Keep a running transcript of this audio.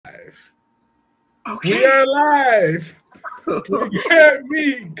Okay. We are live. We got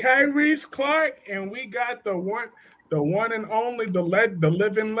me, Kyrie's Clark, and we got the one and only, the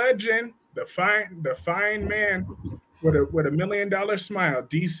living legend, the fine man with a $1 million smile,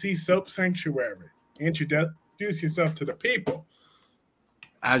 DC Soap Sanctuary. Introduce yourself to the people.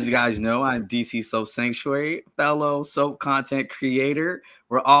 As you guys know, I'm DC Soap Sanctuary, fellow soap content creator.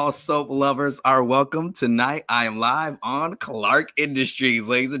 We're all soap lovers are welcome. Tonight, I am live on Clark Industries,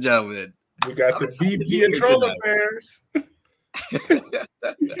 ladies and gentlemen. We got I'm the excited to VP be of here Troll tonight. Affairs.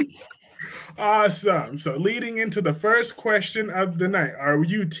 Awesome. So leading into the first question of the night, are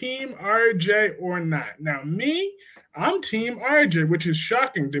you team RJ or not? Now, me, I'm team RJ, which is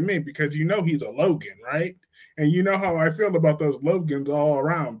shocking to me because he's a Logan, right? And you know how I feel about those Logans all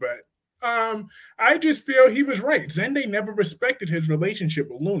around. But I just feel he was right. Zende never respected his relationship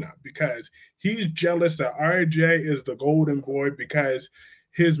with Luna because he's jealous that RJ is the golden boy because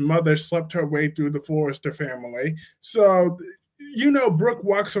his mother slept her way through the Forrester family. So Brooke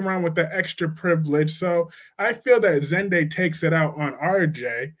walks around with the extra privilege. So I feel that Zende takes it out on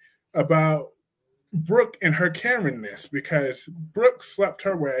RJ about Brooke and her Karenness because Brooke slept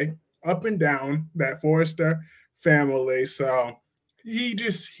her way up and down that Forrester family. So he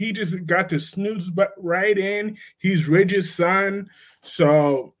just got to snooze but right in. He's Ridge's son.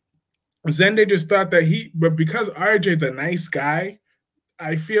 So Zende just thought but because RJ's a nice guy,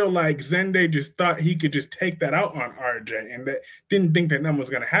 I feel like Zende just thought he could just take that out on RJ and that didn't think that nothing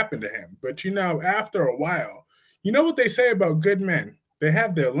was going to happen to him. But after a while, you know what they say about good men? They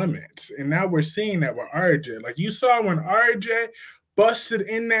have their limits. And now we're seeing that with RJ. Like you saw when RJ busted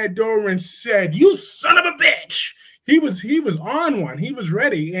in that door and said, "You son of a bitch." He was on one. He was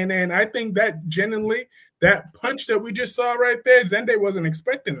ready. And then I think that genuinely that punch that we just saw right there, Zende wasn't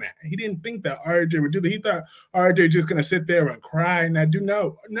expecting that. He didn't think that RJ would do that. He thought RJ just gonna sit there and cry and not do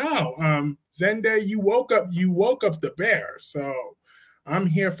no. Zende, you woke up the bear. So I'm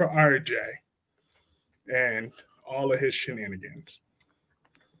here for RJ and all of his shenanigans.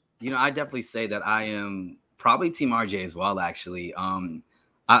 I definitely say that I am probably Team RJ as well, actually.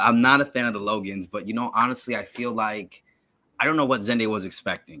 I'm not a fan of the Logans, but, honestly, I feel like I don't know what Zende was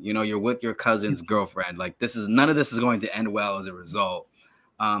expecting. You're with your cousin's girlfriend. Like, none of this is going to end well as a result.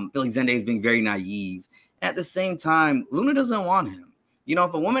 I feel like Zende is being very naive. At the same time, Luna doesn't want him.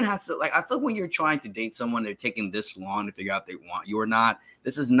 If a woman has to, like, I feel like when you're trying to date someone, they're taking this long to figure out if they want you or not.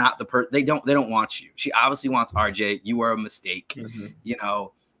 This is not the person. They don't want you. She obviously wants RJ. You are a mistake,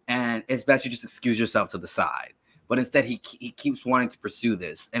 and it's best you just excuse yourself to the side. But instead, he keeps wanting to pursue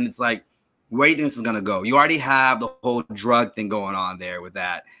this. And it's like, where do you think this is going to go? You already have the whole drug thing going on there with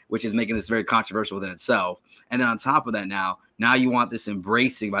that, which is making this very controversial within itself. And then on top of that, now you want this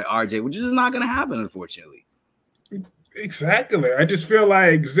embracing by RJ, which is just not going to happen, unfortunately. Exactly. I just feel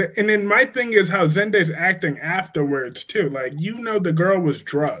like, and then my thing is how Zende's acting afterwards too. Like, the girl was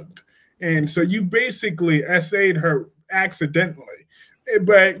drugged. And so you basically essayed her accidentally.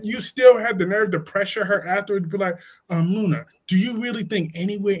 But you still had the nerve to pressure her afterwards to be like, Luna, do you really think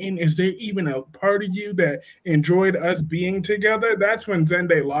anywhere is there even a part of you that enjoyed us being together? That's when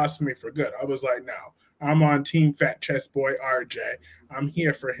Zende lost me for good. I was like, no, I'm on Team Fat Chest Boy RJ. I'm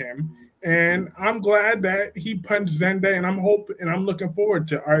here for him. And I'm glad that he punched Zende, and I'm looking forward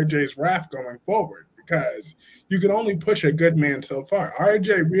to RJ's wrath going forward because you can only push a good man so far.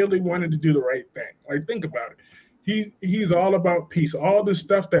 RJ really wanted to do the right thing. Like, think about it. He's all about peace. All the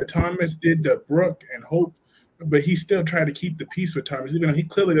stuff that Thomas did to Brooke and Hope, but he still tried to keep the peace with Thomas, even though he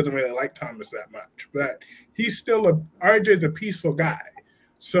clearly doesn't really like Thomas that much. But he's still RJ's a peaceful guy.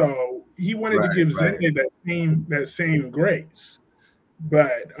 So he wanted to give Zende that same grace.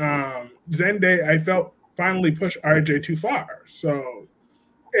 But Zende, I felt, finally pushed RJ too far. So,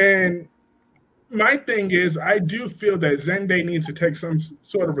 and my thing is, I do feel that Zende needs to take some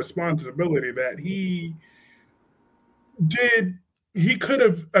sort of responsibility that he could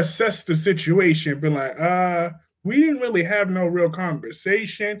have assessed the situation, been like, we didn't really have no real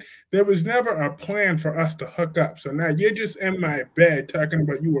conversation. There was never a plan for us to hook up. So now you're just in my bed talking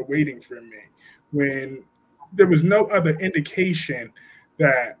about you were waiting for me when there was no other indication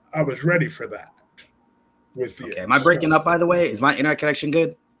that I was ready for that with you. Okay. Am I breaking up, by the way? Is my internet connection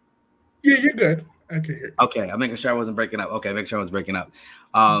good? Yeah, you're good. I can hear you. Okay. I'm making sure I wasn't breaking up. Okay. Make sure I was breaking up.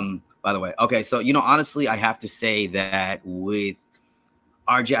 By the way. Okay. So, honestly, I have to say that with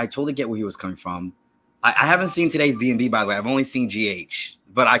RJ, I totally get where he was coming from. I haven't seen today's B&B, by the way. I've only seen GH,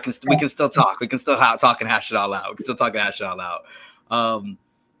 but we can still talk. We can still talk and hash it all out. We can still talk and hash it all out.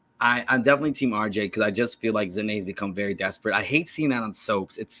 I'm definitely Team RJ because I just feel like Zende has become very desperate. I hate seeing that on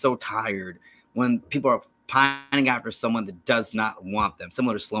soaps. It's so tired when people are pining after someone that does not want them,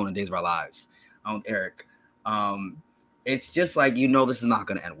 similar to Sloan in Days of Our Lives. on Eric. It's just like, you know, this is not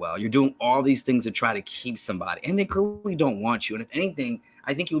going to end well. You're doing all these things to try to keep somebody, and they clearly don't want you. And if anything,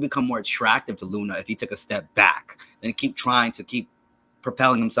 I think he would become more attractive to Luna if he took a step back and keep trying to keep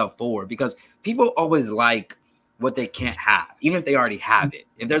propelling himself forward, because people always like what they can't have, even if they already have it.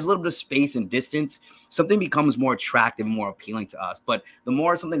 If there's a little bit of space and distance, something becomes more attractive and more appealing to us. But the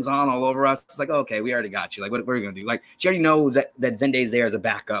more something's on all over us, it's like, okay, we already got you. Like, what are we going to do? Like, she already knows that Zenday's there as a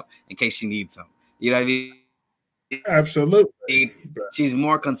backup in case she needs him. You know what I mean? Absolutely. She's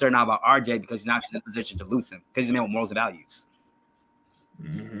more concerned now about RJ because now she's in a position to lose him because he's a man with morals and values.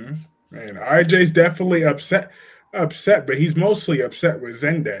 Mm-hmm. And RJ's definitely upset, but he's mostly upset with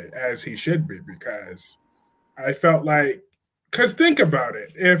Zenday, as he should be, because I felt like, because think about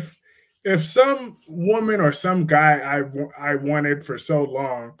it, if some woman or some guy I wanted for so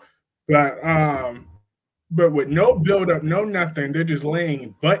long, but with no build up, no nothing, they're just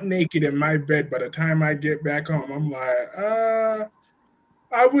laying butt naked in my bed. By the time I get back home, I'm like,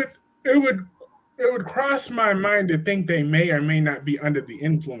 it would cross my mind to think they may or may not be under the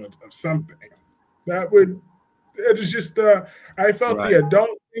influence of something. It is just, I felt the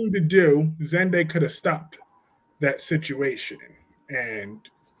adult thing to do, Zenday could have stopped that situation. And,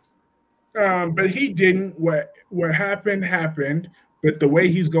 but he didn't. What happened, but the way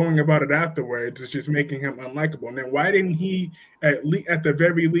he's going about it afterwards is just making him unlikable. And then why didn't he, at the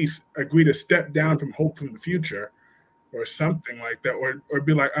very least, agree to step down from Hope from the Future or something like that, or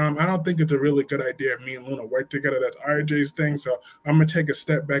be like, I don't think it's a really good idea if me and Luna work together. That's RJ's thing, so I'm gonna take a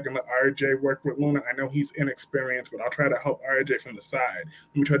step back and let RJ work with Luna. I know he's inexperienced, but I'll try to help RJ from the side.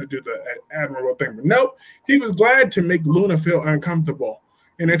 Let me try to do the admirable thing. But nope, he was glad to make Luna feel uncomfortable.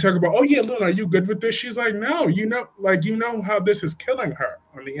 And they talk about, oh yeah, Luna, are you good with this? She's like, no, you know how this is killing her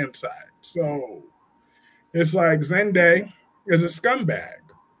on the inside. So it's like Zenday is a scumbag.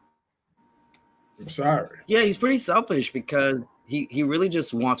 I'm sorry. Yeah, he's pretty selfish because he really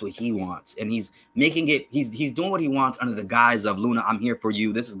just wants what he wants, and he's making it. He's doing what he wants under the guise of Luna, I'm here for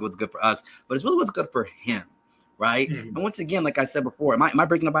you. This is what's good for us, but it's really what's good for him, right? Mm-hmm. And once again, like I said before, am I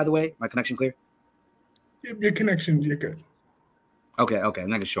breaking up? By the way, my connection clear? Your connection, you're good. Okay, I'm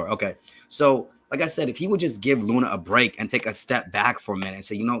not sure. Okay, so like I said, if he would just give Luna a break and take a step back for a minute and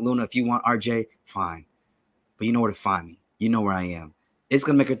say, you know, Luna, if you want RJ, fine, but you know where to find me. You know where I am. It's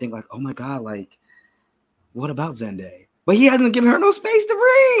gonna make her think like, oh my God, like, what about Zenday? But he hasn't given her no space to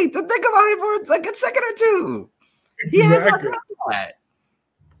breathe, to think about it for like a second or two. He has not done that.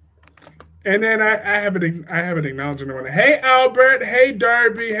 And then I have an acknowledgement. Hey Albert, hey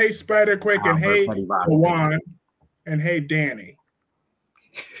Darby, hey Spiderquick, and hey Tawan, and hey Danny.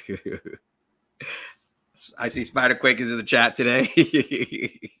 I see Spiderquick is in the chat today.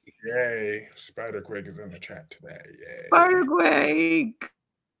 Yay, Spiderquick is in the chat today. Yay. Spiderquick.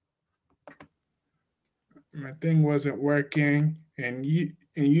 My thing wasn't working, and you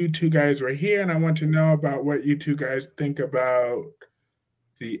two guys were here, and I want to know about what you two guys think about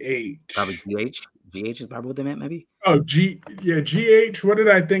the H. Probably GH. GH is probably what they meant, maybe. Oh, GH. What did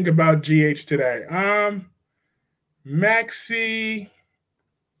I think about GH today? Maxie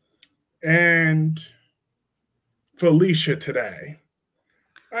and Felicia today.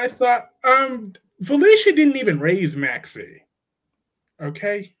 I thought Felicia didn't even raise Maxie.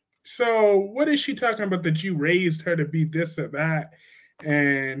 Okay. So what is she talking about that you raised her to be this or that?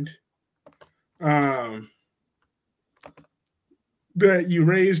 And that you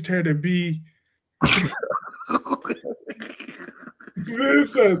raised her to be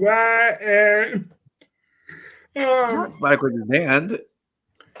this or that, and Michael is banned.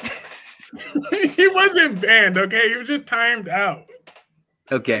 He wasn't banned, okay? He was just timed out.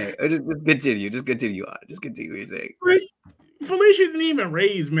 Okay, just continue. Just continue on. Just continue what you're saying. Felicia didn't even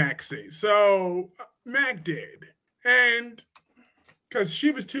raise Maxie, so Mac did. And because she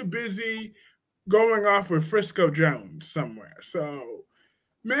was too busy going off with Frisco Jones somewhere. So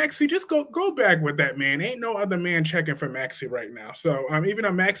Maxie, just go back with that, man. Ain't no other man checking for Maxie right now. So even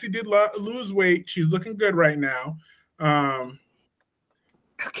though Maxie did lose weight, she's looking good right now.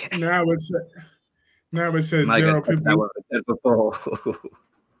 Okay. Now it says zero people.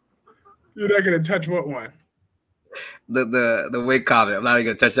 You're not gonna touch what one? The weight comment. I'm not even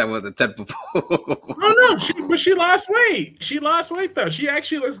gonna touch that one with the 10 people. Oh no, but she lost weight. She lost weight though. She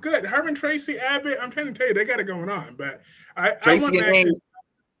actually looks good. Her and Tracy Abbott, I'm trying to tell you, they got it going on. But Tracy and Nate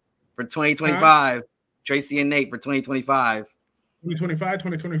for 2025. Tracy and Nate for 2025. 2025,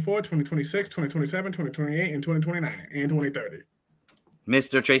 2024, 2026, 2027, 2028, and 2029, and 2030.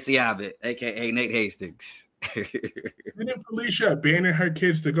 Mr. Tracy Abbott, aka Nate Hastings. Didn't Felicia abandon her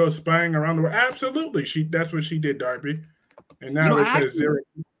kids to go spying around the world? Absolutely. That's what she did, Darby. And now it says zero.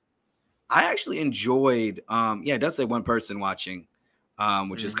 I actually enjoyed. Yeah, it does say one person watching,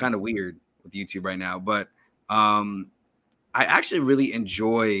 which is kind of weird with YouTube right now. But I actually really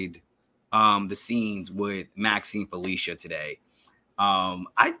enjoyed the scenes with Maxine Felicia today.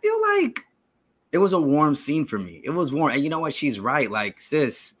 I feel like it was a warm scene for me. It was warm, and you know what? She's right. Like,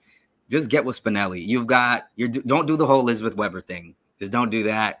 sis, just get with Spinelli. Don't do the whole Elizabeth Weber thing. Just don't do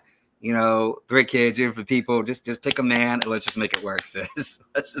that. You know, 3 kids, you're for people. Just pick a man and let's just make it work, sis.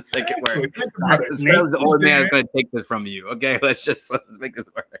 Let's just make it work. The old man is going to take this from you. Okay, let's make this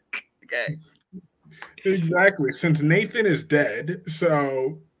work. Okay. Exactly. Since Nathan is dead,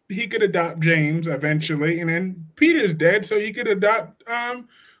 so he could adopt James eventually, and then Peter's dead, so he could adopt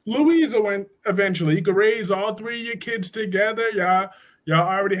Louisa eventually. You could raise all 3 of your kids together. Y'all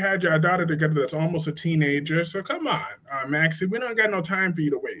already had your daughter together that's almost a teenager. So come on, Maxie, we don't got no time for you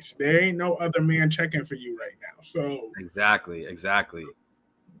to waste. There ain't no other man checking for you right now. So exactly. And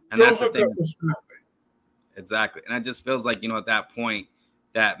that's the thing. Exactly. And it just feels like, at that point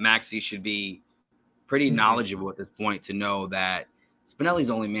that Maxie should be pretty knowledgeable at this point to know that Spinelli's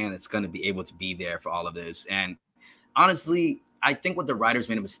the only man that's going to be able to be there for all of this. And honestly, I think what the writers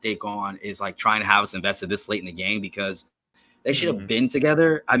made a mistake on is like trying to have us invested this late in the game, because they should have been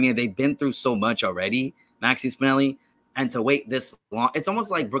together. I mean, they've been through so much already, Maxie Spinelli, and to wait this long, it's almost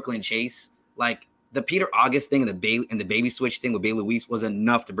like Brooklyn Chase. Like the Peter August thing and the baby switch thing with Baby Louise was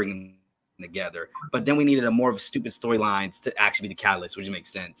enough to bring them together. But then we needed a more of stupid storylines to actually be the catalyst, which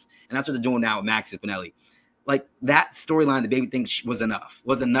makes sense. And that's what they're doing now with Maxie Spinelli. Like that storyline, the baby thing was enough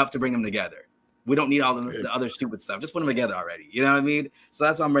to bring them together. We don't need all the other stupid stuff. Just put them together already. You know what I mean? So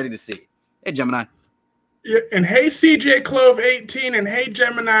that's what I'm ready to see. Hey, Gemini. Yeah, and hey, CJ Clove 18, and hey,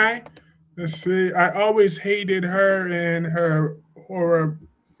 Gemini. Let's see. I always hated her and her horror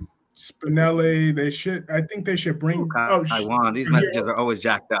Spinelli. I think they should bring. Taiwan. These messages are always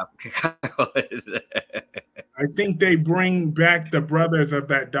jacked up. I think they bring back the brothers of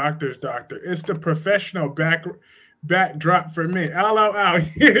that doctor's doctor. It's the professional backdrop for me. LOL.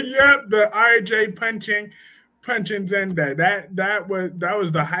 Yep, the RJ punching Zenda. That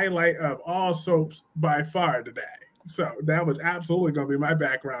was the highlight of all soaps by far today. So that was absolutely going to be my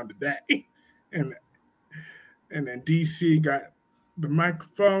background today. And then DC got the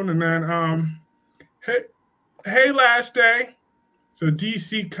microphone, and then hey last day. So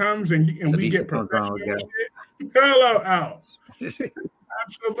DC comes and we get professional shit. Hello out.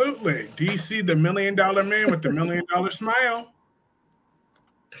 Absolutely. DC, the $1 million man with the $1 million smile.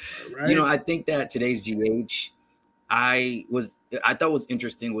 Right? I think that today's GH, I thought was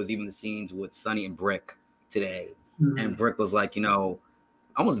interesting was even the scenes with Sonny and Brick today. And Brick was like,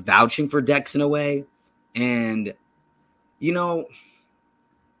 almost vouching for Dex in a way. And,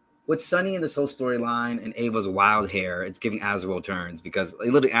 with Sonny and this whole storyline and Ava's wild hair, it's giving Azrael turns, because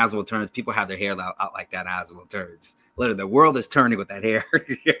literally Azrael turns, people have their hair out like that. Azrael turns. Literally, the world is turning with that hair.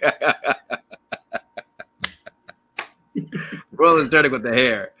 The world is turning with the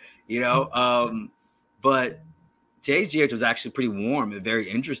hair, But today's GH was actually pretty warm and very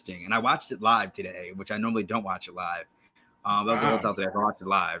interesting. And I watched it live today, which I normally don't watch it live. That was a hotel today, so I watched it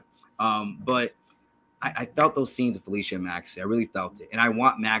live. But I felt those scenes of Felicia and Maxie. I really felt it. And I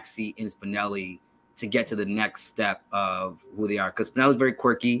want Maxie and Spinelli to get to the next step of who they are. Because Spinelli's very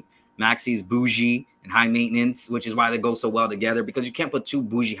quirky. Maxie's bougie and high maintenance, which is why they go so well together. Because you can't put 2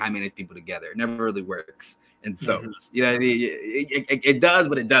 bougie, high maintenance people together. It never really works. And so, you know what I mean? It does,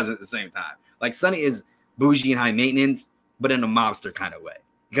 but it doesn't at the same time. Like Sonny is bougie and high maintenance, but in a mobster kind of way.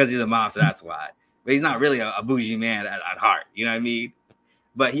 Because he's a mobster, that's why. But he's not really a bougie man at heart. You know what I mean?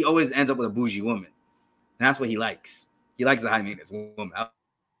 But he always ends up with a bougie woman. And that's what he likes. He likes a high maintenance woman. I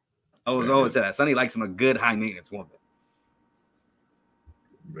always say that. Sonny likes him a good high maintenance woman.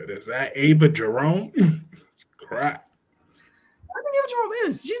 But is that Ava Jerome? Crap. I think Ava Jerome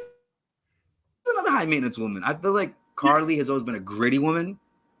is. She's another high maintenance woman. I feel like Carly has always been a gritty woman,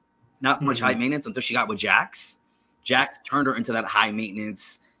 not so much high maintenance until she got with Jax. Jax turned her into that high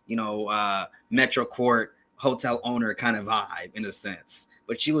maintenance, Metro Court hotel owner kind of vibe in a sense.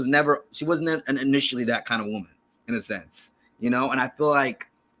 But she wasn't initially that kind of woman in a sense, And I feel like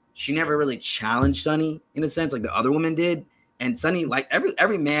she never really challenged Sonny in a sense like the other woman did. And Sonny, like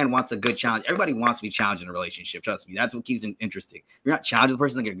every man wants a good challenge. Everybody wants to be challenged in a relationship. Trust me, that's what keeps it interesting. If you're not challenging the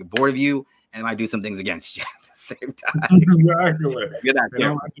person, they get bored of you and might do some things against you at the same time. Exactly. You're not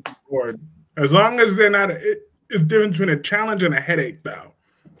bored. As long as they're not, it's different between a challenge and a headache, though.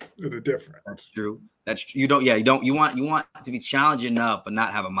 There's a difference. That's true. You want to be challenged enough, but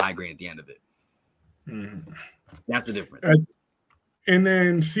not have a migraine at the end of it. That's the difference. And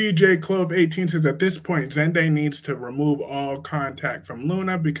then CJ Clove 18 says at this point, Zende needs to remove all contact from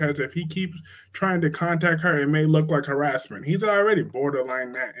Luna because if he keeps trying to contact her, it may look like harassment. He's already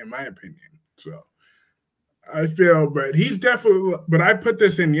borderline that, in my opinion. So I feel, but he's definitely. But I put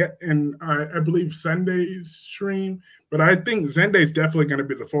this in I believe Sunday's stream. But I think Zende's definitely going to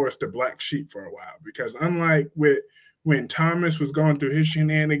be the Forrester black sheep for a while because unlike when Thomas was going through his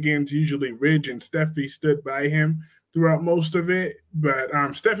shenanigans, usually Ridge and Steffi stood by him throughout most of it. But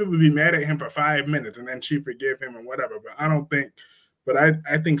Steffi would be mad at him for 5 minutes and then she'd forgive him and whatever. But I don't think. But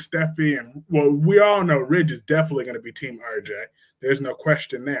I think Steffi and we all know Ridge is definitely going to be Team RJ. There's no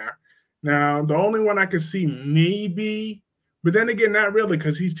question there. Now, the only one I could see maybe, but then again, not really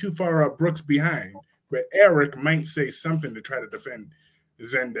because he's too far up Brooks behind. But Eric might say something to try to defend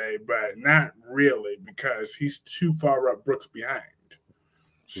Zende, but not really because he's too far up Brooks behind.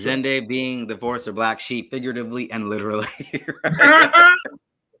 So. Zende being the Forrester black sheep, figuratively and literally.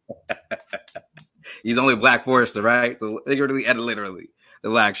 He's only Black Forrester, right? So figuratively and literally, the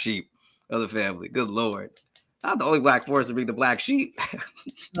black sheep of the family. Good Lord. Not the only Black Forrester being the black sheep.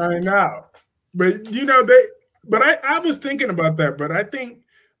 I know. But, I was thinking about that, but I think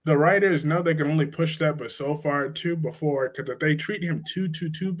the writers know they can only push that but so far too before, because if they treat him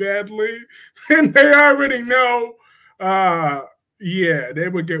too badly, then they already know, they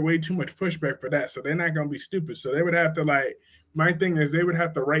would get way too much pushback for that. So they're not going to be stupid. So they would have to my thing is they would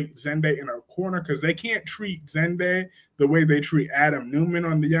have to write Zende in a corner because they can't treat Zende the way they treat Adam Newman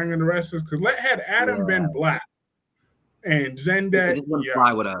on The Young and The Restless. Because had Adam been black and Zende, it just wouldn't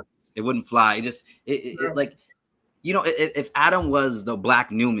fly with us. It wouldn't fly. If Adam was the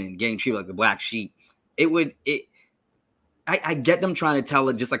black Newman getting treated like the black sheep, I get them trying to tell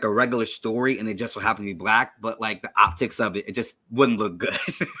it just like a regular story and they just so happen to be black, but like the optics of it just wouldn't look good.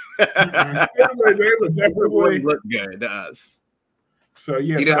 They would definitely look good to us. So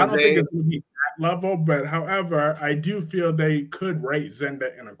yes, I don't think it's going to be that level, but however, I do feel they could write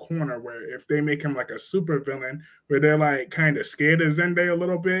Zende in a corner where if they make him like a super villain, where they're like kind of scared of Zende a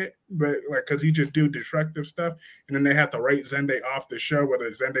little bit, but like because he just do destructive stuff, and then they have to write Zende off the show, whether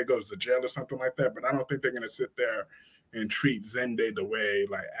Zende goes to jail or something like that. But I don't think they're going to sit there and treat Zende the way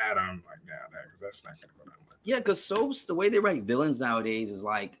like Adam like that, because that's not going to go down. Yeah, because soaps, the way they write villains nowadays is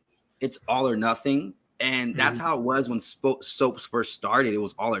like it's all or nothing. And that's how it was when soaps first started. It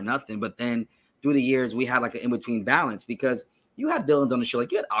was all or nothing. But then through the years, we had like an in-between balance because you had villains on the show.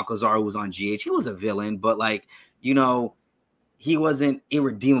 Like you had Alcazar, who was on GH. He was a villain, but he wasn't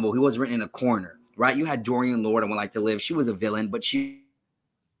irredeemable. He wasn't written in a corner, right? You had Dorian Lord on One Life to Live. She was a villain, but she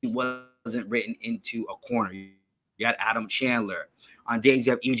wasn't written into a corner. You had Adam Chandler. On days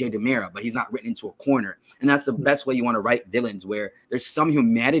you have EJ Demira, but he's not written into a corner. And that's the best way you want to write villains, where there's some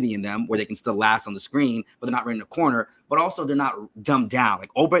humanity in them, where they can still last on the screen, but they're not written in a corner. But also they're not dumbed down. Like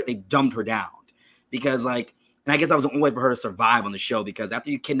Obert, they dumbed her down because and I guess that was the only way for her to survive on the show, because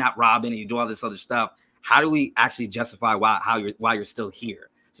after you kidnap Robin and you do all this other stuff, how do we actually justify why you're still here?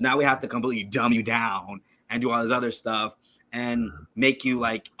 So now we have to completely dumb you down and do all this other stuff and make you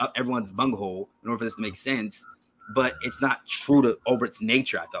like everyone's bunghole in order for this to make sense. But it's not true to Obert's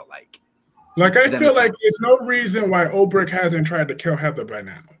nature, I felt like. Like, I feel like there's no reason why Obert hasn't tried to kill Heather by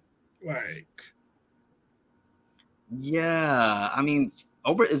now. Yeah, I mean,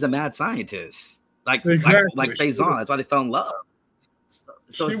 Obert is a mad scientist. Like Faison, that's why they fell in love. So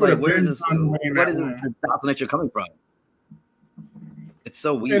it's like, where is this? What is this docile nature coming from? It's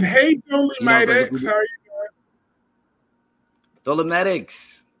so weird. And hey, Dolomedics, how are you doing?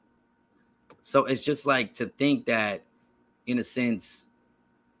 Dolomedics. So it's just like to think that, in a sense,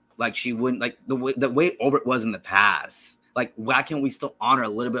 like she wouldn't like the way Obert was in the past. Like, why can't we still honor a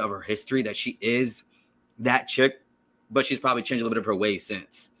little bit of her history that she is that chick, but she's probably changed a little bit of her ways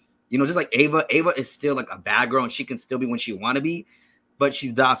since. Just like Ava. Ava is still like a bad girl, and she can still be when she want to be, but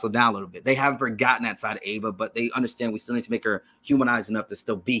she's docile down a little bit. They haven't forgotten that side of Ava, but they understand we still need to make her humanized enough to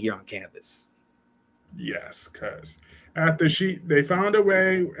still be here on campus. Yes, because after they found a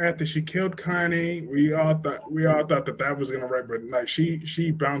way after she killed Connie, we all thought that was gonna work, but like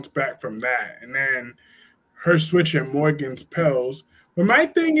she bounced back from that, and then her switching Morgan's pills. But my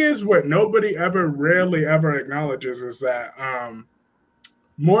thing is, what nobody rarely ever acknowledges is that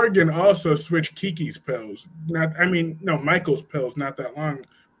Morgan also switched Kiki's pills. Michael's pills not that long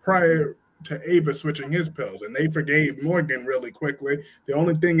prior to Ava switching his pills, and they forgave Morgan really quickly. The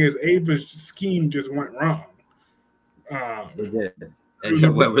only thing is Ava's scheme just went wrong. It did.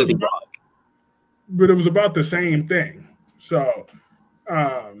 It went really wrong. But it was about the same thing. So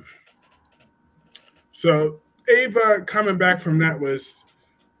Ava coming back from that was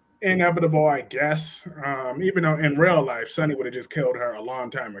inevitable, I guess. Even though in real life, Sonny would have just killed her a long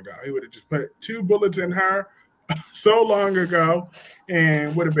time ago. He would have just put 2 bullets in her so long ago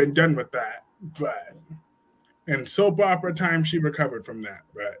and would have been done with that. But in soap opera time, she recovered from that.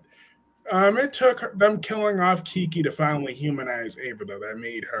 But it took them killing off Kiki to finally humanize Ava, though. That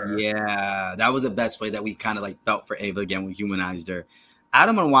made her. Yeah, that was the best way that we kind of like felt for Ava again. We humanized her.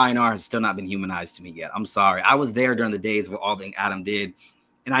 Adam and YNR has still not been humanized to me yet. I'm sorry. I was there during the days where all the Adam did.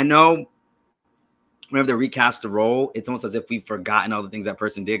 And I know whenever they recast the role, it's almost as if we've forgotten all the things that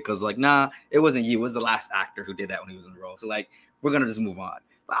person did. Because like, nah, it wasn't you. It was the last actor who did that when he was in the role. So like, we're going to just move on.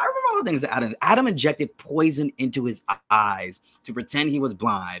 But I remember all the things that Adam injected poison into his eyes to pretend he was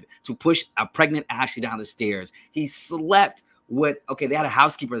blind, to push a pregnant Ashley down the stairs. He slept with, okay, they had a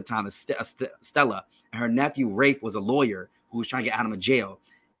housekeeper at the time, Stella, and her nephew, Rafe, was a lawyer who was trying to get Adam in jail.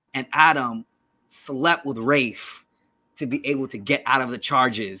 And Adam slept with Rafe to be able to get out of the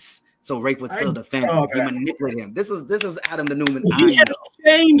charges. So Rafe would still defend him. He manipulated him. This is Adam the Newman. He has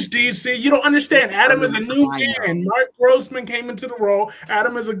changed, DC. You don't understand. Adam is a new man. Mark Grossman came into the role.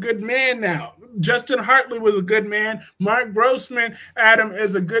 Adam is a good man now. Justin Hartley was a good man. Mark Grossman, Adam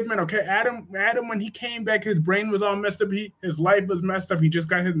is a good man. Okay, Adam, when he came back, his brain was all messed up. His life was messed up. He just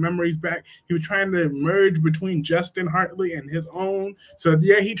got his memories back. He was trying to merge between Justin Hartley and his own. So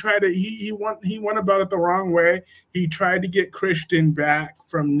yeah, he tried to. He went about it the wrong way. He tried to get Christian back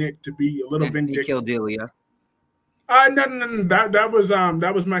from Nick to be a little vindictive. He killed Delia. No.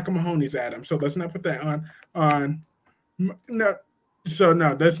 That was Michael Mahoney's Adam. So let's not put that on. No. So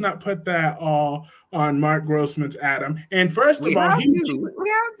no, let's not put that all on Mark Grossman's Adam. And first of all, we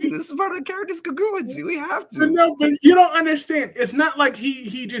have to. This is part of the character's congruency. We have to. No, but you don't understand. It's not like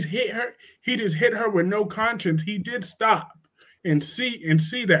he just hit her. He just hit her with no conscience. He did stop and see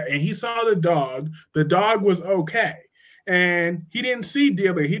that, and he saw the dog. The dog was okay. And he didn't see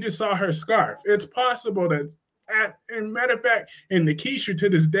Delia. He just saw her scarf. It's possible that, and matter of fact, and Nikisha to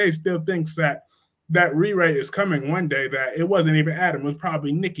this day still thinks that rewrite is coming one day, that it wasn't even Adam. It was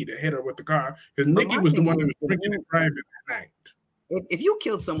probably Nikki that hit her with the car, because Nikki was the one that was drinking in private that night. If you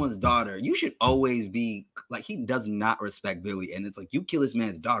kill someone's daughter, you should always be like, he does not respect Billy. And it's like, you kill this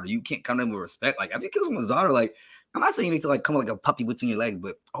man's daughter. You can't come to him with respect. Like, if you kill someone's daughter, like, I'm not saying you need to like come like a puppy between your legs,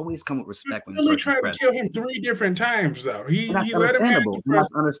 but always come with respect. When Billy tried to kill him 3 different times, though. He let him have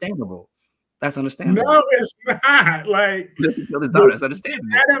That's understandable. That's understandable. No, it's not. Like, that's understandable.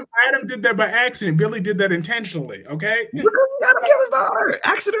 Adam did that by accident. Billy did that intentionally. Okay. Adam killed his daughter.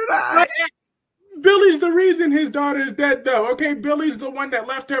 Accident or not. Billy's the reason his daughter is dead, though. Okay, Billy's the one that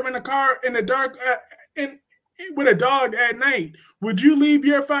left her in the car in the dark, with a dog at night. Would you leave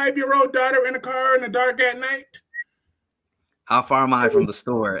your 5-year-old daughter in a car in the dark at night? How far am I from the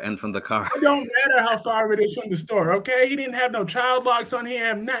store and from the car? It don't matter how far it is from the store, okay? He didn't have no child locks on. He didn't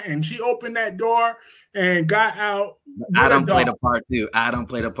have nothing. She opened that door and got out. Adam played a part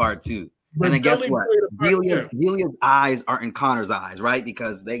too. And then guess what? Delia's eyes are in Connor's eyes, right?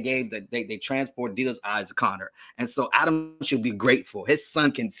 Because they transport Delia's eyes to Connor. And so Adam should be grateful. His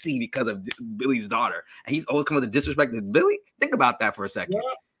son can see because of Billy's daughter. And he's always coming to disrespect Billy. Think about that for a second.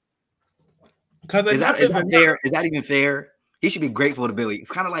 Yeah. Is that fair? Is that even fair? He should be grateful to Billy.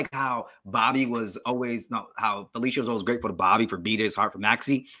 It's kind of like how how Felicia was always grateful to Bobby for beating his heart for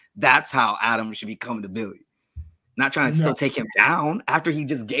Maxie. That's how Adam should be coming to Billy. Not trying to still take him down after he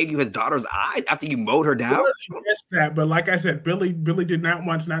just gave you his daughter's eyes, after you mowed her down. That, but like I said, Billy did not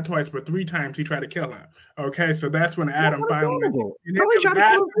once, not twice, but 3 times he tried to kill him. Okay, so that's when Adam finally.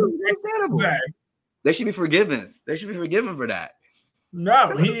 They should be forgiven. They should be forgiven for that. No,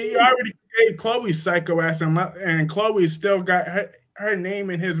 he already gave Chloe's psycho ass, and Chloe still got her name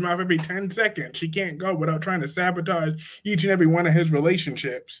in his mouth every 10 seconds. She can't go without trying to sabotage each and every one of his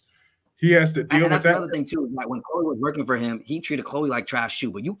relationships. He has to deal with that. That's another thing too. Like when Chloe was working for him, he treated Chloe like trash too.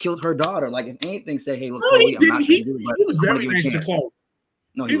 But you killed her daughter. Like if anything, said, "Hey, look, Chloe, I'm not." He was very nice to Chloe.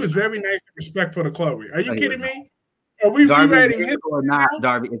 No, he was very nice and respectful to Chloe. Are you kidding me? Are we rewriting his or not,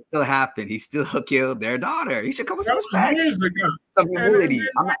 Darby? It still happened. He still killed their daughter. He should come with some respect, some humility.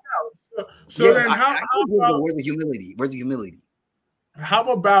 Where's the humility? Where's the humility? How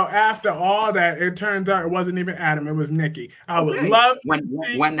about after all that, it turns out it wasn't even Adam, it was Nikki. I would love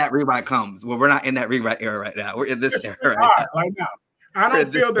when that rewrite comes. Well, we're not in that rewrite era right now. We're in this era right now. I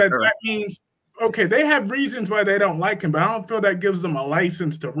don't feel that means, okay, they have reasons why they don't like him, but I don't feel that gives them a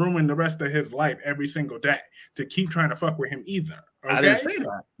license to ruin the rest of his life every single day, to keep trying to fuck with him either. Okay? I didn't say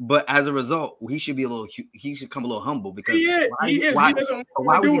that. But as a result, he should come a little humble, because why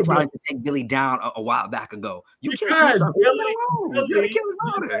was he trying to take Billy down a while back ago? Billy killed his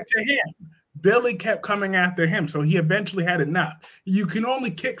daughter. To him. Billy kept coming after him, so he eventually had enough. You can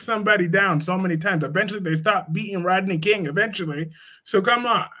only kick somebody down so many times. Eventually, they stopped beating Rodney King. Eventually, so come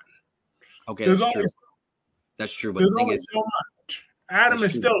on. Okay, that's true. That's true. But the thing is, so much. Adam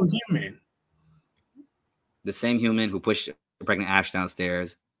is still human. The same human who pushed pregnant Ash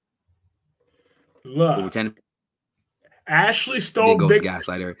downstairs. Look, Ashley stole Ghost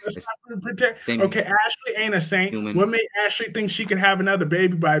gaslighter. Okay, Ashley ain't a saint. What made Ashley think she could have another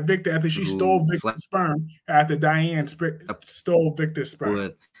baby by Victor after she stole Victor's sperm after Diane stole Victor's sperm?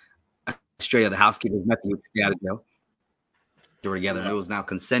 With Australia, the housekeeper's nephew would stay out of jail. They were together, and it was now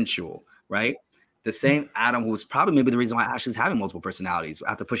consensual, right? The same Adam who's probably maybe the reason why Ashley's having multiple personalities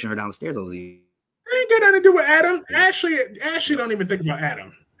after pushing her down the stairs all these years. It ain't got nothing to do with Adam. Ashley don't even think about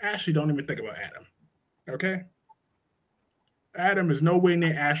Adam. Ashley don't even think about Adam. Okay? Adam is no way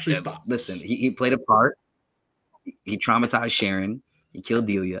near Ashley's thoughts. Listen, he played a part. He traumatized Sharon. He killed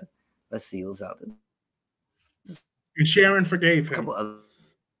Delia. Let's see what's out there. And Sharon forgave him. A couple other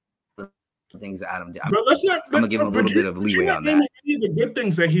things that Adam did. I'm gonna give him a little bit of leeway on that. Any of the good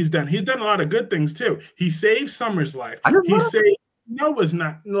things that he's done. He's done a lot of good things too. He saved Summer's life. He saved Noah's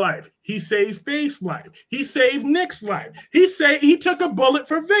life. He saved Faith's life. He saved Nick's life. He took a bullet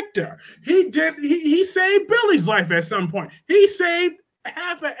for Victor. He saved Billy's life at some point. He saved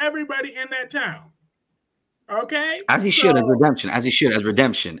half of everybody in that town. Okay? As he should, as redemption. Okay,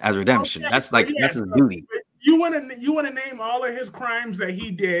 that's his duty. You want to name all of his crimes that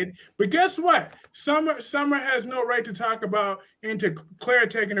he did, but guess what? Summer has no right to talk about into Claire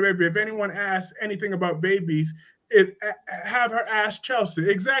taking a baby. If anyone asks anything about babies, have her ask Chelsea.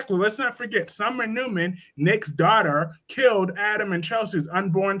 Exactly. Let's not forget, Summer Newman, Nick's daughter, killed Adam and Chelsea's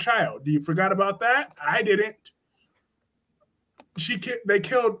unborn child. Do you forgot about that? I didn't. They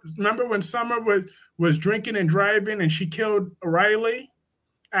killed. Remember when Summer was drinking and driving, and she killed Riley,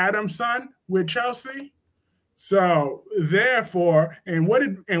 Adam's son, with Chelsea? So therefore,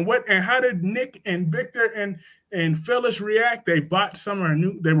 how did Nick and Victor and Phyllis react? They bought Summer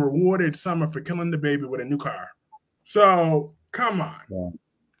they rewarded Summer for killing the baby with a new car. So come on. Yeah.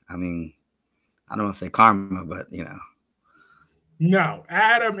 I mean, I don't want to say karma, but No,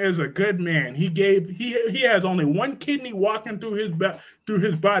 Adam is a good man. He has only one kidney walking through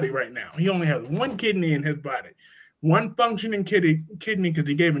his body right now. He only has one kidney in his body, one functioning kidney because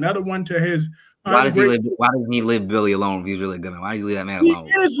he gave another one to his. Why doesn't he leave Billy alone if he's really good? Why does he leave that man alone?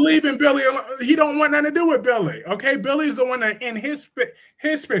 He is leaving Billy alone. He don't want nothing to do with Billy. Okay, Billy's the one that in his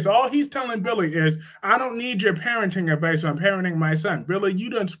space. All he's telling Billy is, I don't need your parenting advice on parenting my son. Billy,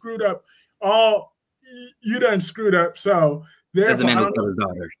 you done screwed up. So there's a man who killed his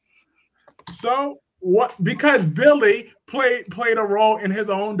daughter. So what? Because Billy played a role in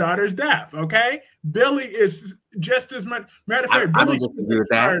his own daughter's death. Okay, Billy is just as much. Matter of fact, I don't disagree with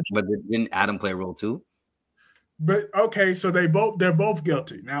that. But didn't Adam play a role too? But okay, so they're both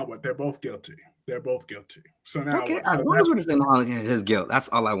guilty. Now what? They're both guilty. So now okay, as long as we're just acknowledging his guilt, that's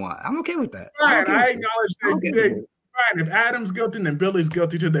all I want. I'm okay with that. Right, I acknowledge that. Fine, if Adam's guilty, then Billy's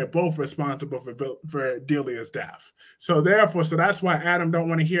guilty too. They're both responsible for Delia's death. So that's why Adam don't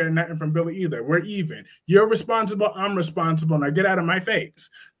want to hear nothing from Billy either. We're even. You're responsible. I'm responsible. Now get out of my face.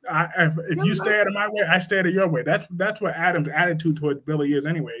 If you stay out of my way, I stay out of your way. That's what Adam's attitude towards Billy is,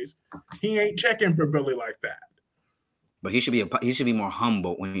 anyways. He ain't checking for Billy like that. But he should be more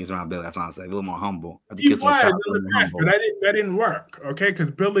humble when he's around Billy. That's what I'm saying. A little more humble. He was in the past, but that didn't work. Okay,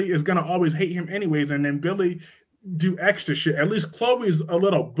 because Billy is gonna always hate him anyways, and then Billy do extra shit. At least Chloe's a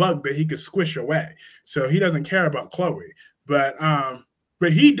little bug that he could squish away, so he doesn't care about Chloe. But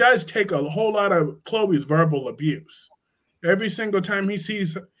he does take a whole lot of Chloe's verbal abuse. Every single time he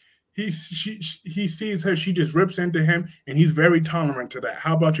sees her, she just rips into him, and he's very tolerant to that.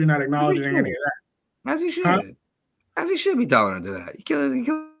 How about you not acknowledging any of that? As he should. Huh? As he should be tolerant to that. He killed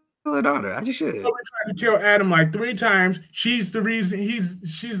her daughter. As he should. Chloe tried to kill Adam like 3 times. She's the reason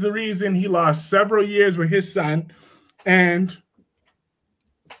he lost several years with his son, and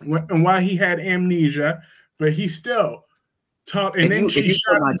why he had amnesia. But he still talked. And then she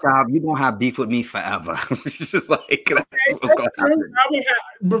shot my child. You're gonna have beef with me forever. It's just like that's what's gonna happen.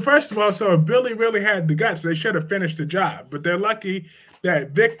 But first of all, so if Billy really had the guts, they should have finished the job. But they're lucky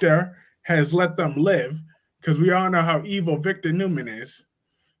that Victor has let them live, because we all know how evil Victor Newman is.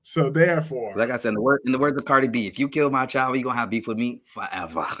 So therefore, like I said, in the words of Cardi B, if you kill my child, you're gonna have beef with me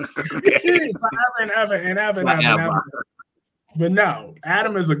forever. Forever and ever. But no,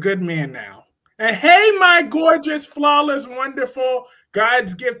 Adam is a good man now. And hey, my gorgeous, flawless, wonderful,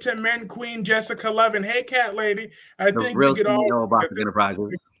 God's gift to men, Queen Jessica Lovin. Hey, cat lady. I think real CEO of Boston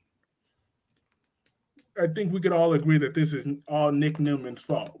Enterprises. I think we could all agree that this is all Nick Newman's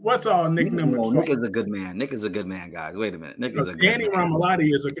fault. What's all Nick Newman's fault? Nick is a good man. Nick is a good man, guys. Wait a minute. Nick is a good Danny man.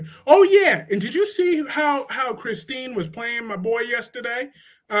 Romalotti is a good. Oh yeah, and did you see how Christine was playing my boy yesterday?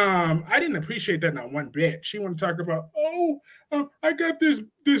 I didn't appreciate that not one bit. She wanted to talk about, I got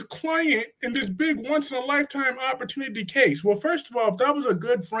this client in this big once in a lifetime opportunity case. Well, first of all, if that was a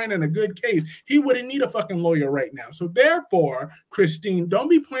good friend and a good case, he wouldn't need a fucking lawyer right now. So therefore, Christine, don't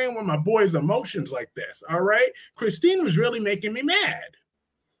be playing with my boy's emotions like this. All right, Christine was really making me mad.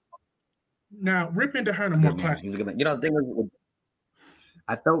 Now rip into her in a more class. He's a good man. You know, the thing was,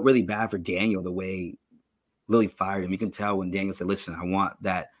 I felt really bad for Daniel the way Lily fired him. You can tell when Daniel said, "Listen, I want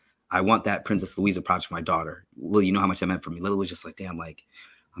that Princess Louisa project for my daughter." Lily, you know how much that meant for me. Lily was just like, "Damn, like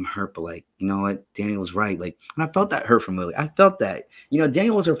I'm hurt, but like, you know what? Daniel was right." Like, and I felt that hurt from Lily. I felt that, you know,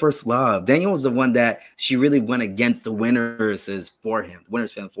 Daniel was her first love. Daniel was the one that she really went against the winners for him,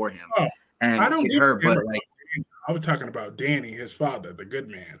 winners fan for him. Oh, and I don't get her, but like, I was talking about Danny, his father, the good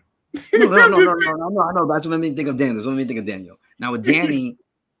man. No. I know. That's what made me think of Daniel. That's what made me think of Daniel. Now with Danny,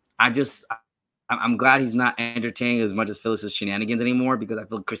 I'm glad he's not entertaining as much as Phyllis's shenanigans anymore, because I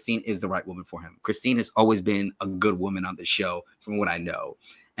feel Christine is the right woman for him. Christine has always been a good woman on the show, from what I know.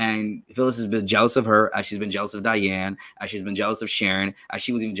 And Phyllis has been jealous of her, as she's been jealous of Diane, as she's been jealous of Sharon, as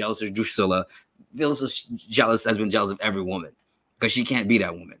she was even jealous of Drusilla. Phyllis has been jealous of every woman, because she can't be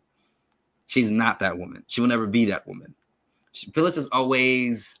that woman. She's not that woman. She will never be that woman. Phyllis is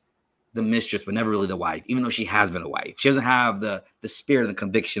always the mistress, but never really the wife, even though she has been a wife. She doesn't have the spirit and the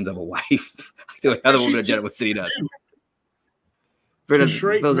convictions of a wife the other woman in Jennifer City does. Phyllis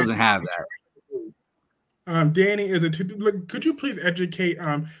doesn't have that. Danny is could you please educate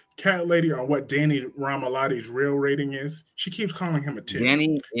Cat Lady on what Danny Romalotti's real rating is? She keeps calling him a 2.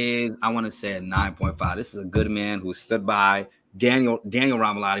 Danny is, I want to say, a 9.5. This is a good man who stood by Daniel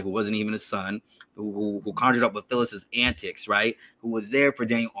Romalotti, who wasn't even his son, who conjured up with Phyllis's antics, right? Who was there for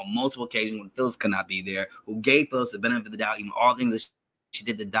Daniel on multiple occasions when Phyllis could not be there, who gave Phyllis the benefit of the doubt, even all things that she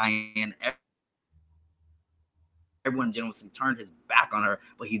did to Diane. Everyone in general turned his back on her,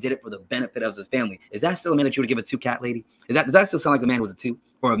 but he did it for the benefit of his family. Is that still a man that you would give a 2, Cat Lady? Does that still sound like a man who was a 2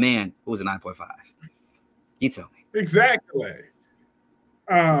 or a man who was a 9.5? You tell me. Exactly.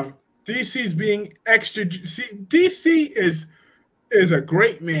 DC's being extra. See, DC is a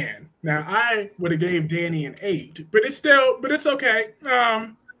great man. Now I would have gave Danny an 8, but it's okay.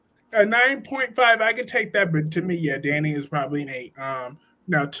 A 9.5, I could take that, but to me, yeah, Danny is probably an 8.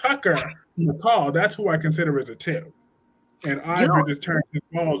 Now Tucker McCall, that's who I consider as a 2, and Audra just turned his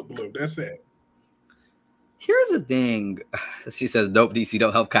balls blue. That's it. Here's the thing. She says, "Nope, DC,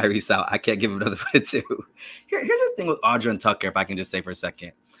 don't help Kyrie out. I can't give him another 2." Here's the thing with Audra and Tucker, if I can just say for a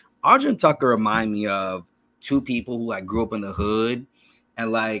second. Audra and Tucker remind me of two people who like grew up in the hood,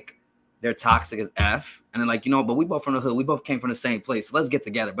 and like they're toxic as F. And then like, you know, but we both from the hood. We both came from the same place. So let's get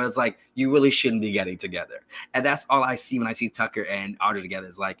together. But it's like, you really shouldn't be getting together. And that's all I see when I see Tucker and Audra together.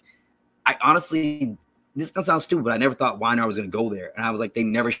 Is like, I honestly, this is gonna sound stupid, but I never thought Weiner was gonna go there. And I was like, they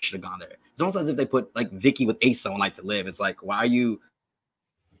never should have gone there. It's almost as if they put like Vicky with Asa on Like to Live. It's like, why are you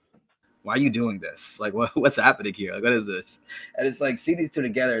doing this? Like, what's happening here? Like, what is this? And it's like, see these two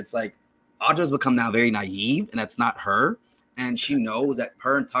together. It's like Audra's become now very naive, and that's not her. And she knows that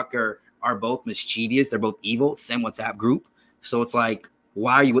her and Tucker are both mischievous. They're both evil. Same WhatsApp group. So it's like,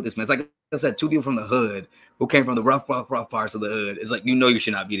 why are you with this man? It's like I said, two people from the hood who came from the rough parts of the hood. It's like, you know, you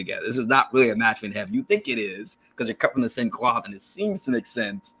should not be together. This is not really a match made in heaven. You think it is because you're cut from the same cloth, and it seems to make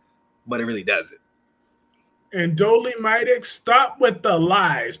sense, but it really doesn't. And Dolly Midex, stop with the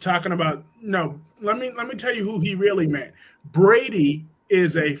lies. Talking about let me tell you who he really meant. Brady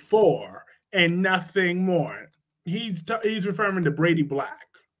is a 4 and nothing more. He's referring to Brady Black.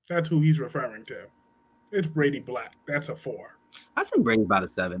 That's who he's referring to. It's Brady Black. That's a 4. I say Brady's about a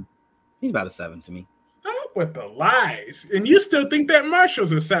 7. He's about a 7 to me. Stop with the lies. And you still think that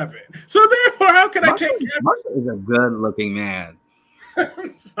Marshall's a 7. So therefore, how can I take him? Marshall is a good-looking man. He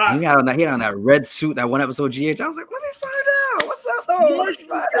had on that red suit, that one episode GH. I was like, let me find out. What's up, though?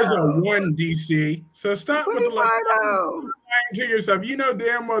 Marshall is a 1 DC. So stop with the lies. To yourself, you know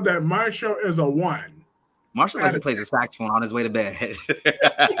damn well that Marshall is a 1. Marshall like he plays a saxophone on his way to bed.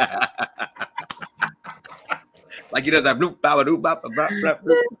 Like he does that bloop, bop, doop, bop, bop, bop,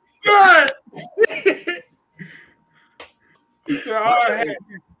 bloop. God.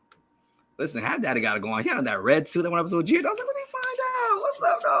 Listen, had daddy got to go on. He had on that red suit, that one episode GH. I was like, let me find out. What's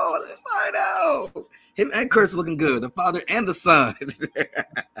up, though? Let me find out. Him and Curtis looking good. The father and the son.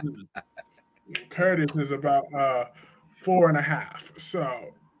 Curtis is about 4.5.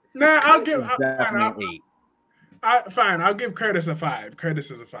 So now I'll give definitely 8. Fine, I'll give Curtis a 5. Curtis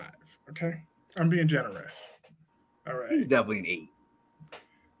is a 5. Okay. I'm being generous. All right. He's definitely an 8.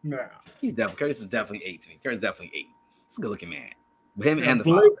 Now, Curtis is definitely 8 to me. Curtis is definitely 8. He's a good looking man. Him now and the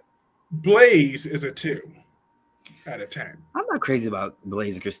father. Blaze is a 2 out of 10. I'm not crazy about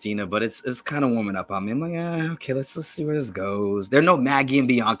Blaze and Christina, but it's kind of warming up on me. I'm like, okay, let's see where this goes. There are no Maggie and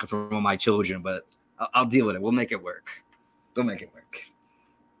Bianca from All My Children, but I'll deal with it. We'll make it work. We'll make it work.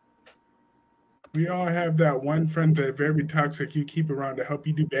 We all have that one friend that's very toxic you keep around to help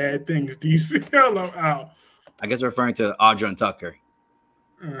you do bad things. Do you see? Hello, Al. I guess referring to Audra and Tucker.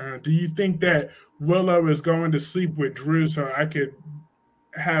 Do you think that Willow is going to sleep with Drew so I could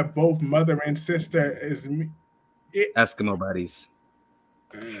have both mother and sister as me? Eskimo buddies.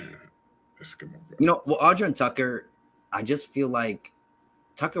 Eskimo buddies. You know, well, Audra and Tucker, I just feel like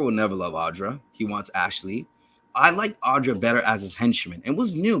Tucker will never love Audra. He wants Ashley. I liked Audra better as his henchman. It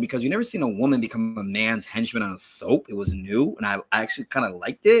was new because you never seen a woman become a man's henchman on a soap. It was new, and I actually kind of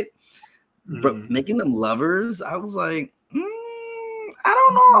liked it. But making them lovers, I was like, I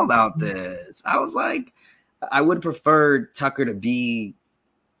don't know about this. I was like, I would have preferred Tucker to be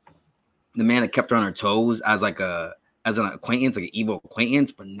the man that kept her on her toes as an acquaintance, like an evil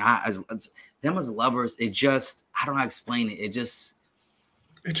acquaintance, but not as them as lovers. It just, I don't know how to explain it. It just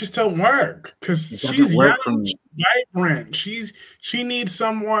don't work because she's young, vibrant. She needs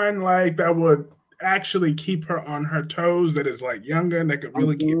someone like that would actually keep her on her toes. That is like younger and that could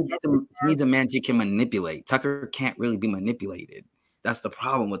really keep. He needs a man she can manipulate. Tucker can't really be manipulated. That's the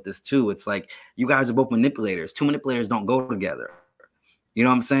problem with this too. It's like you guys are both manipulators. 2 manipulators don't go together. You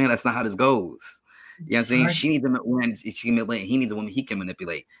know what I'm saying? That's not how this goes. You know what I'm saying? She needs a woman she can manipulate. He needs a woman he can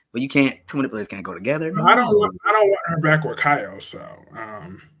manipulate. But you can't. 2 manipulators can't go together. No. I don't want her back with Kyle. So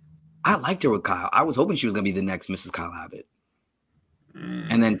I liked her with Kyle. I was hoping she was gonna be the next Mrs. Kyle Abbott,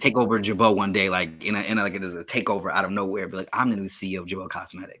 and then take over Jabot one day, like in a like it is a takeover out of nowhere. Be like, I'm the new CEO of Jabot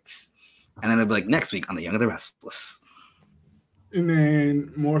Cosmetics, and then it'll be like next week on the Young and The Restless. And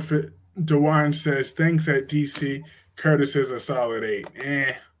then Morphet Dewan says, thanks at DC. Curtis is a solid 8.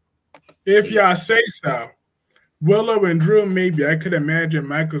 If y'all say so. Willow and Drew, maybe. I could imagine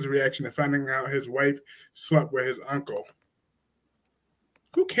Michael's reaction to finding out his wife slept with his uncle.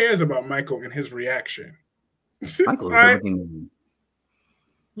 Who cares about Michael and his reaction?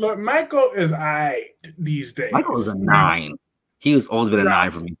 Look, Michael is these days. Michael is a 9. He was always been a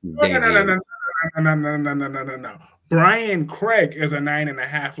 9 for me. No. Brian Craig is a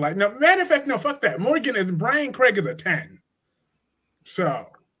 9.5. Like, no, matter of fact, no, fuck that. Brian Craig is a 10. So,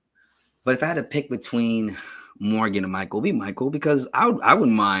 but if I had to pick between Morgan and Michael, it'd be Michael because I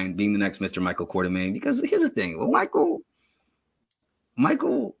wouldn't mind being the next Mr. Michael Quartermain. Because here's the thing, well,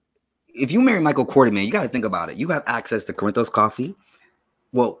 Michael, if you marry Michael Quartermain, you got to think about it. You have access to Corinthos Coffee.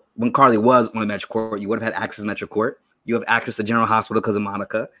 Well, when Carly was on Metro Court, you would have had access to Metro Court. You have access to General Hospital because of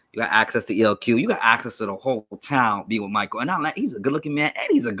Monica. You got access to ELQ. You got access to the whole town being with Michael. And not like he's a good-looking man, and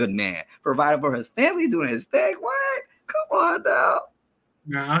he's a good man. Providing for his family, doing his thing. What? Come on now.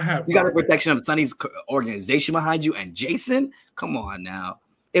 You got the protection of Sonny's organization behind you and Jason. Come on now.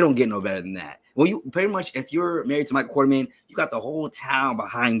 It don't get no better than that. Well, you pretty much, if you're married to Michael Quartermain, you got the whole town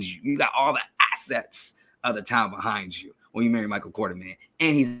behind you. You got all the assets of the town behind you when you marry Michael Quartermain.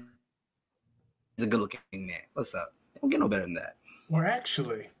 And he's a good-looking man. What's up? It don't get no better than that. Well,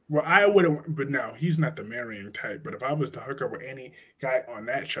 actually, I wouldn't, but no, he's not the marrying type. But if I was to hook up with any guy on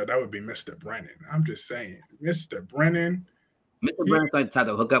that show, that would be Mr. Brennan. I'm just saying, Mr. Brennan. Mr. Brennan's like the type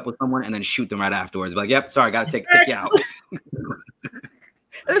to hook up with someone and then shoot them right afterwards. Like, yep, sorry, got to take you out.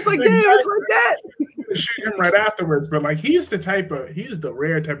 It's like, damn, it's like that. Shoot him right afterwards. But like, he's the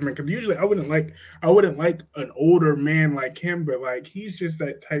rare type of man. Because usually I wouldn't like an older man like him. But like, he's just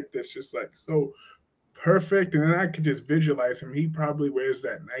that type that's just like so perfect. And then I could just visualize him. He probably wears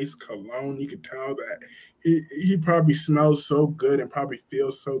that nice cologne. You could tell that he probably smells so good and probably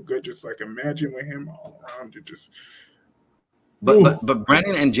feels so good. Just like imagine with him all around you, just. But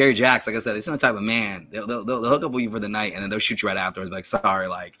Brennan and Jerry Jacks, like I said, it's not the type of man. They'll hook up with you for the night and then they'll shoot you right afterwards. Like, sorry,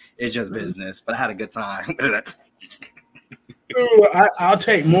 like it's just business, but I had a good time. I'll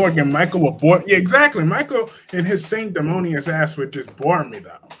take Morgan. Michael will bore. Yeah, exactly. Michael and his sanctimonious ass would just bore me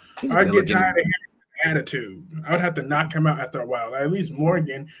though. I'd get tired of hearing his attitude. I would have to knock him out after a while. At least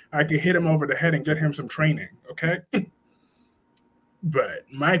Morgan, I could hit him over the head and get him some training. Okay. But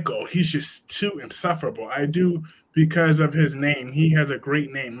Michael, he's just too insufferable. I do. Because of his name. He has a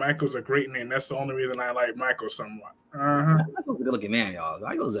great name. Michael's a great name. That's the only reason I like Michael somewhat. Michael's a good-looking man, y'all.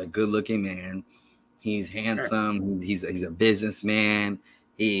 Michael's a good-looking man. He's handsome. He's a businessman.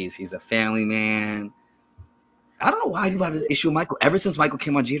 He's a family man. I don't know why people have this issue with Michael. Ever since Michael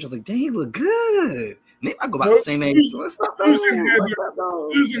came on GH, I was like, dang, he look good. Maybe I go about the same age. What's up,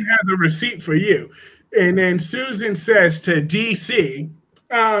 Susan has a receipt for you. And then Susan says to DC,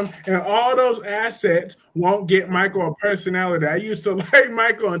 and all those assets won't get Michael a personality. I used to like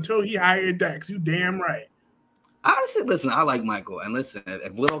Michael until he hired Dex. You damn right. Honestly, listen, I like Michael. And listen,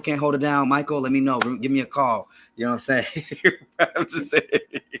 if Willow can't hold it down, Michael, let me know. Give me a call. You know what I'm saying? I'm just saying.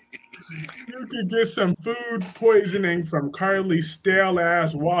 You could get some food poisoning from Carly's stale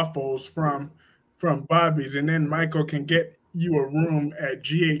ass waffles from Bobby's, and then Michael can get you a room at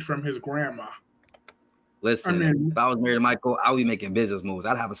GH from his grandma. Listen, if I was married to Michael, I would be making business moves.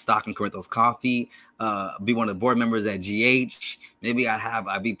 I'd have a stock in Corinthos Coffee, be one of the board members at GH. Maybe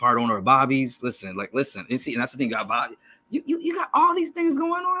I'd be part owner of Bobby's. Listen, and see, and that's the thing about Bobby. You got all these things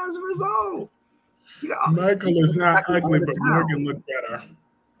going on as a result. Michael is not ugly, but Morgan looked better.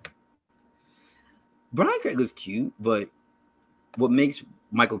 Brian Craig was cute, but what makes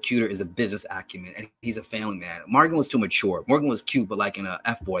Michael cuter is a business acumen, and he's a family man. Morgan was too mature. Morgan was cute, but like in a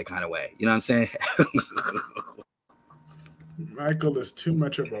F-boy kind of way. You know what I'm saying? Michael is too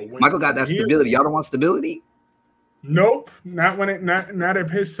much of a wimp. Michael got that stability. Y'all don't want stability? Nope. Not if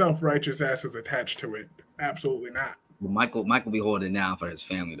his self-righteous ass is attached to it. Absolutely not. Michael be holding it down for his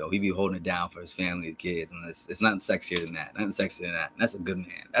family, though. He be holding it down for his family, his kids, and it's nothing sexier than that. Nothing sexier than that. That's a good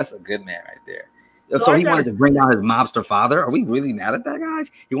man. That's a good man right there. So he wanted to bring down his mobster father. Are we really mad at that,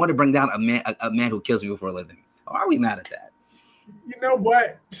 guys? He wanted to bring down a man who kills people for a living. Or are we mad at that? You know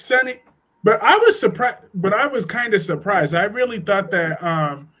what, Sonny? But I was surprised. But I was kind of surprised. I really thought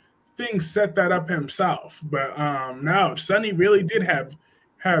that things set that up himself. But no, Sonny really did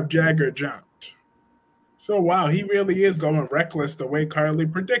have Jagger jumped. So wow, he really is going reckless the way Carly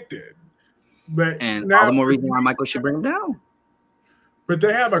predicted. And now, all the more reason why Michael should bring him down. But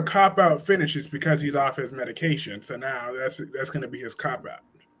they have a cop-out finish. It's because he's off his medication. So now that's going to be his cop-out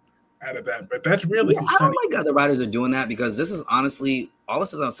out of that. But that's really I don't like other writers are doing that, because this is honestly, all the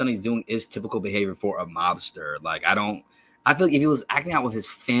stuff that Sonny's doing is typical behavior for a mobster. Like, I feel like if he was acting out with his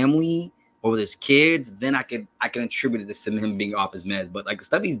family or with his kids, then I can attribute this to him being off his meds. But like, the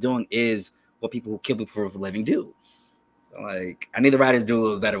stuff he's doing is what people who kill people for a living do. So like, I need the writers to do a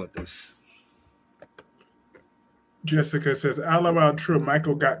little better with this. Jessica says, LOL, true.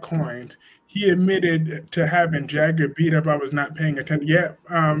 Michael got coins. He admitted to having Jagger beat up. I was not paying attention. Yeah,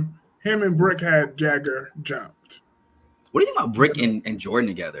 him and Brick had Jagger jumped. What do you think about Brick and Jordan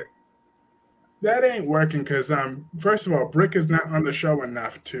together? That ain't working because, first of all, Brick is not on the show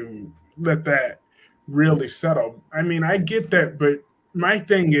enough to let that really settle. I mean, I get that, but my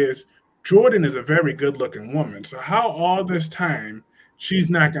thing is, Jordan is a very good-looking woman. So how all this time she's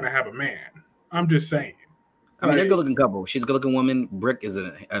not going to have a man? I'm just saying. I mean, they're a good-looking couple. She's a good-looking woman. Brick is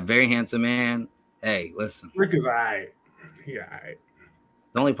a very handsome man. Hey, listen. Brick is all right. Yeah, all right.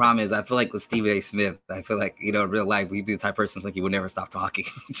 The only problem is I feel like with Stephen A. Smith, I feel like, in real life, he'd be the type of person that's like he would never stop talking.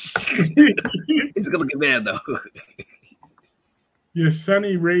 He's a good-looking man, though. Yeah,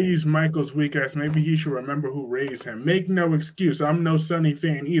 Sonny raised Michael's weak ass. Maybe he should remember who raised him. Make no excuse. I'm no Sonny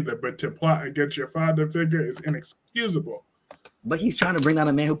fan either, but to plot against your father figure is inexcusable. But he's trying to bring down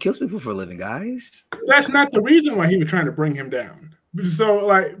a man who kills people for a living, guys. That's not the reason why he was trying to bring him down. So,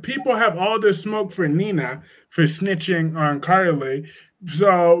 like, people have all this smoke for Nina for snitching on Carly.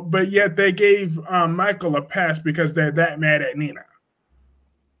 So, but yet they gave Michael a pass because they're that mad at Nina.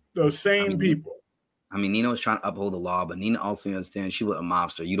 Those same people. I mean, Nina was trying to uphold the law, but Nina also understands she was a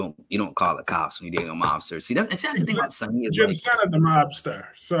mobster. You don't call the cops when you're dating a mobster. See, that's the thing about Sonny. You're the son of the mobster,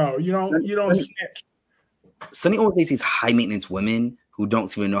 so you don't snitch. Sonny always dates these high maintenance women who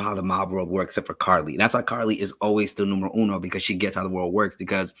don't even know how the mob world works, except for Carly. And that's why Carly is always still numero uno, because she gets how the world works.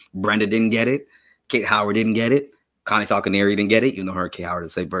 Because Brenda didn't get it, Kate Howard didn't get it, Connie Falconeri didn't get it, even though her and Kate Howard are the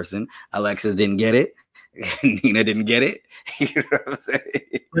same person. Alexis didn't get it. Nina didn't get it. You know what I'm saying?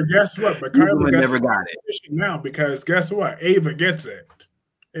 But guess what? But Carly never got it now, because guess what? Ava gets it.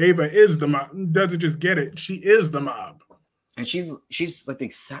 Ava is the mob. Doesn't just get it. She is the mob. And she's like the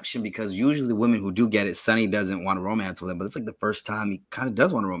exception, because usually the women who do get it, Sonny doesn't want a romance with him. But it's like the first time he kind of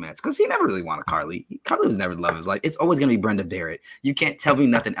does want a romance, because he never really wanted Carly. Carly was never the love of his life. It's always going to be Brenda Barrett. You can't tell me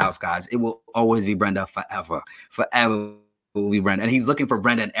nothing else, guys. It will always be Brenda forever. Forever will be Brenda. And he's looking for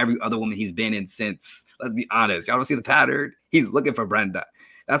Brenda and every other woman he's been in since. Let's be honest. Y'all don't see the pattern? He's looking for Brenda.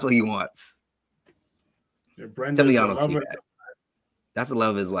 That's what he wants. Yeah, Brenda, tell me y'all don't see that. That's the love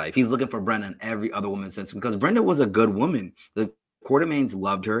of his life. He's looking for Brenda and every other woman since, because Brenda was a good woman. The Quartermains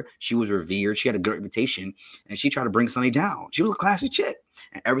loved her. She was revered. She had a good reputation, and she tried to bring Sonny down. She was a classy chick.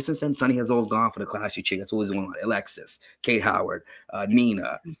 And ever since then, Sonny has always gone for the classy chick. That's always the one. Alexis, Kate Howard,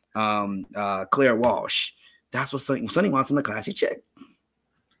 Nina, Claire Walsh. That's what Sonny wants, him a classy chick.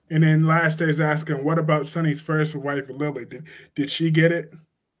 And then last day's asking, what about Sonny's first wife, Lily? Did she get it?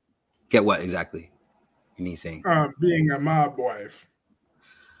 Get what exactly? You need saying? Being a mob wife.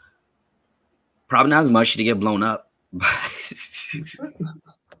 Probably not as much to get blown up.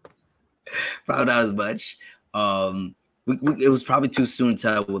 Probably not as much. It was probably too soon to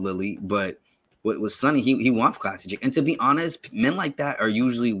tell with Lily, but with Sonny, he wants classy chick. And to be honest, men like that are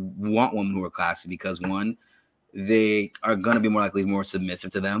usually want women who are classy because one, they are gonna be more likely more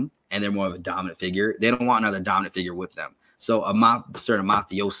submissive to them, and they're more of a dominant figure. They don't want another dominant figure with them. So a certain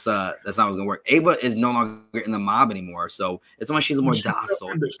mafiosa, that's not what's gonna work. Ava is no longer in the mob anymore, so it's almost she's more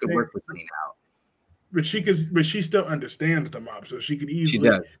docile. She could work with Sonny now. But she still understands the mob, so she could easily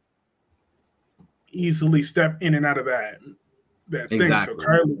step in and out of that thing. So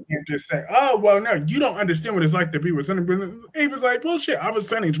Carly can't just say, "Oh, well, no, you don't understand what it's like to be with Sonny." But Ava's like, "Bullshit! I was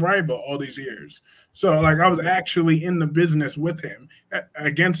Sonny's rival all these years, so like I was actually in the business with him,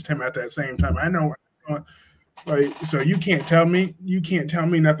 against him at that same time. I know." Like, so you can't tell me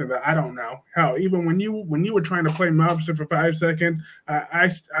nothing that I don't know. Hell, even when you were trying to play mobster for 5 seconds, I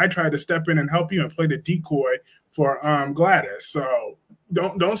tried to step in and help you and play the decoy for Gladys. So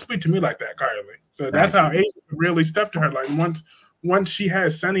don't speak to me like that, Carly. So that's how Ava really stepped to her. Like once she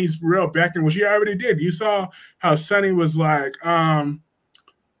had Sonny's real backing, which she already did. You saw how Sonny was like, don't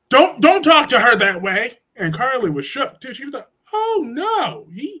talk to her that way, and Carly was shook too. She was like, oh no,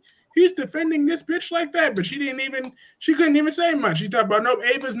 he's defending this bitch like that, but she couldn't even say much. She talked about, nope,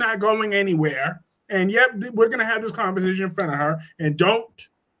 Ava's not going anywhere. And yep, we're going to have this conversation in front of her and don't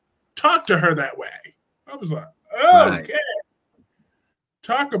talk to her that way. I was like, okay.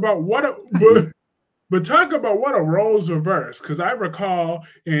 Talk about what a roles reverse. Because I recall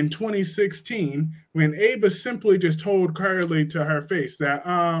in 2016 when Ava simply just told Carly to her face that,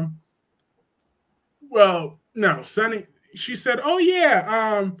 well, no, Sonny, she said, oh,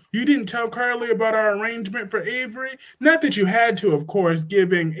 yeah, you didn't tell Carly about our arrangement for Avery? Not that you had to, of course,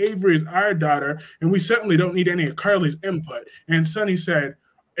 giving Avery's our daughter, and we certainly don't need any of Carly's input. And Sonny said,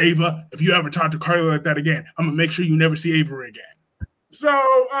 Ava, if you ever talk to Carly like that again, I'm going to make sure you never see Avery again. So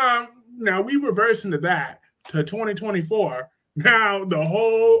now we reverse into that to 2024. Now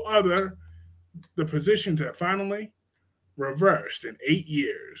the positions have finally reversed in 8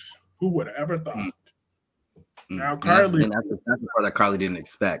 years. Who would have ever thought? Now Carly, that's the part that Carly didn't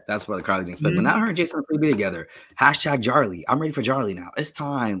expect. That's what Carly didn't expect. But now her and Jason could be together. Hashtag Jarly. I'm ready for Jarly now. It's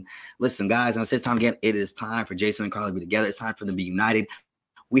time. Listen, guys, when I say it's time again, it is time for Jason and Carly to be together. It's time for them to be united.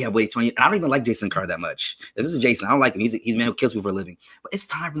 We have waited 20 years. I don't even like Jason and Carly that much. If this is Jason, I don't like him. He's a man who kills people for a living. But it's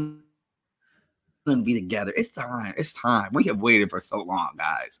time for them to be together. It's time. It's time. We have waited for so long,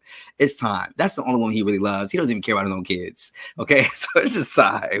 guys. It's time. That's the only one he really loves. He doesn't even care about his own kids. Okay, so it's just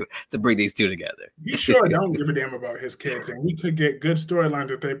time to bring these two together. He sure don't give a damn about his kids, and we could get good storylines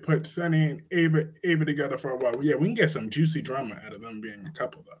if they put Sonny and Ava together for a while. Yeah, we can get some juicy drama out of them being a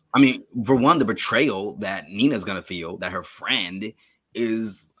couple, though. I mean, for one, the betrayal that Nina's gonna feel that her friend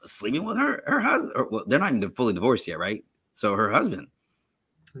is sleeping with her husband. Well, they're not even fully divorced yet, right? So her husband.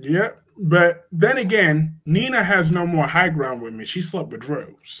 Yeah, but then again, Nina has no more high ground with me. She slept with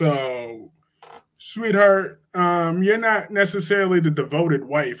Drew. So, sweetheart, you're not necessarily the devoted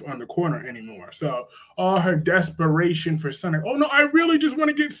wife on the corner anymore. So all her desperation for Sonny, oh no, I really just want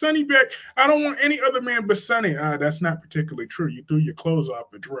to get Sonny back. I don't want any other man but Sonny. That's not particularly true. You threw your clothes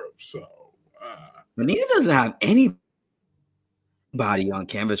off with Drew. So, but Nina doesn't have any body on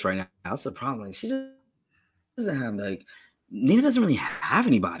canvas right now. That's the problem. Like, she doesn't have Nina doesn't really have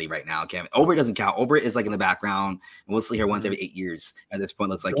anybody right now. Ober doesn't count. Ober is like in the background, and we'll see her once every 8 years. At this point,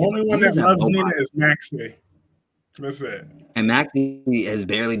 looks like the only one that loves Nina is Maxie. That's it. And Maxie has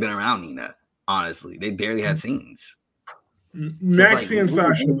barely been around Nina. Honestly, they barely had scenes. Maxie and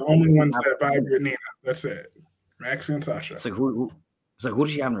Sasha are the only ones that vibe with Nina. That's it. Maxie and Sasha. It's like who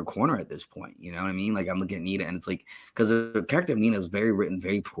does she have in her corner at this point? You know what I mean? Like I'm looking at Nina, and it's like because the character of Nina is written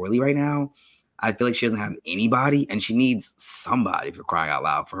very poorly right now. I feel like she doesn't have anybody, and she needs somebody, for crying out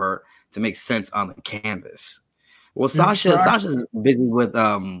loud, for her to make sense on the canvas. Well, Sasha's busy with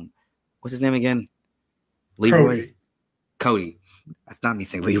what's his name again? Leroy. Cody. That's not me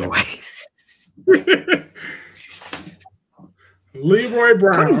saying Leroy. Leroy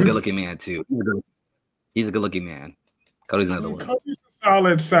Brown. Cody's a good-looking man too. He's a good-looking man. Cody's another one. Cody's a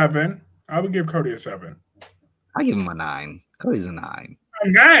solid 7. I would give Cody a 7. I give him a 9. Cody's a 9. A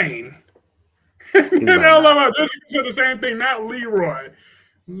 9. Jessica said the same thing. Not Leroy.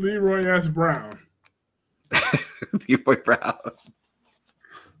 Leroy S. Brown. Leroy Brown.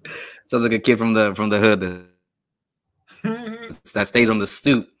 Sounds like a kid from the hood that stays on the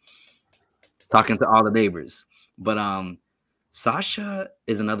stoop talking to all the neighbors. But Sasha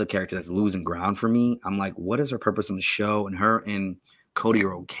is another character that's losing ground for me. I'm like, what is her purpose on the show? And her and Cody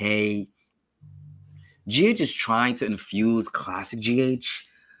are okay. GH is trying to infuse classic GH,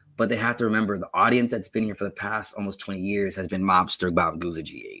 but they have to remember the audience that's been here for the past almost 20 years has been mobster Bamguza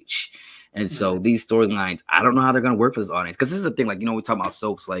GH. And so these storylines, I don't know how they're going to work for this audience. Because this is the thing, like, you know, we talk about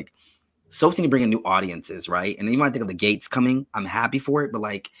soaps, like, soaps need to bring in new audiences, right? And you might think of the Gates coming. I'm happy for it, but,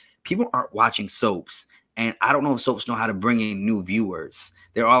 like, people aren't watching soaps. And I don't know if soaps know how to bring in new viewers.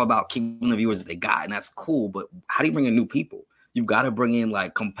 They're all about keeping the viewers that they got, and that's cool. But how do you bring in new people? You've got to bring in,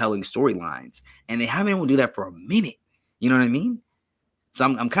 like, compelling storylines. And they haven't been able to do that for a minute. You know what I mean? So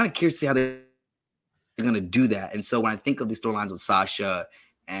I'm kind of curious to see how they're going to do that. And so when I think of these storylines with Sasha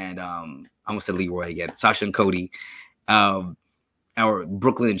and I'm going to say Leroy again, Sasha and Cody, or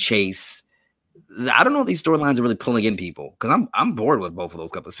Brooklyn and Chase, I don't know if these storylines are really pulling in people because I'm bored with both of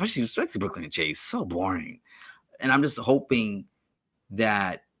those couples, especially Brooklyn and Chase. So boring. And I'm just hoping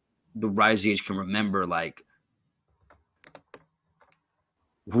that the Rise GH can remember, like,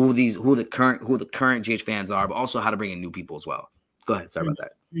 who the current GH fans are, but also how to bring in new people as well. Go ahead. Sorry about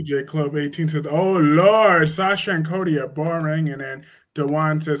that. DJ Club 18 says, "Oh Lord, Sasha and Cody are boring," and then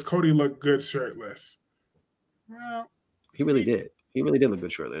Dewan says, "Cody looked good shirtless." Well, he really did. He really did look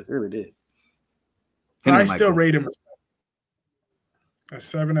good shirtless. He really did. I still rate him a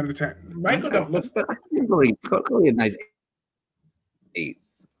 7 out of 10. Michael don't look. Cody a nice 8.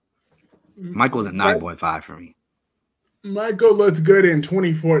 Michael's a 9.5 for me. Michael looked good in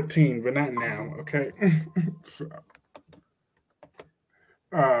 2014, but not now. Okay. So,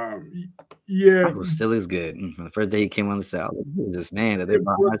 yeah. Michael still looks good. From the first day he came on the set, who is this man that they're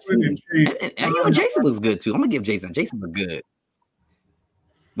about to see? And you know, Jason looks good too. I'm gonna give Jason. Jason look good.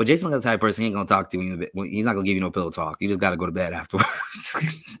 But Jason's the type of person he ain't gonna talk to you. He's not gonna give you no pillow talk. You just gotta go to bed afterwards.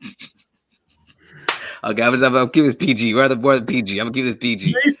 Okay, I'm gonna keep this PG. We're the boy of PG. I'm gonna keep this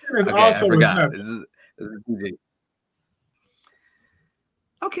PG. Jason is also a 7. This is PG.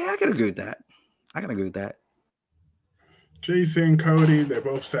 Okay, I can agree with that. Jason, Cody, they're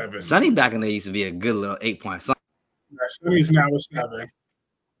both 7. Sonny back in the day used to be a good little 8 point. Sonny's now a 7.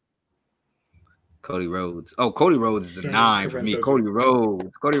 Cody Rhodes. Oh, Cody Rhodes is a 9 for me. Cody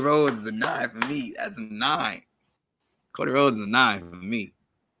Rhodes is a 9 for me. That's a 9. Cody Rhodes is a 9 for me.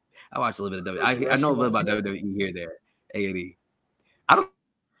 I watched a little bit of WWE. I know a little about WWE here, there. A&E. I don't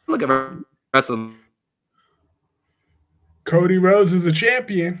look at wrestling. Cody Rhodes is the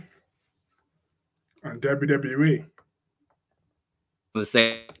champion on WWE. The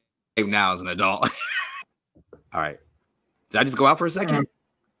same now as an adult. All right. Did I just go out for a second?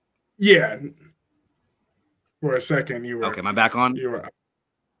 Yeah. For a second, you were. Okay, am I back on? You were.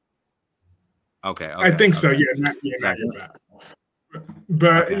 Okay. I think so. Yeah, now you're back.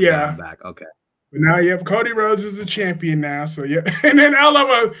 But okay, yeah, I'm back. Okay. But now, yeah, Cody Rhodes is the champion now. So yeah, and then I love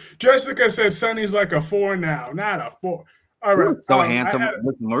what Jessica said. Sonny's like a 4 now, not a 4. All right. So handsome.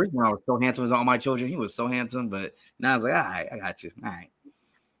 Listen, Maurice when I was so handsome as All My Children. He was so handsome, but now I was like, all right, I got you. All right.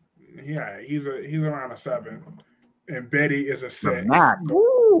 Yeah, he's around a 7, and Betty is a 6.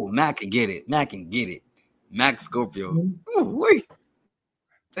 Mac can get it. Mac Scorpio. Ooh, wait.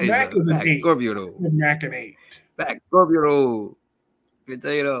 Mac is an 8. Scorpio though. Mac an 8. Mac Scorpio though. Let me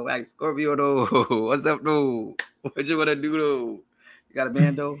tell you though, Mac Scorpio though. What's up though? What you wanna do though? You got a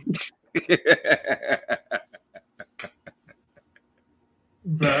band though?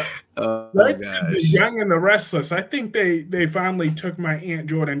 But back to the Young and the Restless. I think they finally took my Aunt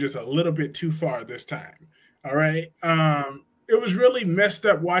Jordan just a little bit too far this time. All right. It was really messed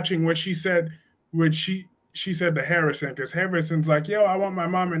up watching what she said, which she said to Harrison, because Harrison's like, yo, I want my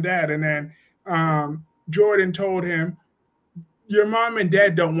mom and dad. And then Jordan told him, your mom and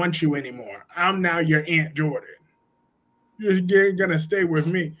dad don't want you anymore. I'm now your Aunt Jordan. You're gonna stay with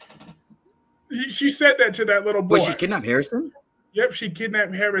me. She said that to that little boy. Was she kidnapped Harrison? Yep, she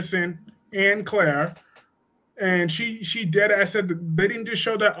kidnapped Harrison and Claire, and she dead ass said that they didn't just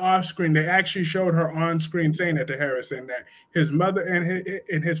show that off screen; they actually showed her on screen saying that to Harrison, that his mother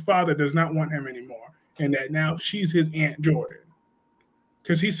and his father does not want him anymore, and that now she's his Aunt Jordan.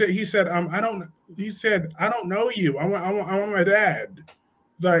 Because he said I don't know you. I want my dad.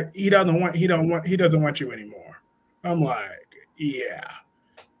 It's like he doesn't want you anymore. I'm like, yeah,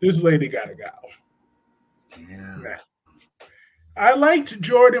 this lady gotta go. Damn. Nah. I liked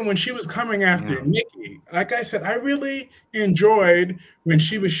Jordan when she was coming after Nikki. Like I said, I really enjoyed when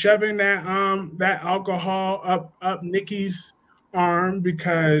she was shoving that alcohol up Nikki's arm,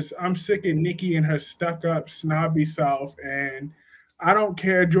 because I'm sick of Nikki and her stuck-up, snobby self, and I don't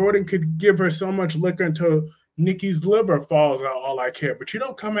care. Jordan could give her so much liquor until Nikki's liver falls out. All I care. But you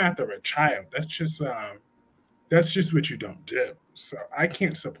don't come after a child. That's just That's just what you don't do. So I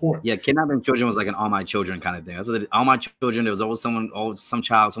can't support. Yeah, kidnapping children was like an All My Children kind of thing. That's what All My Children. There was always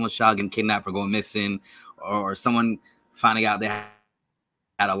someone's child getting kidnapped or going missing, or someone finding out they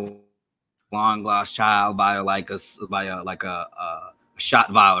had a long lost child by a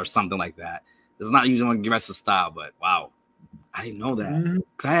shot vial or something like that. It's not usually on the rest of style, but wow, I didn't know that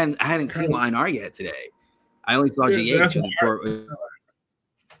because I hadn't seen YNR yet today. I only saw GH before.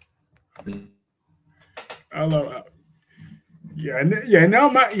 I love it. Now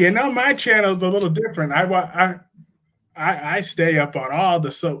my channel's a little different. I stay up on all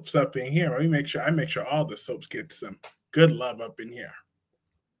the soaps up in here. I make sure all the soaps get some good love up in here.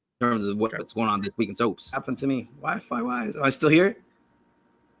 In terms of what's going on this week in soaps, happened to me. Wi-Fi wise, am I still here?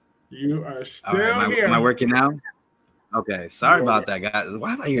 You are still here. Am I working now? Okay, sorry about that, guys.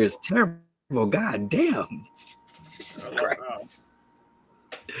 Wi-Fi here is terrible. God damn.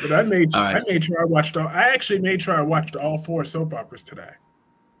 But I made sure I watched all. I actually made sure I watched all 4 soap operas today.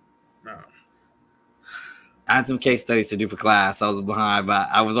 I had some case studies to do for class. I was behind, but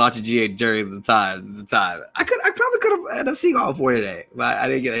I was watching GA during the time. I probably could have ended up seeing all 4 today, but I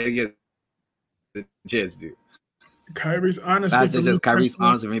didn't get the chance to. Kyrie's honestly. Kyrie's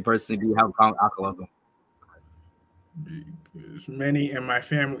honestly for me personally. Do you have alcoholism? There's many in my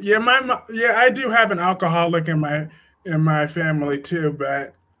family. Yeah, I do have an alcoholic in my family too,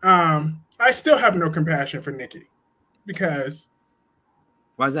 but I still have no compassion for Nikki because.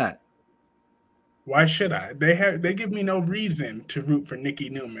 Why is that? Why should I? They give me no reason to root for Nikki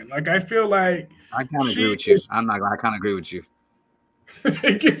Newman. Like I feel like I kind of agree with you. I kind of agree with you.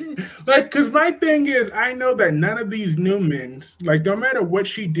 Like, because my thing is, I know that none of these Newmans, like, no matter what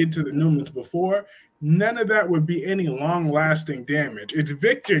she did to the Newmans before, none of that would be any long-lasting damage. It's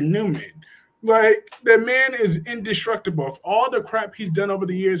Victor Newman. Like, the man is indestructible. If all the crap he's done over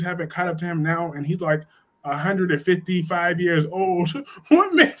the years haven't caught up to him now, and he's like 155 years old,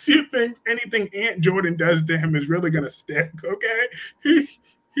 what makes you think anything Aunt Jordan does to him is really going to stick, okay? He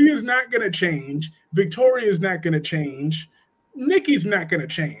is not going to change. Victoria is not going to change. Nikki's not going to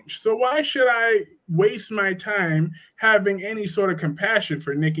change. So why should I waste my time having any sort of compassion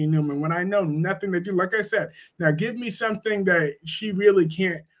for Nikki Newman when I know nothing to do? Like I said, now give me something that she really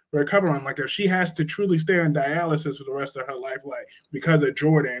can't recover on. Like if she has to truly stay on dialysis for the rest of her life, like because of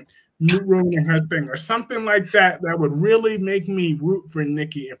Jordan ruining her thing or something like that, that would really make me root for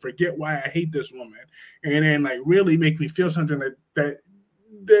Nikki and forget why I hate this woman. And then like really make me feel something that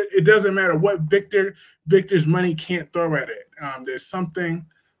it doesn't matter what Victor's money can't throw at it. There's something,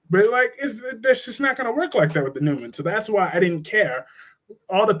 but like that's just not going to work like that with the Newman. So that's why I didn't care.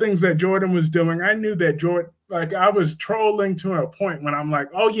 All the things that Jordan was doing, I knew that Jordan, like I was trolling to a point when I'm like,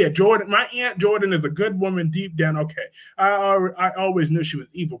 oh yeah, Jordan, my Aunt Jordan is a good woman deep down. Okay, I always knew she was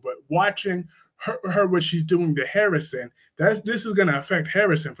evil, but watching her what she's doing to Harrison, this is going to affect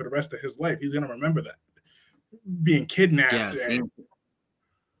Harrison for the rest of his life. He's going to remember that being kidnapped. Yeah,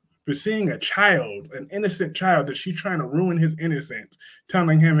 but seeing a child, an innocent child, that she's trying to ruin his innocence,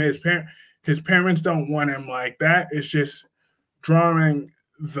 telling him his parents don't want him, like that is just drawing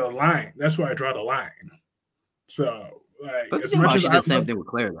the line. That's why I draw the line. So, like, but as much as she did the same thing with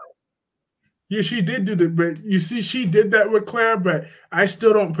Claire, though. Yeah, she did do that, but you see, she did that with Claire, but I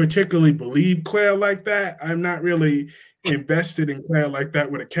still don't particularly believe Claire like that. I'm not really invested in Claire like that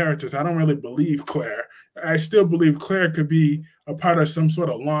with the characters. I don't really believe Claire. I still believe Claire could be a part of some sort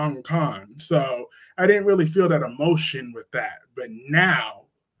of long con. So I didn't really feel that emotion with that. But now,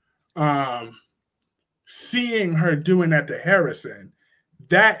 seeing her doing that to Harrison,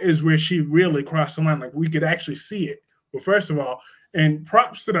 that is where she really crossed the line. Like we could actually see it. Well, first of all, and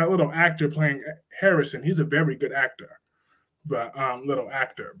props to that little actor playing Harrison. He's a very good actor, but little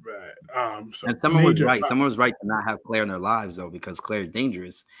actor. But so and someone was right. Someone was right to not have Claire in their lives though, because Claire is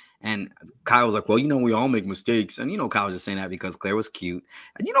dangerous. And Kyle was like, "Well, we all make mistakes." And Kyle was just saying that because Claire was cute.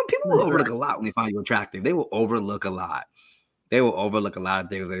 And people will overlook a lot when they find you attractive. They will overlook a lot. They will overlook a lot of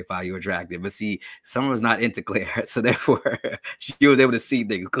things when they find you attractive. But see, someone was not into Claire, so therefore she was able to see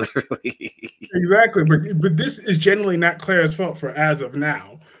things clearly. Exactly, but this is generally not Claire's fault for as of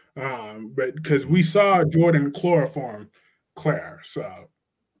now, but because we saw Jordan chloroform Claire, so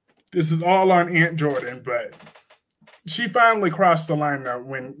this is all on Aunt Jordan. But she finally crossed the line though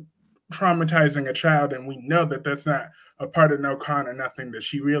when traumatizing a child, and we know that that's not a part of no con or nothing. That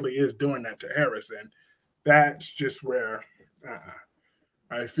she really is doing that to Harrison. That's just where.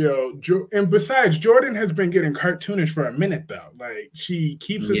 I feel, and besides, Jordan has been getting cartoonish for a minute though. Like she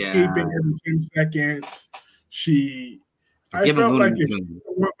keeps escaping every 10 seconds. I felt like if she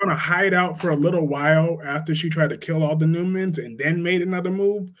was going to hide out for a little while after she tried to kill all the Newmans and then made another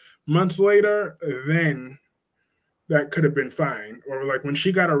move months later, then that could have been fine. Or like when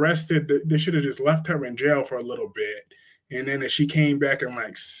she got arrested, they should have just left her in jail for a little bit, and then she came back in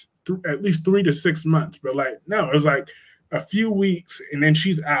like at least 3 to 6 months. But like no, it was like a few weeks, and then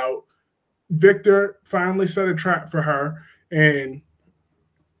she's out. Victor finally set a trap for her, and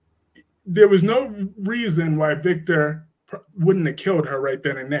there was no reason why Victor wouldn't have killed her right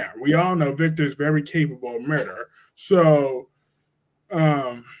then and there. We all know Victor's very capable of murder. So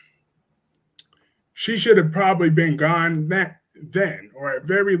she should have probably been gone then, or at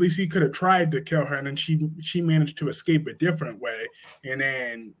very least he could have tried to kill her, and then she managed to escape a different way. And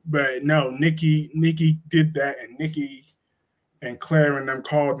then, but no, Nikki did that, and Nikki and Claire and them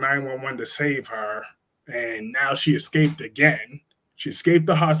called 911 to save her, and now she escaped again. She escaped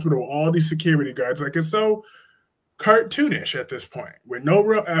the hospital with all these security guards. Like, it's so cartoonish at this point, with no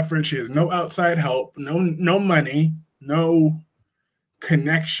real effort. She has no outside help, no money, no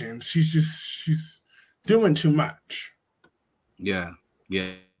connections. She's doing too much. Yeah.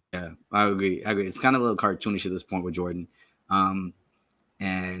 I agree. It's kind of a little cartoonish at this point with Jordan.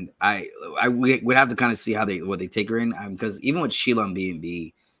 And we would have to kind of see what they take her in, because even with Sheila and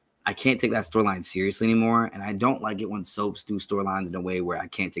B&B, I can't take that storyline seriously anymore, and I don't like it when soaps do storylines in a way where I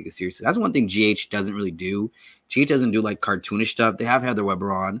can't take it seriously. That's one thing GH doesn't really do. GH doesn't do like cartoonish stuff. They have Heather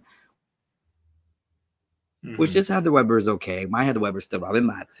Webber on, which just Heather Webber is okay. My Heather Webber is still Robin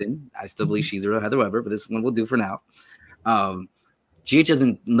Matson. I still believe she's a real Heather Webber, but this one will do for now. GH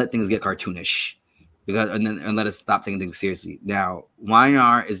doesn't let things get cartoonish and let us stop taking things seriously. Now,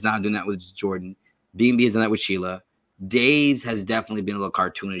 Weinar is not doing that with Jordan. B&B is doing that with Sheila. Days has definitely been a little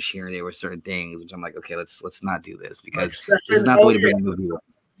cartoonish here and there with certain things, which I'm like, okay, let's not do this, because this is not the way to bring a movie up.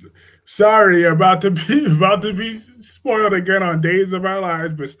 Sorry, about to be spoiled again on Days of Our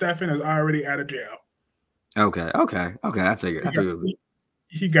Lives, but Stefan is already out of jail. Okay. I figured.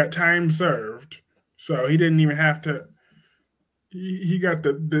 He got time served, so he didn't even have to. He got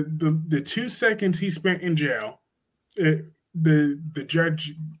the 2 seconds he spent in jail. The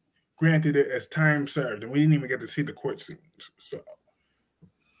judge granted it as time served, and we didn't even get to see the court scenes. So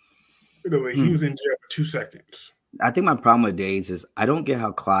literally, he was in jail for 2 seconds. I think my problem with Days is I don't get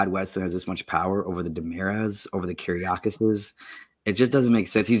how Clyde Weston has this much power over the Damaras, over the Kiriakises. It just doesn't make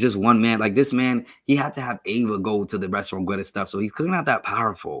sense. He's just one man. Like, this man, he had to have Ava go to the restaurant and stuff, so he's clearly not that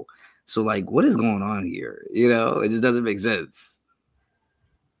powerful. So, like, what is going on here? It just doesn't make sense.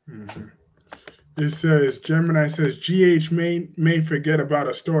 It says, Gemini says, GH may forget about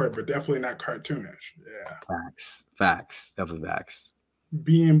a story, but definitely not cartoonish. Yeah. Facts. Definitely facts.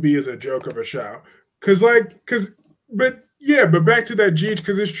 B&B is a joke of a show. But back to that GH,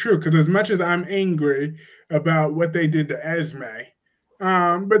 because it's true. Because as much as I'm angry about what they did to Esme,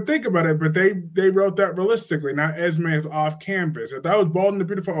 but think about it, but they wrote that realistically. Now Esme is off campus. If that was Bold and the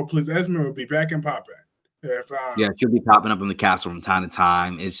Beautiful, oh please, Esme would be back and popping. She'll be popping up in the castle from time to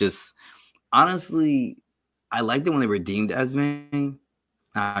time. It's just, honestly, I liked it when they redeemed Esme.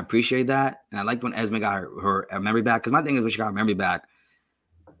 I appreciate that. And I liked when Esme got her memory back. Because my thing is, when she got her memory back,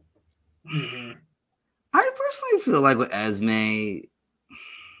 I personally feel like with Esme,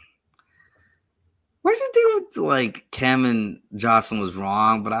 what you do with like Kim and Jocelyn was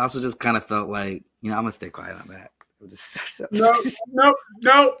wrong, but I also just kind of felt like, I'm gonna stay quiet on that.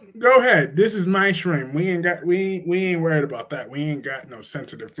 No, go ahead. This is my stream. We ain't worried about that. We ain't got no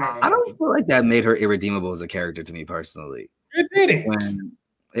sensitive feelings. I don't feel like that made her irredeemable as a character to me personally. It didn't.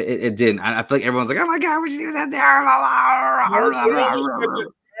 It didn't. I feel like everyone's like, oh my god, she was that terrible.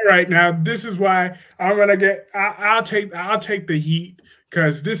 All right, now this is why I'm gonna get. I'll take the heat,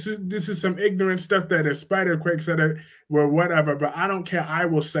 because this is some ignorant stuff that is Spider-Quake said it or whatever. But I don't care. I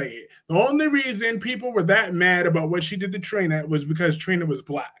will say it. The only reason people were that mad about what she did to Trina was because Trina was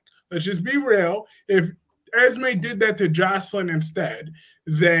black. Let's just be real. If Esme did that to Jocelyn instead,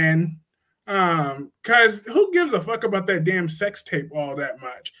 then because who gives a fuck about that damn sex tape all that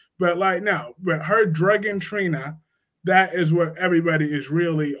much? But like no, but her drugging Trina. That is what everybody is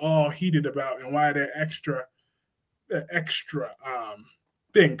really all heated about, and why they're extra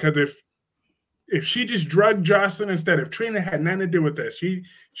thing. Because if she just drugged Jocelyn instead, if Trina had nothing to do with this, she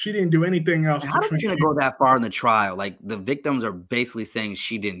didn't do anything else. How did Trina go that far in the trial? Like, the victims are basically saying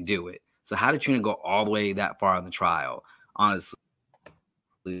she didn't do it. So how did Trina go all the way that far in the trial? Honestly.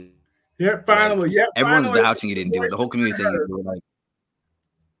 Yeah, finally. Yeah, everyone's vouching you didn't do it. The whole community saying you did it. Like,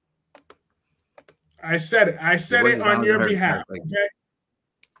 I said it on your behalf. Okay.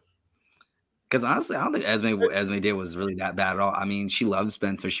 Because honestly, I don't think Esme did was really that bad at all. I mean, she loved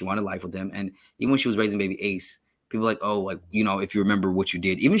Spencer. She wanted life with him. And even when she was raising baby Ace, people were like, oh, like, if you remember what you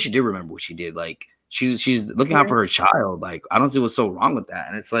did. Even she did remember what she did. Like, she's looking out for her child. Like, I don't see what's so wrong with that.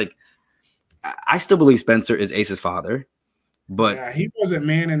 And it's like, I still believe Spencer is Ace's father, but Nah, he wasn't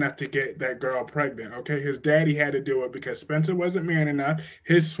man enough to get that girl pregnant. Okay, his daddy had to do it because Spencer wasn't man enough.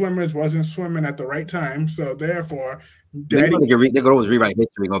 His swimmers wasn't swimming at the right time, so therefore, daddy. they could always rewrite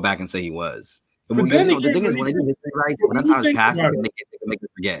history, go back and say he was. But Because then the again, thing is, when they do history rights, when when that you time's think passed, about they it, can make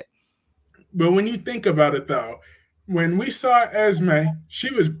it forget. but when you think about it, though, when we saw Esme,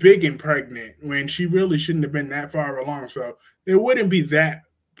 she was big and pregnant when she really shouldn't have been that far along. So it wouldn't be that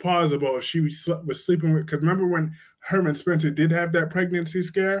plausible if she was sleeping with. Because remember when Herman Spencer did have that pregnancy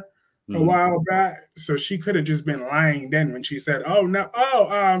scare a while back, so she could have just been lying then when she said, "Oh no,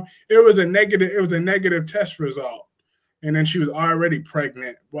 it was a negative test result." And then she was already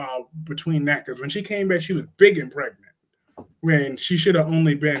pregnant while between that, because when she came back, she was big and pregnant when she should have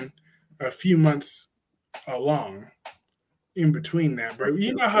only been a few months along in between that. But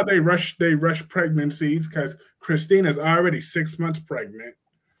you know how they rush pregnancies because Christina's already 6 months pregnant.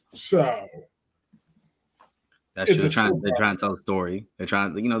 So that's true. They're trying to tell a story. They're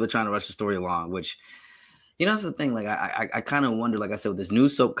trying to rush the story along, which, that's the thing. Like I kind of wonder, like I said, with this new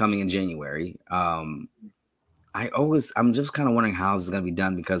soap coming in January, I'm just kind of wondering how this is going to be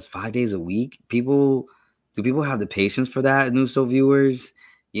done, because 5 days a week, do people have the patience for that? New soap viewers,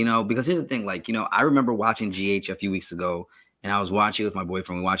 because here's the thing, like, I remember watching GH a few weeks ago, and I was watching with my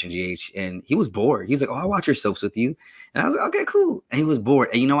boyfriend, watching GH, and he was bored. He's like, "Oh, I watch your soaps with you." And I was like, "Okay, cool." And he was bored.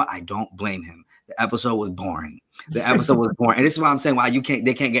 And you know what? I don't blame him. The episode was boring. And this is why I'm saying why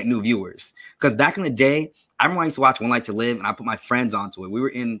they can't get new viewers. Because back in the day, I remember I used to watch One Life to Live, and I put my friends onto it. We were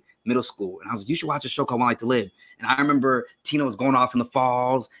in middle school, and I was like, "You should watch a show called One Life to Live." And I remember Tina was going off in the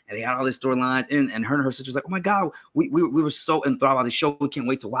falls, and they had all these storylines, and her and her sister was like, "Oh my God, we were so enthralled by the show, we can't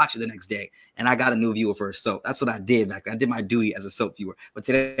wait to watch it the next day." And I got a new viewer first. So that's what I did back then. I did my duty as a soap viewer. But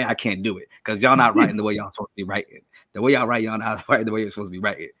today I can't do it because y'all not writing the way y'all supposed to be writing. The way y'all write, y'all not writing the way you're supposed to be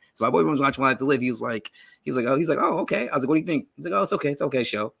writing. So my boyfriend was watching One Life to Live. He was like, "Oh, okay." I was like, "What do you think?" He's like, "Oh, it's okay,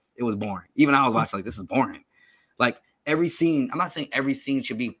 show." It was boring. Even I was watching like, this is boring. Like, every scene, I'm not saying every scene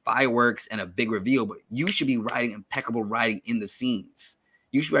should be fireworks and a big reveal, but you should be writing impeccable writing in the scenes.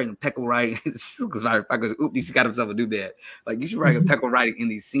 You should write impeccable writing. Because he's got himself a new bed. Like, you should write impeccable writing in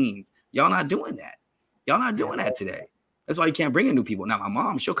these scenes. Y'all not doing that. Y'all not doing that today. That's why you can't bring in new people. Now, my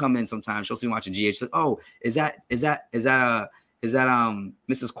mom, she'll come in sometimes. She'll see me watching GH. She's like, "Oh, is that Mrs.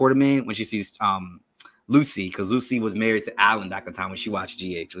 Quartermain?" When she sees Lucy, because Lucy was married to Alan back in the time when she watched GH.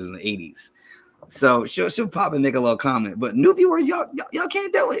 It was in the 80s. So she'll pop and make a little comment. But new viewers, y'all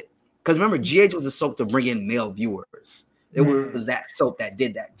can't do it. Because remember, GH was a soap to bring in male viewers. It was that soap that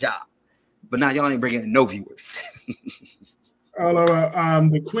did that job. But now y'all ain't bringing in no viewers. Although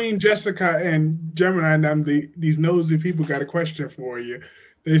the Queen Jessica and Gemini and them, these nosy people got a question for you.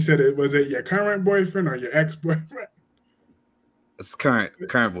 They said, was it your current boyfriend or your ex-boyfriend? It's current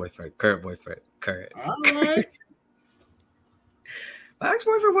boyfriend. Current. All right. My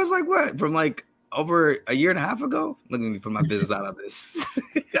ex-boyfriend was like what? From like over a year and a half ago? Look at me put my business out of this.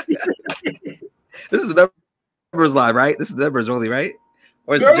 This is the members live, right? This is the members only, right?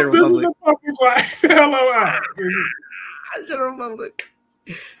 Or is it general public? General public.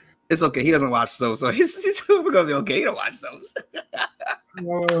 It's okay. He doesn't watch soaps, so he's gonna be okay. He don't watch soaps.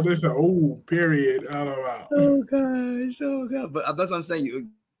 Oh, this is an old period. Oh gosh. But that's what I'm saying.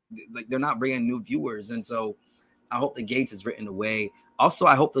 Like, they're not bringing new viewers, and so I hope the Gates is written away. Also,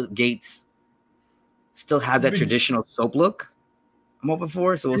 I hope the Gates still has that traditional soap look I'm hoping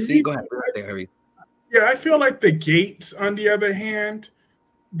for. So we'll see. Go ahead. Yeah, I feel like the Gates, on the other hand,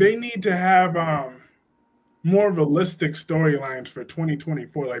 they need to have more realistic storylines for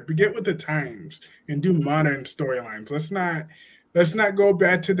 2024. Like, get with the times and do modern storylines. Let's not go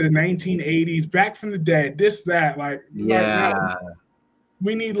back to the 1980s, back from the dead, this, that. Like, now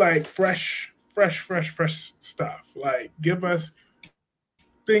we need like fresh stuff. Like, give us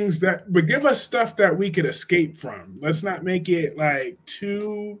stuff that we could escape from. Let's not make it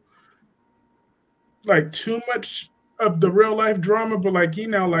too much of the real life drama,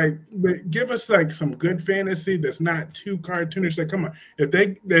 but give us some good fantasy that's not too cartoonish. Like, come on, if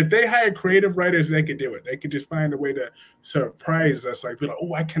they hire creative writers, they could do it. They could just find a way to surprise us. Like, be like,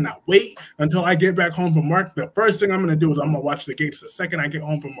 "Oh, I cannot wait until I get back home from work. The first thing I'm gonna do is I'm gonna watch the Gates the second I get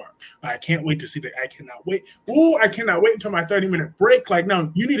home from work. I can't wait to see that. I cannot wait. Oh, I cannot wait until my 30-minute break. Like,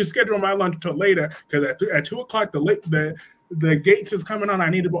 no, you need to schedule my lunch until later, because at 2 o'clock the Gates is coming on.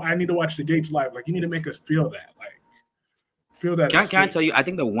 I need to watch the Gates live. Like, you need to make us feel that. Like, feel that. Can I tell you? I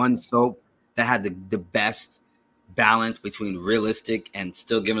think the one soap that had the best balance between realistic and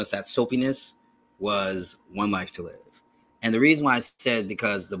still giving us that soapiness was One Life to Live. And the reason why I said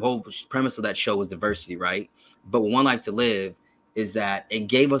because the whole premise of that show was diversity, right? But with One Life to Live, is that it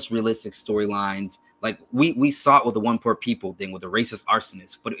gave us realistic storylines. Like we saw it with the One Poor People thing with the racist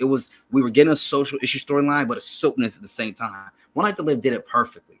arsonist, but we were getting a social issue storyline, but a soapness at the same time. One Night to Live did it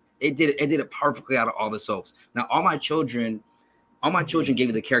perfectly. It did it perfectly out of all the soaps. Now all my children gave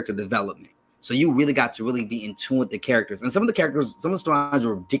you the character development. So you really got to really be in tune with the characters. And some of the storylines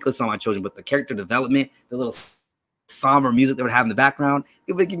were ridiculous on My Children, but the character development, the little somber music they would have in the background,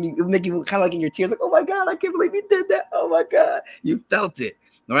 it would make you kind of like in your tears, like, oh my God, I can't believe you did that. Oh my God. You felt it,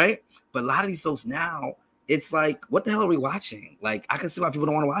 right? But a lot of these soaps now, it's like, what the hell are we watching? Like, I can see why people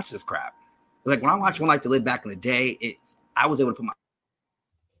don't want to watch this crap. Like when I watched One Life to Live back in the day, I was able to put my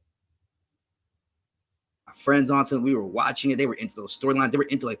friends on, so we were watching it. They were into those storylines. They were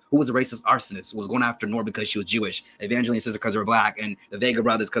into like who was a racist arsonist, who was going after Nor because she was Jewish, Evangeline's sister because they were black, and the Vega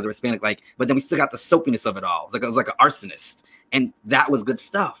brothers because they were Hispanic. Like, but then we still got the soapiness of it all. It was like an arsonist, and that was good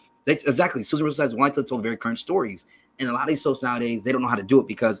stuff. Exactly. Susan Russell says One told very current stories, and a lot of these soaps nowadays they don't know how to do it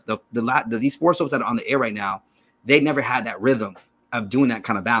because these 4 soaps that are on the air right now, they never had that rhythm of doing that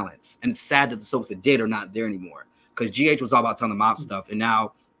kind of balance, and it's sad that the soaps that did are not there anymore because GH was all about telling the mob stuff, and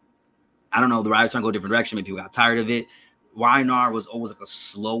now I don't know, the writers trying to go a different direction. Maybe people got tired of it. YNR was always like a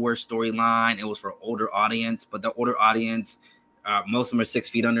slower storyline. It was for older audience, but the older audience, most of them are 6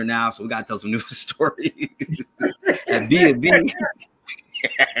 feet under now, so we got to tell some new stories. And B&B,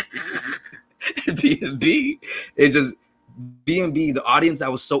 B&B, it's just B&B, the audience that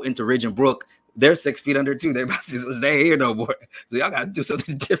was so into Ridge and Brooke, they're 6 feet under too. They're about to stay here no more. So y'all got to do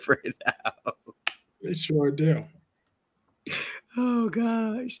something different now. They sure do. Oh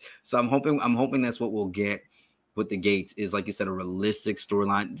gosh. So I'm hoping that's what we'll get with the Gates is, like you said, a realistic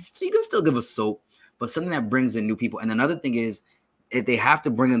storyline. You can still give a soap, but something that brings in new people. And another thing is if they have to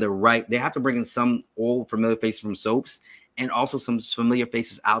bring in some old familiar faces from soaps and also some familiar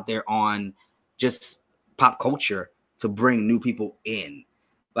faces out there on just pop culture to bring new people in.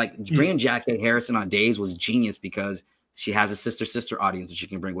 Like bringing Jackie Harrison on Days was genius because she has a sister audience that she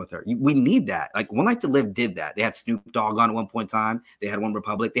can bring with her. We need that. Like One Life to Live did that. They had Snoop Dogg on at one point in time. They had One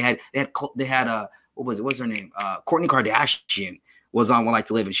Republic. They had what was it? What's her name? Kourtney Kardashian was on One Life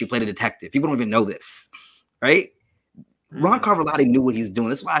to Live, and she played a detective. People don't even know this, right? Ron Carvalhotti knew what he's doing.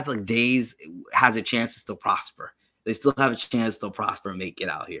 That's why I feel like Days has a chance to still prosper. They still have a chance to still prosper and make it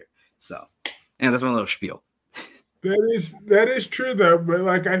out here. So, and that's my little spiel. That is true though, but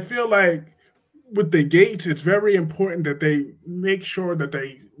like I feel like with the Gates, it's very important that they make sure that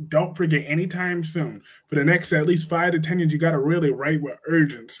they don't forget anytime soon. For the next at least 5 to 10 years, you got to really write with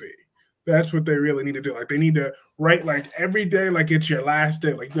urgency. That's what they really need to do. Like they need to write like every day, like it's your last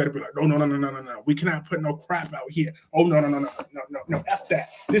day. Like you got to be like, no. We cannot put no crap out here. Oh no. F that.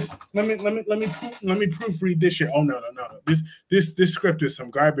 This let me proofread this shit. Oh no. This script is some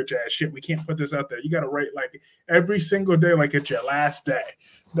garbage ass shit. We can't put this out there. You got to write like every single day, like it's your last day.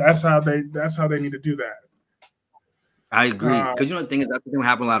 That's how they need to do that. I agree. Because you know the thing is that's the thing that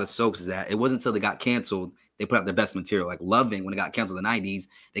happened a lot of soaps is that it wasn't until they got canceled they put out their best material. Like Loving, when it got canceled in the 90s,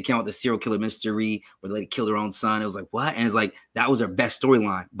 they came out with the serial killer mystery where the lady killed her own son. It was like, what? And it's like that was their best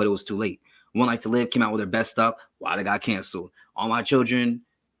storyline, but it was too late. One Life to Live came out with their best stuff. Why they got canceled? All My Children,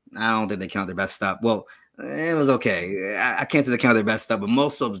 I don't think they count their best stuff. Well, it was okay. I can't say they count their best stuff, but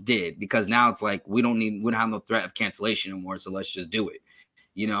most soaps did because now it's like we don't have no threat of cancellation anymore, so let's just do it.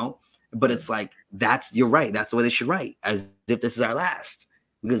 You know? But it's like you're right. That's the way they should write, as if this is our last.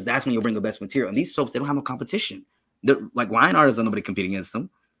 Because that's when you'll bring the best material. And these soaps, they don't have no competition. Like Wine artists, don't nobody competing against them.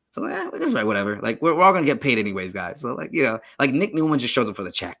 So we're just right, whatever. Like we're all gonna get paid anyways, guys. So like like Nick Newman just shows up for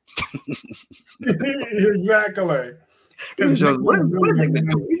the check. Exactly. What is Nick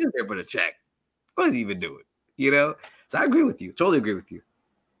doing? He's just there for the check. What is he even doing? You know. So I agree with you. Totally agree with you.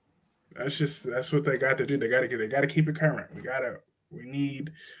 That's what they got to do. They got to keep it current. We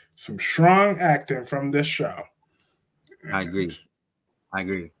need some strong acting from this show. I agree.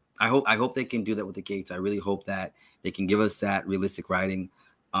 I hope they can do that with the Gates. I really hope that they can give us that realistic writing.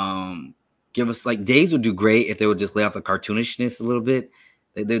 Give us like Days would do great if they would just lay off the cartoonishness a little bit.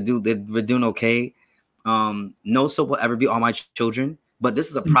 They're doing okay. No soap will ever be All My Children, but this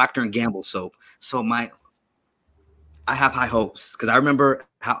is a Procter and Gamble soap. So I have high hopes because I remember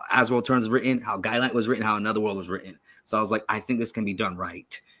how As World Turns was written, how Guideline was written, how Another World was written. So I was like, I think this can be done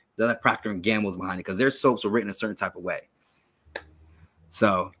right. That Procter and Gamble's behind it because their soaps were written a certain type of way.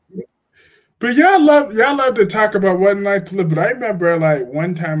 So, but y'all love to talk about One Night to Live. But I remember like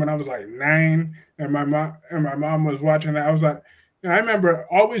one time when I was like 9 and my mom was watching that. I was like, And I remember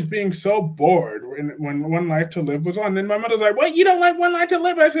always being so bored when One Life to Live was on. Then my mother's like, "What? You don't like One Life to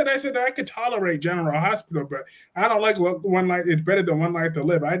Live?" I said I could tolerate General Hospital, but I don't like One Life. It's better than One Life to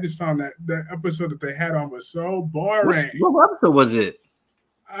Live. I just found that the episode that they had on was so boring. What episode was it?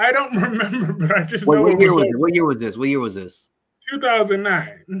 I don't remember, but I just know what it year was. Was it? What year was this? What year was this?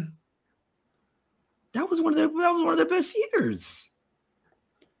 2009. That was one of their best years.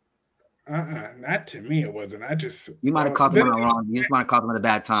 Not to me, it wasn't. I just you might have caught them on wrong. You just might have caught them at a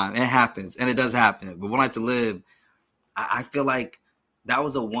bad time. It happens, and it does happen. But One Life to Live, I feel like that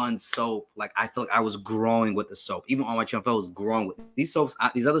was a one soap. Like I feel like I was growing with the soap. Even All My Children, I was growing with these soaps.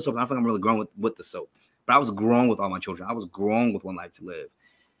 These other soaps, I feel like I'm really growing with the soap. But I was growing with All My Children. I was growing with One Life to Live.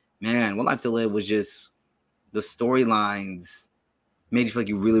 Man, One Life to Live was just the storylines made you feel like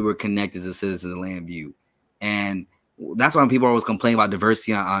you really were connected as a citizen of Landview, and that's why people always complain about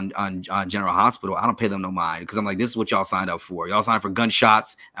diversity on General Hospital. I don't pay them no mind because I'm like, this is what y'all signed up for. Y'all signed up for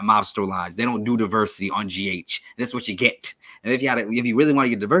gunshots and mob storylines. They don't do diversity on GH. And that's what you get. And if you really want to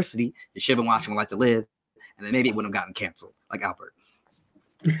get diversity, you should have been watching One Life to Live, and then maybe it wouldn't have gotten canceled, like Albert.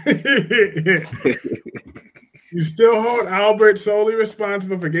 You still hold Albert solely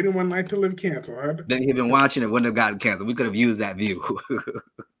responsible for getting One Life to Live canceled, huh? Then he'd been watching it, wouldn't have gotten canceled. We could have used that view.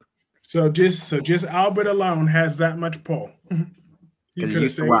 So just Albert alone has that much pull. Because he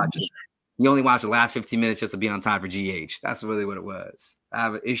used to watch it. He only watched the last 15 minutes just to be on time for GH. That's really what it was. I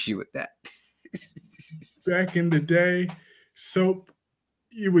have an issue with that. Back in the day, soap,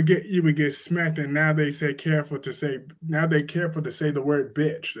 you would get smacked, and now they say careful to say. Now they're careful to say the word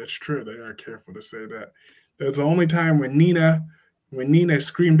bitch. That's true. They are careful to say that. There's the only time when Nina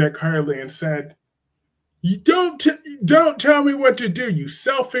screamed at Carly and said, "You don't tell me what to do, you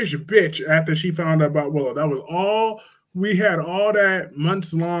selfish bitch," after she found out about Willow. That was all. We had all that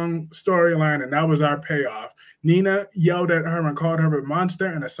months-long storyline, and that was our payoff. Nina yelled at her and called her a monster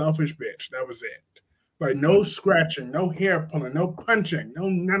and a selfish bitch. That was it. Like, no scratching, no hair pulling, no punching, no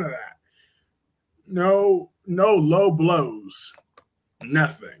none of that. No low blows.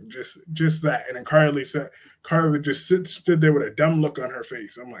 Nothing. Just that. And then Carly just stood there with a dumb look on her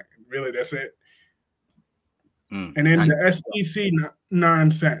face. I'm like, really, that's it? And then the SEC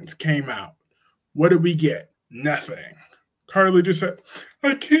nonsense came out. What did we get? Nothing. Carly just said,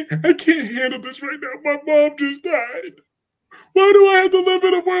 I can't handle this right now. My mom just died. Why do I have to live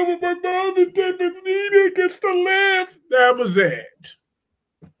in a world where my mom is dead but Nina gets to live? That was it.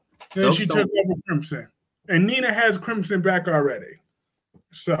 Then she took over Crimson. And Nina has Crimson back already.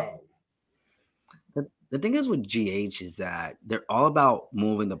 So the thing is with GH is that they're all about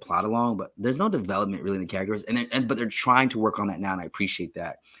moving the plot along, but there's no development really in the characters, but they're trying to work on that now, and I appreciate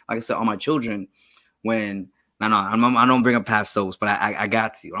that. Like I said, All My Children, when I don't bring up past soaps, but I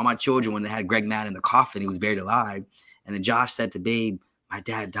got to. All My Children, when they had Greg Madden in the coffin, he was buried alive, and then Josh said to Babe, "My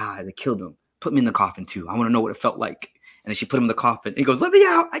dad died. They killed him. Put me in the coffin too. I want to know what it felt like." And then she put him in the coffin. And he goes, "Let me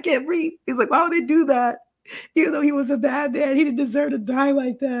out. I can't breathe." He's like, "Why would they do that? Even though he was a bad man, he didn't deserve to die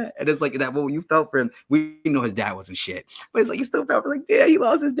like that." And it's like that moment you felt for him. We know his dad wasn't shit, but it's like you still felt for like, yeah, he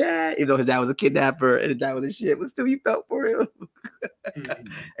lost his dad, even though his dad was a kidnapper and his dad wasn't shit, but still you felt for him.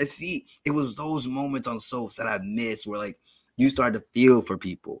 And see, it was those moments on soaps that I missed where like you started to feel for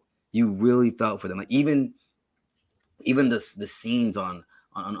people. You really felt for them. Like even the scenes on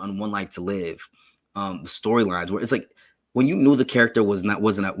One Life to Live, the storylines where it's like when you knew the character wasn't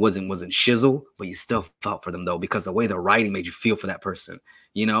shizzle, but you still felt for them though, because the way the writing made you feel for that person,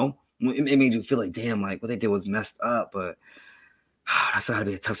 you know, it made you feel like, damn, like what they did was messed up, but that's gotta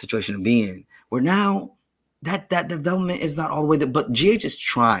be a tough situation to be in. Where now that development is not all the way there, but GH is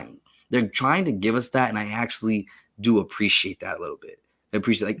trying. They're trying to give us that, and I actually do appreciate that a little bit. I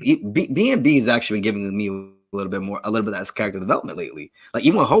appreciate like B&B has actually been giving me a little bit of that character development lately. Like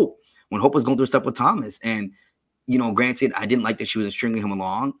even with Hope, when Hope was going through stuff with Thomas, and you know, granted, I didn't like that she was stringing him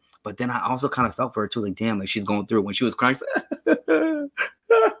along, but then I also kind of felt for her too. Like, damn, like she's going through it. When she was crying, she's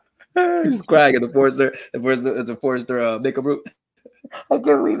crying at the Forrester makeup room. I can't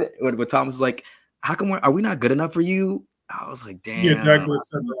believe it. When Thomas was like, "How come are we not good enough for you?" I was like, damn. Yeah, Douglas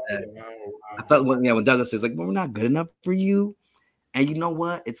said that. I felt when Douglas says like, "Well, we're not good enough for you," and you know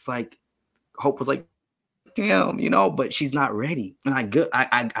what? It's like Hope was like, damn, you know, but she's not ready. And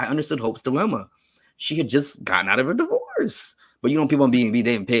I understood Hope's dilemma. She had just gotten out of a divorce. But you know, people on B&B,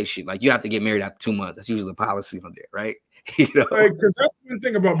 they impatient. Like you have to get married after 2 months. That's usually the policy on there, right? You know, because that's one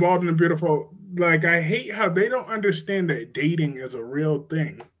thing about Bold and The Beautiful. Like I hate how they don't understand that dating is a real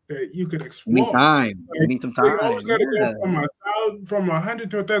thing. that you could You need explore. time. You Like, need some you always time. got to Yeah. go from 100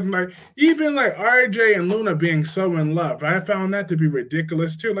 to 1,000. Like even like RJ and Luna being so in love, I found that to be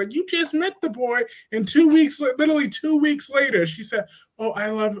ridiculous too. Like you just met the boy, and 2 weeks, literally 2 weeks later, she said, "Oh, I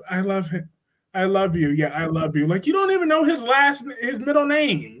love him. I love you. Yeah, I love you." Like you don't even know his middle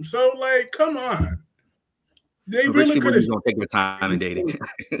name. So like, come on. They For rich really people, could have. you don't take their time in dating.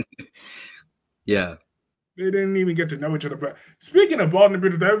 Yeah. They didn't even get to know each other. But speaking of Bold and The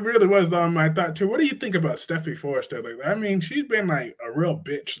Beautiul, that really was my thought too. What do you think about Steffi Forrester lately? I mean, she's been like a real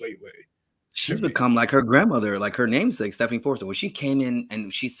bitch lately. She's become like her grandmother, like her namesake, Stephanie Forrester. When she came in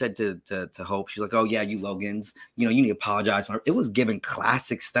and she said to Hope, she's like, "Oh yeah, you Logans, you know, you need to apologize for her." It was given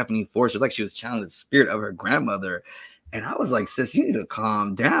classic Stephanie Forrester. It's like she was channeling the spirit of her grandmother. And I was like, "Sis, you need to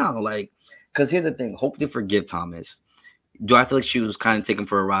calm down." Like, because here's the thing: Hope did forgive Thomas. Do I feel like she was kind of taken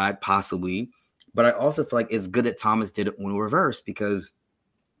for a ride? Possibly. But I also feel like it's good that Thomas did it in reverse because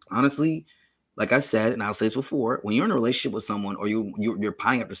honestly, like I said, and I'll say this before, when you're in a relationship with someone or you're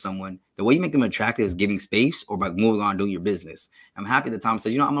pining after someone, the way you make them attractive is giving space or by moving on and doing your business. I'm happy that Thomas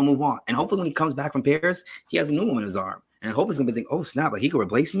said, you know, I'm gonna move on. And hopefully when he comes back from Paris, he has a new woman in his arm. And I hope he's gonna be thinking, oh snap, like he could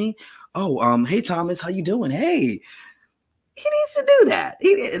replace me. Oh, hey Thomas, how you doing? Hey, he needs to do that.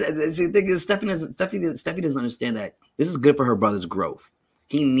 The thing is, Steffi doesn't understand that this is good for her brother's growth.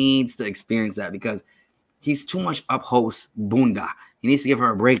 He needs to experience that because he's too much up host bunda. He needs to give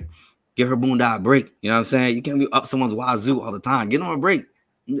her a break. Give her bunda a break. You know what I'm saying? You can't be up someone's wazoo all the time. Give them a break.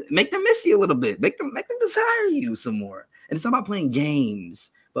 Make them miss you a little bit. Make them desire you some more. And it's not about playing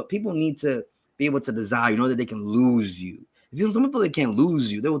games, but people need to be able to desire. You know that they can lose you. If someone feel they can't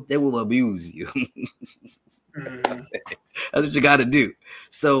lose you, they will abuse you. That's what you got to do.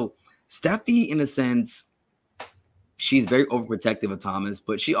 So Steffi, in a sense, she's very overprotective of Thomas,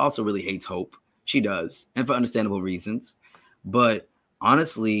 but she also really hates Hope. She does, and for understandable reasons. But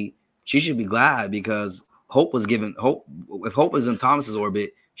honestly, she should be glad because Hope was given Hope. If Hope is in Thomas's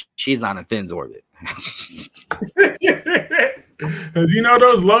orbit, she's not in Finn's orbit. You know,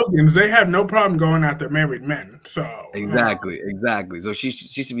 those Logans, they have no problem going after married men. So exactly. So she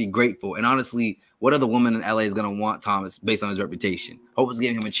should be grateful. And honestly, what other woman in LA is gonna want Thomas based on his reputation? Hope is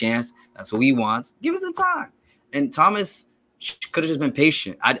giving him a chance. That's what he wants. Give us some time. And Thomas could have just been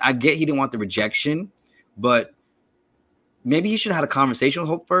patient. I get he didn't want the rejection, but maybe he should have had a conversation with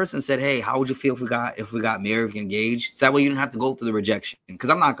Hope first and said, "Hey, how would you feel if we got married, if we engaged?" So that way you didn't have to go through the rejection.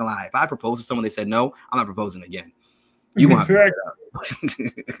 Because I'm not gonna lie, if I proposed to someone, they said no, I'm not proposing again. You want to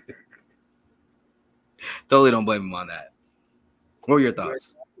totally don't blame him on that. What were your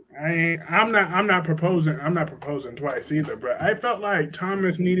thoughts? I'm not proposing. I'm not proposing twice either. But I felt like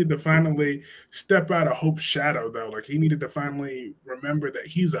Thomas needed to finally step out of Hope's shadow, though. Like he needed to finally remember that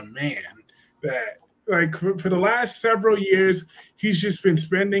he's a man. That like for the last several years, he's just been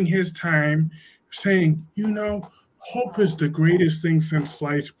spending his time saying, you know, Hope is the greatest thing since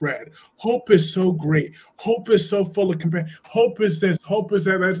sliced bread. Hope is so great. Hope is so full of compassion. Hope is this. Hope is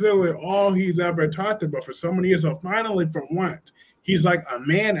that. That's literally all he's ever talked about for so many years. So finally, for once, he's like a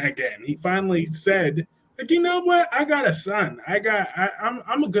man again. He finally said, like, you know what? I got a son.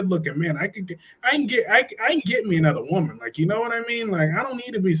 I'm a good looking man. I can get me another woman. Like, you know what I mean? Like, I don't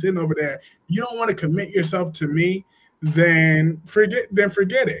need to be sitting over there. You don't want to commit yourself to me, then forget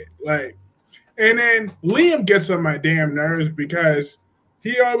it. Like, and then Liam gets on my damn nerves because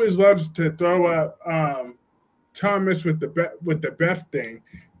he always loves to throw up Thomas with the Beth thing,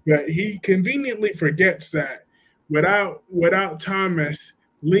 but he conveniently forgets that without Thomas,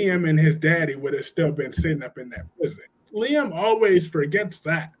 Liam and his daddy would have still been sitting up in that prison. Liam always forgets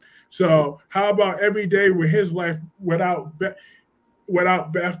that. So how about every day with his life without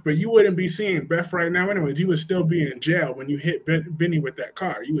Beth, but you wouldn't be seeing Beth right now anyways. You would still be in jail when you hit Vinny with that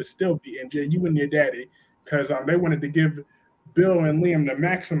car. You would still be in jail, you and your daddy, because they wanted to give Bill and Liam the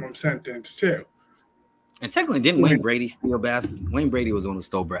maximum sentence too. And technically, didn't Wayne Brady steal Beth? Wayne Brady was the one who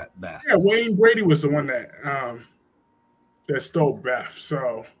stole Beth. Yeah, Wayne Brady was the one that stole Beth.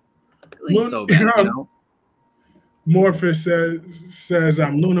 So stole Beth, you know? Morpheus says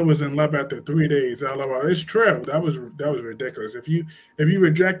Luna was in love after 3 days. It's true. That was ridiculous. If you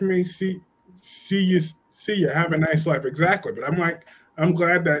reject me, see you have a nice life. Exactly. But I'm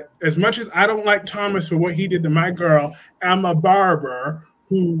glad that as much as I don't like Thomas for what he did to my girl, Emma Barber,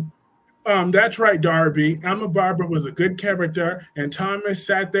 who that's right, Darby. Emma Barber was a good character, and Thomas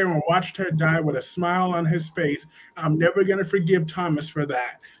sat there and watched her die with a smile on his face. I'm never going to forgive Thomas for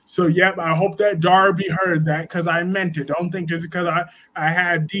that. So, yep, I hope that Darby heard that because I meant it. Don't think just because I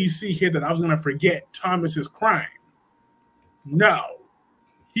had DC here that I was going to forget Thomas's crime. No.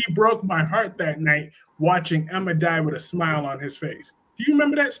 He broke my heart that night watching Emma die with a smile on his face. Do you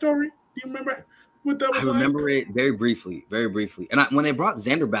remember that story? Do you remember what that I was like? remember it very briefly, very briefly. And when they brought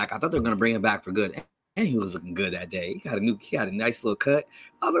Xander back, I thought they were going to bring him back for good. And he was looking good that day. He had a nice little cut.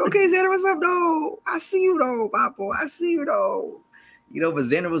 I was like, okay, Xander, what's up, though? I see you, though, Papo. I see you, though. But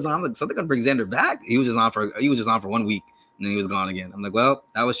Xander was on. I'm like, so they're gonna bring Xander back. He was just on for 1 week, and then he was gone again. I'm like, well,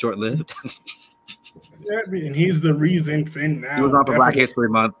 that was short lived. Yeah, and he's the reason Finn now. He was on for Black History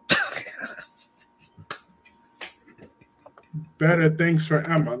Month. Better things for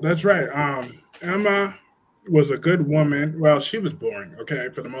Emma. That's right. Emma was a good woman. Well, she was boring, okay,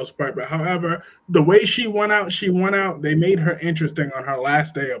 for the most part. But however, the way she went out, they made her interesting on her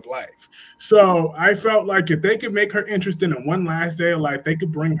last day of life. So I felt like if they could make her interesting in one last day of life, they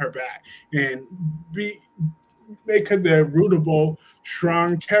could bring her back and make her the rootable,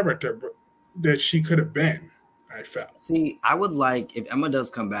 strong character that she could have been. I felt. See, I would like, if Emma does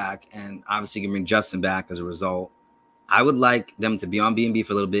come back, and obviously you can bring Justin back as a result, I would like them to be on B&B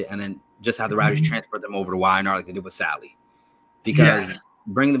for a little bit and then just have the writers transfer them over to YNR like they did with Sally. Because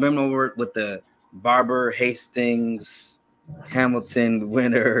bring them over with the Barber, Hastings, Hamilton,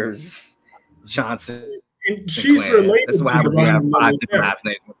 Winters, Johnson. And she's related That's what happens when you have 5 different last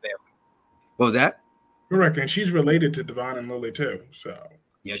names with them. What was that? Correct. And she's related to Devon and Lily too. So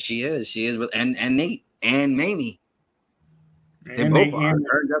yeah, she is. She is with and Nate and Mamie. They and both are.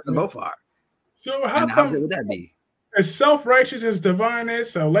 Her and Justin both are. So how good would that be? As self-righteous as Devon is,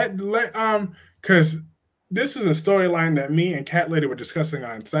 so because this is a storyline that me and Cat Lady were discussing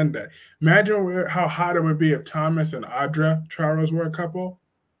on Sunday. Imagine how hot it would be if Thomas and Audra Charles were a couple.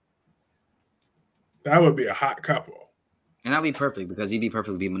 That would be a hot couple. And that'd be perfect because he'd be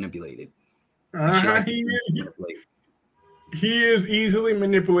perfectly manipulated. He is easily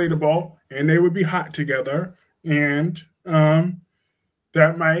manipulatable, and they would be hot together. And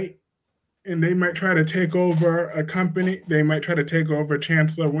they might try to take over a company. They might try to take over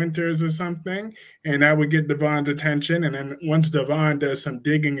Chancellor Winters or something, and that would get Devon's attention. And then once Devon does some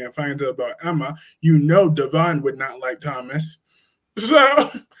digging and finds out about Emma, Devon would not like Thomas.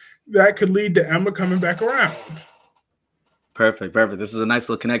 So that could lead to Emma coming back around. Perfect. This is a nice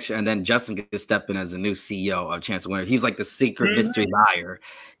little connection. And then Justin gets step in as the new CEO of Chancellor Winters. He's like the secret mystery buyer,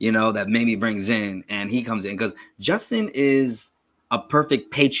 that Mamie brings in, and he comes in because Justin is a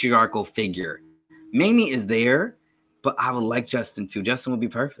perfect patriarchal figure. Mamie is there, but I would like Justin too. Justin would be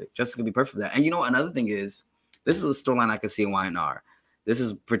perfect. Justin could be perfect for that. And another thing is, this is a storyline I could see in YNR. This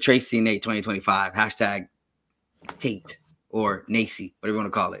is for Tracy and Nate 2025, hashtag Tate or Nacy, whatever you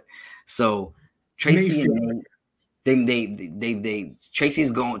want to call it. So Tracy and Nate,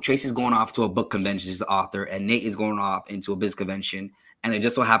 Tracy's going off to a book convention. She's the author, and Nate is going off into a biz convention, and they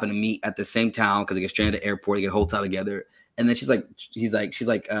just so happen to meet at the same town because they get stranded at the airport, they get a hotel together. And then she's like,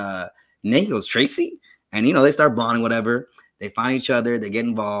 Nate goes, Tracy? And, they start bonding, whatever. They find each other. They get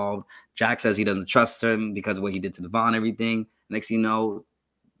involved. Jack says he doesn't trust him because of what he did to Devon and everything. Next thing you know,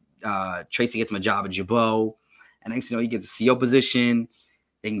 Tracy gets him a job at Jabot. And next thing you know, he gets a CEO position.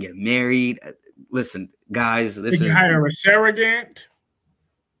 They can get married. Listen, guys, they can hire a surrogate.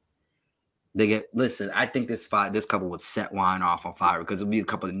 I think this couple would set wine off on fire because it'll be a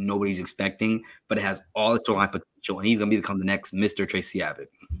couple that nobody's expecting, but it has all the storyline potential, and he's gonna become the next Mr. Tracy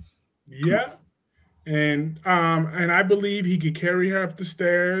Abbott. Yeah. And I believe he could carry her up the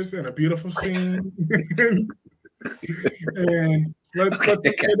stairs in a beautiful scene. And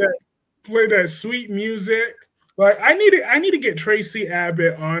play that sweet music. Like I need to get Tracy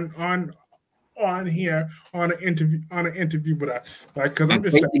Abbott on here on an interview with us, because I'm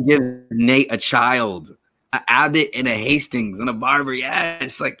just saying, give Nate a child, an Abbott and a Hastings and a Barber.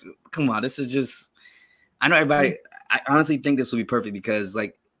 Yes, like come on, this is just. I know everybody. I honestly think this would be perfect because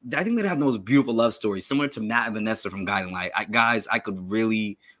I think they'd have the most beautiful love story, similar to Matt and Vanessa from Guiding Light. I could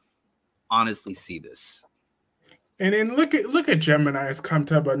really, honestly see this. And then look at Gemini's come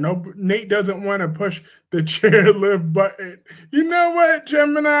to, but no, Nate doesn't want to push the chairlift button. You know what,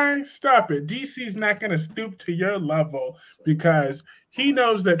 Gemini? Stop it. DC's not going to stoop to your level because he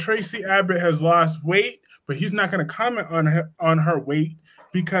knows that Tracy Abbott has lost weight, but he's not going to comment on her weight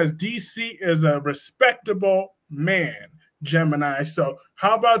because DC is a respectable man, Gemini. So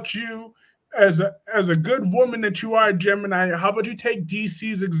how about you? As a good woman that you are, Gemini, how about you take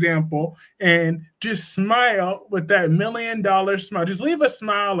DC's example and just smile with that $1 million smile? Just leave a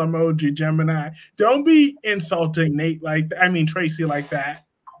smile emoji, Gemini. Don't be insulting Tracy like that.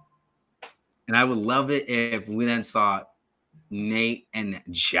 And I would love it if we then saw Nate and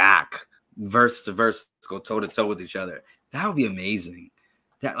Jack verse to verse go toe to toe with each other. That would be amazing.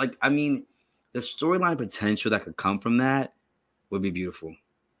 The storyline potential that could come from that would be beautiful.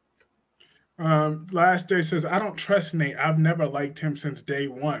 Last Day says, I don't trust Nate. I've never liked him since day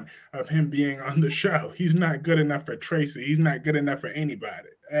one of him being on the show. He's not good enough for Tracy. He's not good enough for anybody.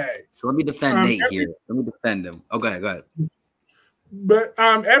 Hey. So let me defend Nate here. Let me defend him. Oh, go ahead. Go ahead. But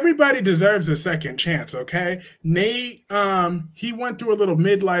everybody deserves a second chance, okay? Nate, he went through a little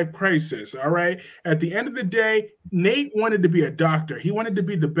midlife crisis, all right? At the end of the day, Nate wanted to be a doctor. He wanted to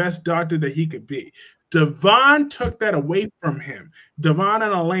be the best doctor that he could be. Devon took that away from him. Devon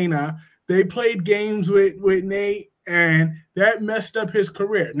and Elena, they played games with Nate, and that messed up his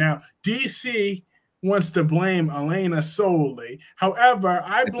career. Now, DC wants to blame Elena solely. However,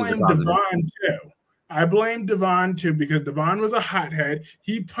 I blame Devon too. I blame Devon too because Devon was a hothead.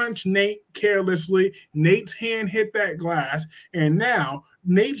 He punched Nate carelessly. Nate's hand hit that glass, and now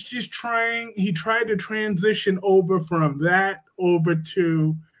Nate's just trying. He tried to transition over from that over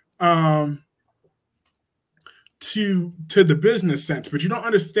to the business sense. But you don't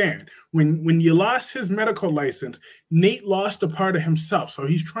understand when you lost his medical license, Nate lost a part of himself. So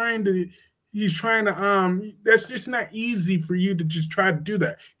he's trying to. That's just not easy for you to just try to do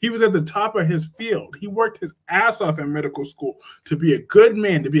that. He was at the top of his field. He worked his ass off in medical school to be a good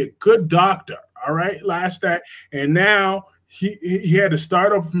man, to be a good doctor. All right, last that. And now he had to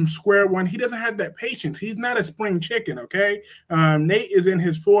start off from square one. He doesn't have that patience. He's not a spring chicken, okay? Nate is in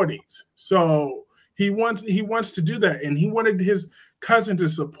his 40s. So he wants to do that. And he wanted his cousin to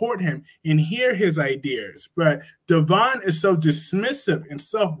support him and hear his ideas. But Devon is so dismissive and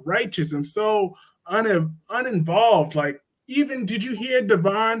self-righteous and so uninvolved. Like, even did you hear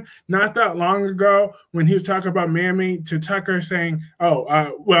Devon not that long ago when he was talking about Mammy to Tucker saying,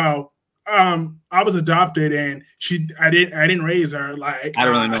 I was adopted and I didn't raise her. Like, I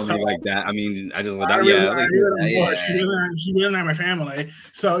don't really know me like that. I mean, I just she wasn't at my family.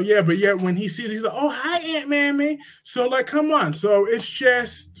 So yeah, but yet when he sees, he's like, oh, hi, Aunt Mammy. So like, come on. So it's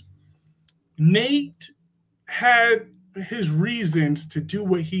just Nate had his reasons to do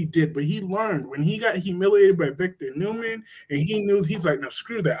what he did, but he learned when he got humiliated by Victor Newman, and he knew, he's like, no,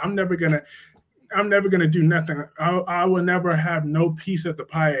 screw that. I'm never gonna do nothing. I will never have no piece at the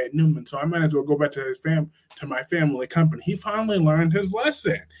pie at Newman. So I might as well go back to my family company. He finally learned his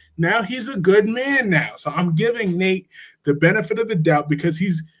lesson. Now he's a good man now. So I'm giving Nate the benefit of the doubt because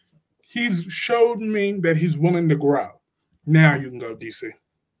he's showed me that he's willing to grow. Now you can go, DC.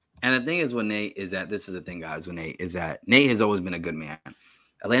 And the thing is with Nate is that this is the thing, guys, with Nate is that Nate has always been a good man.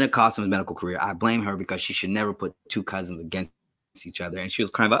 Elena cost him his medical career. I blame her because she should never put two cousins against each other, and she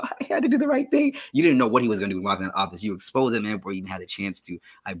was crying about, I had to do the right thing. You didn't know what he was going to do walking in the office. You exposed him before he even had a chance to.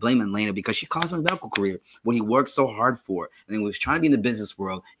 I blame Elena because she cost him his medical career when he worked so hard for it. And then he was trying to be in the business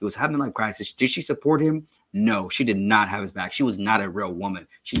world. He was having like crisis. Did she support him? No, she did not have his back. She was not a real woman.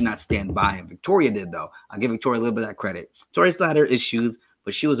 She did not stand by him. Victoria did, though. I'll give Victoria a little bit of that credit. Victoria still had her issues,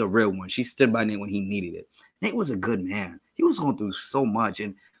 but she was a real one. She stood by Nate when he needed it. Nate was a good man. He was going through so much.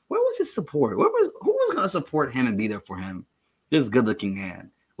 And where was his support? Who was going to support him and be there for him? This good-looking man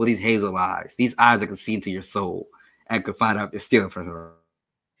with these hazel eyes, these eyes that can see into your soul and could find out if you're stealing from her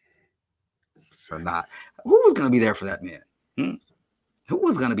or not. Who was going to be there for that man? Who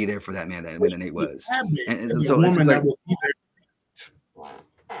was going to be there for that man that Nate was? And so it's like,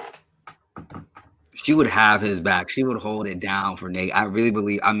 she would have his back. She would hold it down for Nate. I really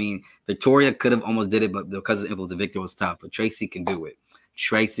believe. I mean, Victoria could have almost did it, but because of the influence of Victor was tough. But Tracy can do it.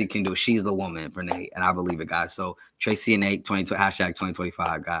 Tracy can do it. She's the woman for Nate, and I believe it, guys. So Tracy and Nate, hashtag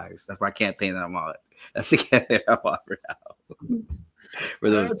 2025, guys. That's my campaign that I'm on. That's the campaign I'm on for now. For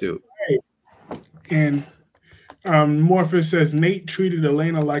those two. Right. And Morpheus says Nate treated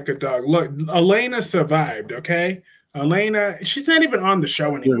Elena like a dog. Look, Elena survived, okay? Elena, she's not even on the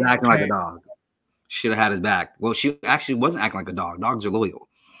show anymore. She was acting like a dog. Should have had his back. Well, she actually wasn't acting like a dog. Dogs are loyal.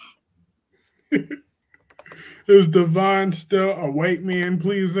 Is Devon still a white man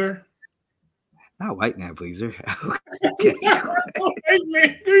pleaser? Not a white man pleaser. Okay. White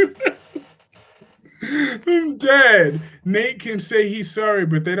man pleaser. I'm dead. Nate can say he's sorry,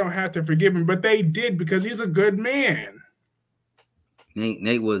 but they don't have to forgive him. But they did because he's a good man.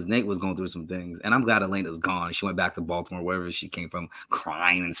 Nate was going through some things, and I'm glad Elena's gone. She went back to Baltimore, wherever she came from,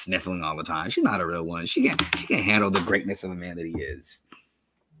 crying and sniffling all the time. She's not a real one. She can't handle the greatness of the man that he is.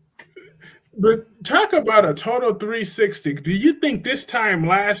 But talk about a total 360. Do you think this time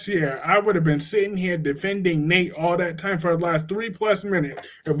last year I would have been sitting here defending Nate all that time for the last 3+ minutes?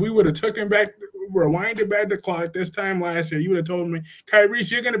 If we would have took him back, rewinded back the clock this time last year, you would have told me, Kyrie,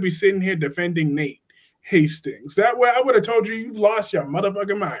 you're going to be sitting here defending Nate Hastings. That way I would have told you lost your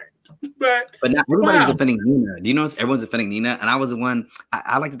motherfucking mind. But now everybody's defending Nina. Do you notice everyone's defending Nina? And I was the one,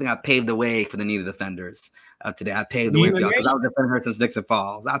 I like to think I paved the way for the Nina defenders. Today. I paved the way for y'all because I was defending her since Dixon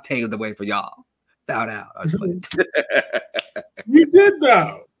Falls. I paved the way for y'all. Shout out. I was playing. You did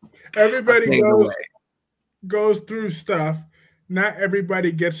though. Everybody goes through stuff. Not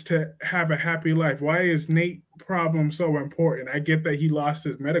everybody gets to have a happy life. Why is Nate's problem so important? I get that he lost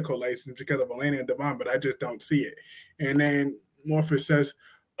his medical license because of Elena and Devon, but I just don't see it. And then Morpheus says,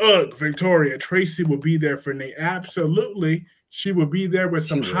 ugh, Victoria, Tracy will be there for Nate. Absolutely. She will be there with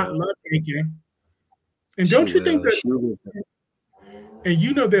some hot love making. And don't you think that, and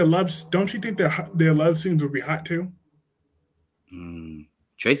you know their loves, don't you think their love scenes will be hot too?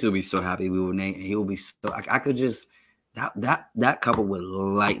 Tracy will be so happy with Nate, and he will be so, I could just, that couple would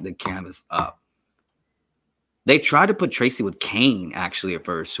light the canvas up. They tried to put Tracy with Kane actually at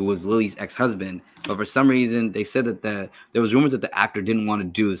first, who was Lily's ex-husband, but for some reason they said that there was rumors that the actor didn't want to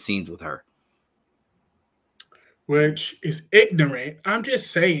do the scenes with her, which is ignorant. I'm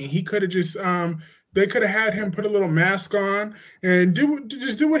just saying he could have just they could have had him put a little mask on and do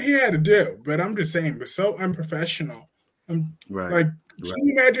what he had to do. But I'm just saying, but so unprofessional. Like, can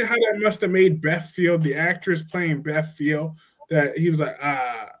you imagine how that must have made Beth feel, the actress playing Beth feel, that he was like,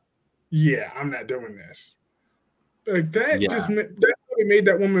 yeah, I'm not doing this. Like that just that really made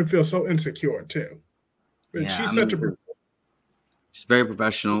that woman feel so insecure too. But she's she's very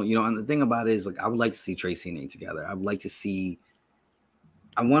professional, you know. And the thing about it is, like, I would like to see Tracy and Nate together. I would like to see.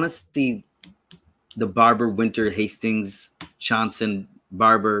 I want to see the Barber Winter Hastings Johnson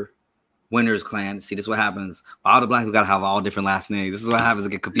Barber Winters clan. See, this is what happens. All the black people gotta have all different last names. This is what happens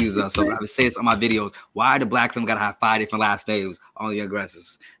to get confused. So I would say this on my videos. Why do black people gotta have 5 different last names on the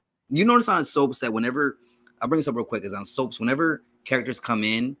aggressors? You notice on soaps that whenever I'll bring this up real quick, is on soaps, whenever characters come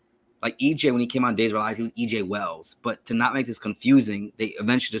in, like EJ, when he came on Days of Our Lives, he was EJ Wells. But to not make this confusing, they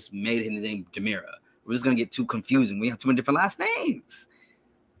eventually just made his name Demira. We're just going to get too confusing. We have too many different last names.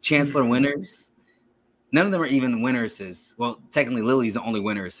 Chancellor Winters. None of them are even Winterses. Well, technically, Lily's the only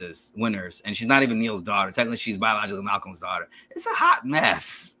Winters, and she's not even Neil's daughter. Technically, she's biologically Malcolm's daughter. It's a hot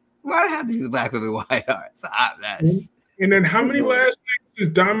mess. Why do it have to be the black women white are? It's a hot mess. And then how many last names does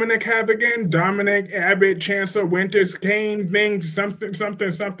Dominic have again? Dominic, Abbott, Chancellor, Winters, Kane, things, something.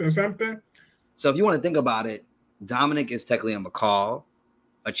 So if you want to think about it, Dominic is technically a McCall,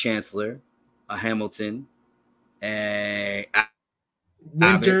 a Chancellor, a Hamilton, a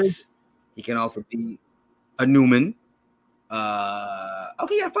Abbott. He can also be a Newman.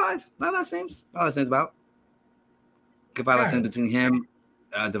 Okay, yeah, 5 last names. 5 last names about. Good 5 last names between him,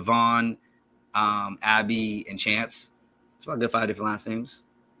 Devon, Abby, and Chance. It's about good 5 different last names.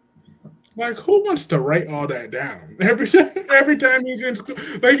 Like, who wants to write all that down? Every time he's in school,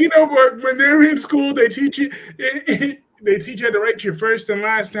 like, you know, when they're in school, they teach you they teach you how to write your first and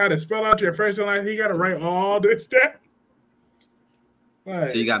last, how to spell out your first and last. You got to write all this stuff.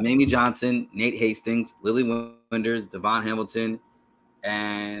 Right. So you got Mamie Johnson, Nate Hastings, Lily Winters, Devon Hamilton,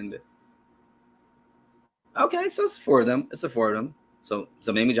 and okay, so it's 4 of them. It's the 4 of them. So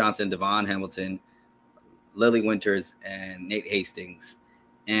Mamie Johnson, Devon Hamilton, Lily Winters, and Nate Hastings.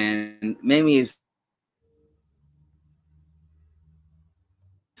 And Mamie is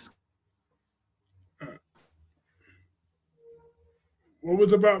what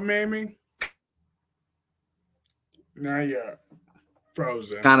was about Mamie? Now you're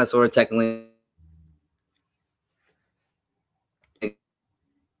frozen. Kind of sort of technically.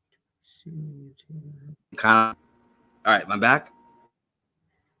 Kind of. All right, am I back?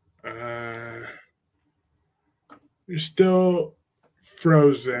 You're still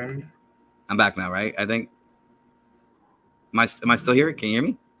frozen. I'm back now, right? I think. Am I still here? Can you hear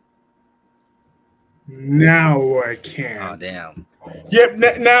me? Now I can. Oh, damn. Yep,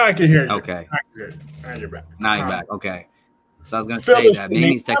 now I can hear you. Okay. Now you're back. Now you're back. Okay. So I was going to say that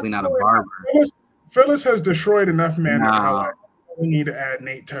Mamie's technically not a barber. Phyllis has destroyed enough men in her life. We need to add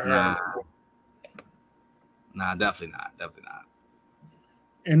Nate to her. Nah, definitely not. Definitely not.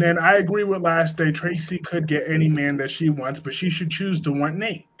 And then I agree with last day. Tracy could get any man that she wants, but she should choose to want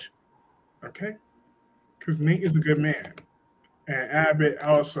Nate. Okay? Because Nate is a good man. And Abbott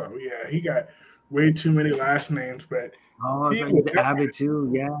also. Yeah, he got way too many last names, but he's Abbott too.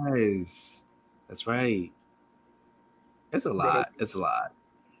 Yes. That's right. It's a lot. It's a lot.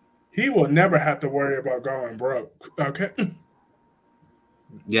 He will never have to worry about going broke. Okay?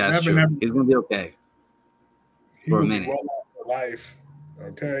 Yeah, that's true. He's going to be okay. For a minute. Well off for life.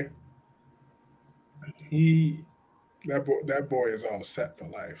 Okay? That boy is all set for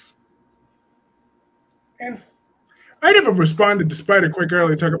life. And I never responded to Spider Quick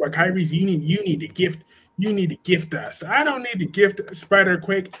earlier talking about Kyrie. You need to gift us. I don't need to gift Spider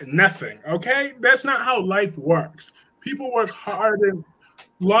Quick nothing. Okay? That's not how life works. People work hard and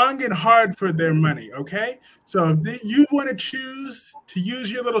long and hard for their money. Okay, so if you want to choose to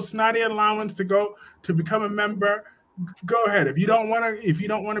use your little snotty allowance to go to become a member, go ahead. If you don't want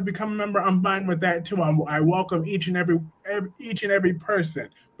to become a member, I'm fine with that too. I welcome each and every person,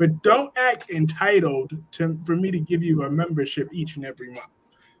 but don't act entitled for me to give you a membership each and every month.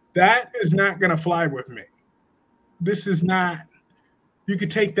 That is not going to fly with me. This is not. You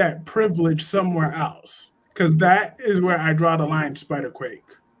could take that privilege somewhere else, because that is where I draw the line, Spiderquake.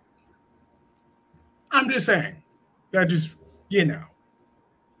 I'm just saying. That just,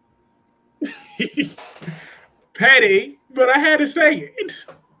 petty, but I had to say it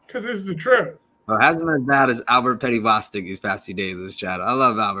because it's the truth. Well, it hasn't been as bad as Albert Petty Bostic these past few days in this chat. I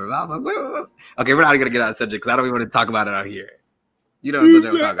love Albert. Okay, we're not going to get out of the subject because I don't even want to talk about it out here. You know what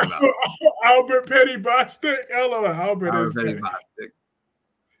I'm talking about. Albert Petty Bostic? LOL. Albert Petty Bostic.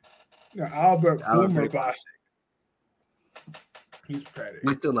 No, Albert Boomer Bostic. He's petty.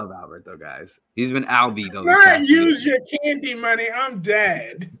 We still love Albert, though, guys. He's been Albie, though. Not use your candy money. I'm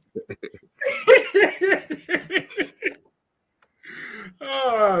dead.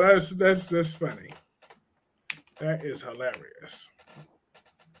 Oh, that's funny. That is hilarious.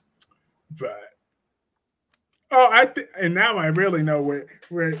 But and now I really know where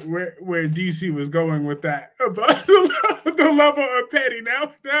DC was going with that about the level of petty.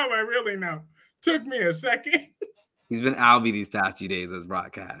 Now I really know. Took me a second. He's been Albie these past few days as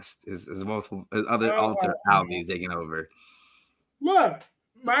broadcast. His other alter Albies taking over. Look,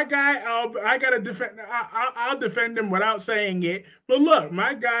 my guy, I gotta defend. I'll defend him without saying it. But look,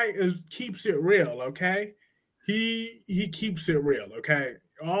 my guy keeps it real. Okay, he keeps it real. Okay,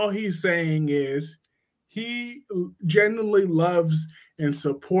 all he's saying is he genuinely loves and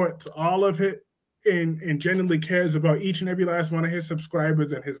supports all of it, and genuinely cares about each and every last one of his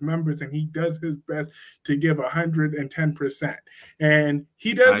subscribers and his members, and he does his best to give 110%. And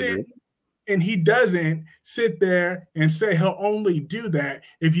he doesn't sit there and say he'll only do that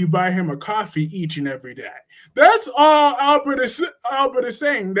if you buy him a coffee each and every day. That's all Albert is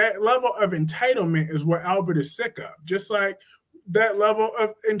saying. That level of entitlement is what Albert is sick of. Just like that level of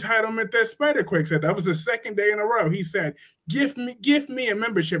entitlement that Spiderquake said. That was the second day in a row. He said, give me a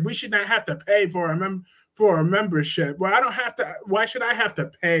membership. We should not have to pay for a membership. Well, I don't have to. Why should I have to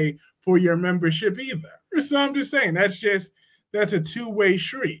pay for your membership either? So I'm just saying that's a two-way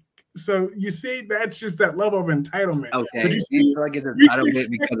street. So you see, that's just that level of entitlement. Okay, but you feel like it's entitlement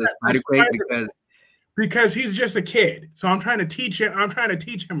because of Spiderquake because he's just a kid. So I'm trying to teach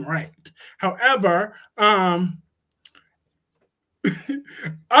him right. However,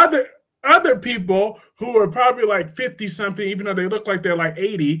 other people who are probably like 50 something, even though they look like they're like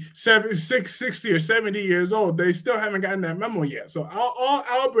 80, 60 or 70 years old, they still haven't gotten that memo yet. So all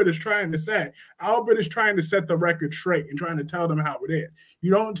Albert is trying to say, Albert is trying to set the record straight and trying to tell them how it is. You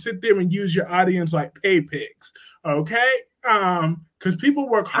don't sit there and use your audience like pay pigs, okay? Because people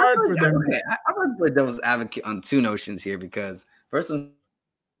work hard for them. I'm going to play devil's advocate on two notions here, because first, let's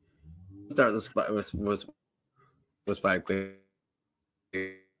start with Spiderquake.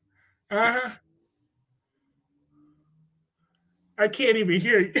 I can't even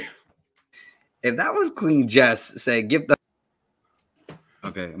hear you. If that was Queen Jess, say, give the.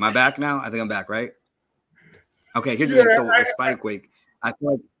 Okay, am I back now? I think I'm back, right? Okay, here's the thing. So with Spiderquake, I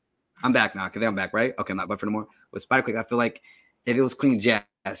feel like I'm back now. I think I'm back, right? Okay, I'm not buffering no more. With Spiderquake, I feel like if it was Queen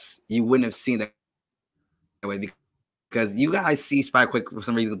Jess, you wouldn't have seen that way, because you guys see Spiderquake for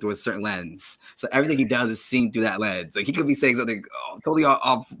some reason through a certain lens. So everything he does is seen through that lens. Like, he could be saying something totally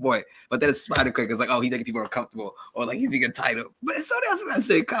off point, but then it's Spiderquake. It's like, oh, he's making people uncomfortable, or like he's being entitled. But it's something else I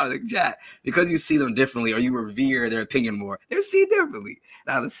say, comic chat, because you see them differently, or you revere their opinion more. They're seen differently.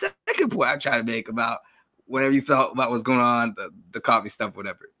 Now, the second point I try to make about whatever you felt about what's going on, the coffee stuff,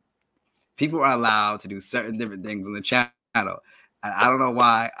 whatever. People are allowed to do certain different things on the channel. And I don't know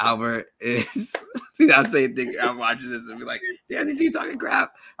why Albert is not saying things. I'm watching this and be like, damn, you see you talking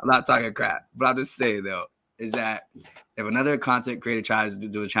crap? I'm not talking crap. But I'm just saying, though, is that if another content creator tries to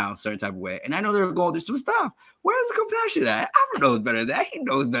do a channel a certain type of way, and I know they're going through some stuff, where's the compassion at? Albert knows better than that. He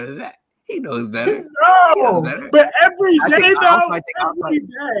knows better than that. He knows better. No, but every day, every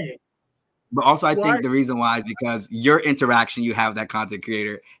day. But also, I think the reason why is because your interaction you have with that content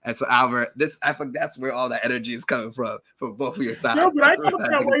creator. And so, Albert, I think that's where all that energy is coming from both of your sides. No, but I thought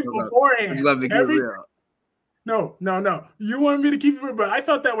that way beforehand. You love to get real. No. You want me to keep it real, but I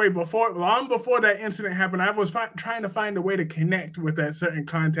felt that way before, long before that incident happened. I was trying to find a way to connect with that certain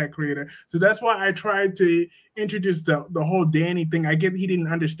content creator. So that's why I tried to introduce the whole Danny thing. I get he didn't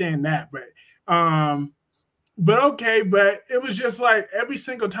understand that, but okay, but it was just like every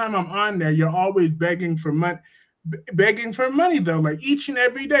single time I'm on there, you're always begging for money. begging for money though, like each and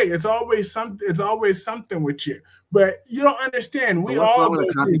every day. It's always something. It's always something with you. But you don't understand. But We what's all wrong with go a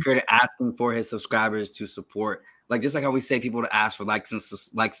through. content creator asking for his subscribers to support? Like just like how we say people to ask for likes and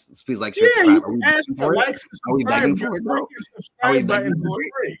please like, share, Yeah, you subscribe. Are can we ask begging for for it? likes and Are we subscribe, begging but for it, like bro? and Are we subscribe begging buttons is for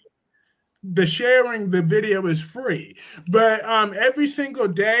it? free. The sharing the video is free, but every single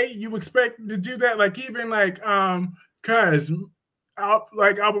day you expect to do that. Like even like because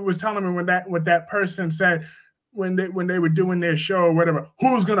like Albert was telling me when that person said when they were doing their show or whatever,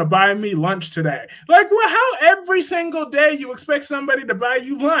 who's gonna buy me lunch today? Like, well, how every single day you expect somebody to buy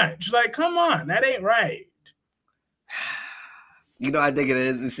you lunch? Like, come on, that ain't right. You know, I think it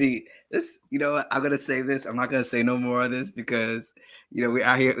is. And see, this, you know what? I'm gonna say this. I'm not gonna say no more of this because you know we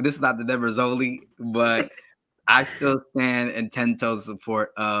out here. This is not the numbers only, but I still stand in 10 toes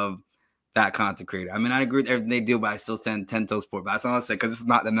support of that content creator. I mean, I agree with everything they do, but I still stand 10 toes support. But that's all I say because this is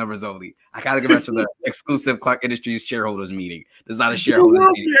not the numbers only. I gotta give rest for the exclusive Clark Industries shareholders meeting. This is not a You shareholders will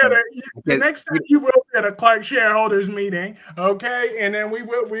meeting. be at the next time you will be at a Clark shareholders meeting, okay? And then we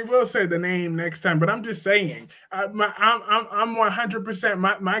will say the name next time. But I'm just saying, I'm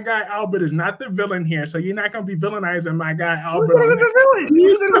 100%. My guy Albert is not the villain here, so you're not gonna be villainizing my guy Who Albert said he on was that. a villain?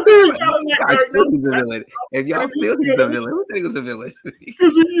 Who said he was a villain? I feel he's a villain. If y'all feel he's the villain, who said he was a villain?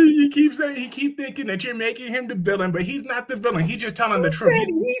 Because you keep saying he keep thinking that you're making him the villain, but he's not the villain. He's just telling the truth.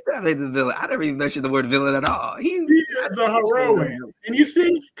 He's definitely the villain. I never even mentioned the word villain at all. He is a heroine. And you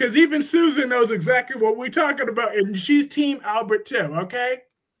see, because even Susan knows exactly what we're talking about, and she's Team Albert too, okay?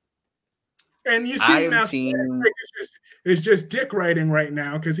 And you see now, it's just dick writing right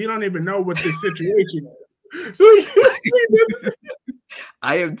now because he don't even know what this situation is. So you see this.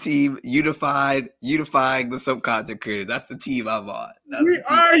 I am team unifying the sub-content creators. That's the team I'm on. We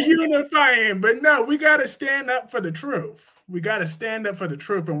are unifying, but no, we got to stand up for the truth. We got to stand up for the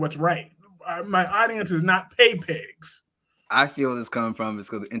truth and what's right. My audience is not pay pigs. I feel this coming from is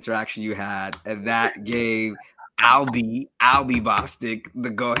because the interaction you had, and that gave Albie Bostic the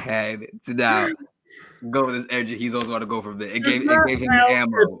go ahead to now go with his energy. He's always want to go from there. It gave him the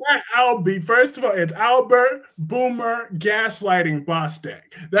ammo. It's not Albie. First of all, it's Albert Boomer Gaslighting Bostic.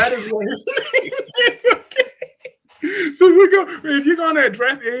 That is what it's okay. So if you're gonna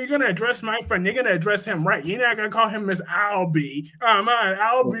address my friend, you're gonna address him right. You're not gonna call him Miss Albie.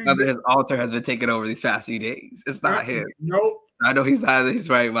 Albie. His altar has been taken over these past few days. It's not him. Nope. I know he's not in his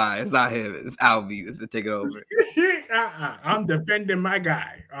right mind. It's not him. It's Albie that's been taken over. I'm defending my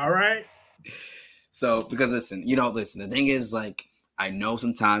guy. All right. So, because listen, the thing is, like, I know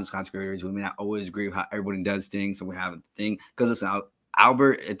sometimes content creators, we may not always agree with how everybody does things. So we have a thing. Because listen,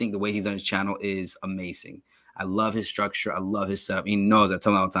 Albert, I think the way he's done his channel is amazing. I love his structure. I love his setup. He knows, I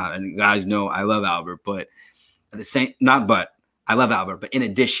tell him all the time. And you guys know I love Albert, but at the same, I love Albert. But in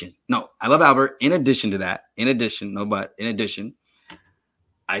addition, I love Albert. In addition to that, in addition,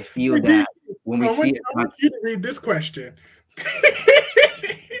 I feel that when we see it. I want you to read this question.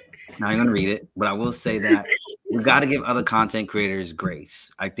 Now I'm gonna read it, but I will say that we got to give other content creators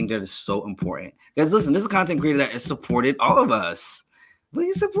grace. I think that is so important because listen, this is a content creator that has supported all of us. But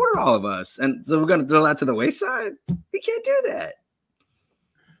he supported all of us, and so we're gonna throw that to the wayside. We can't do that.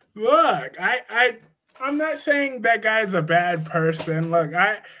 Look, I'm not saying that guy's a bad person. Look,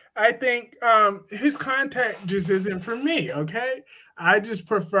 I think his content just isn't for me. Okay, I just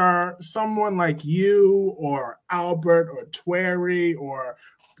prefer someone like you or Albert or Twerry or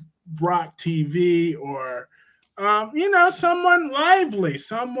Brock TV or someone lively,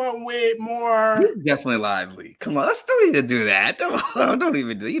 someone with more. He's definitely lively. Come on, let's don't even do that. Don't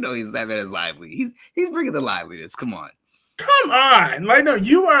even do. He's that man is lively. He's bringing the liveliness. Come on. Come on. Like, no,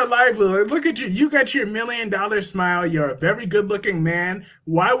 you are lively. Like, look at you. You got your $1 million smile. You're a very good looking man.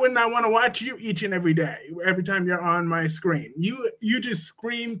 Why wouldn't I want to watch you each and every day? Every time you're on my screen, you just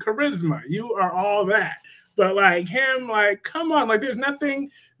scream charisma. You are all that. But like him, like, come on, like there's nothing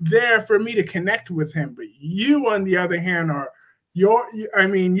there for me to connect with him. But you, on the other hand, you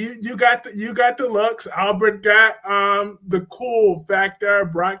got the looks. Albert got the cool factor.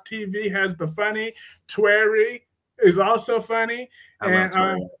 Brock TV has the funny. Twerry is also funny.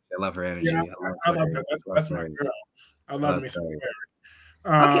 I love her energy. Yeah, I love that. That's my girl. I love me some Twerry.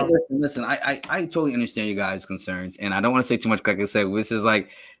 Okay, listen. I totally understand you guys' concerns, and I don't want to say too much. Like I said, this is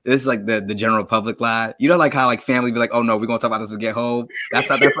like the general public live. You know, like how like family be like, oh no, we're gonna talk about this when we get home. That's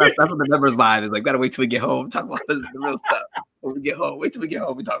what the members live is like. Gotta wait till we get home. Talk about this, the real stuff when we get home. Wait till we get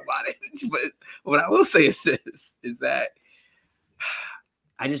home. We talk about it. But what I will say is this: is that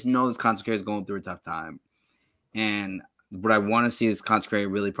I just know this content creator is going through a tough time, and what I want to see is content creator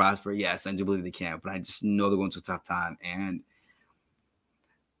really prosper. Yes, I do believe they can, but I just know they're going through a tough time, and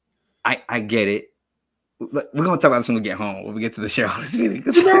I get it. we're gonna talk about this when we get home. When we get to the shareholders meeting.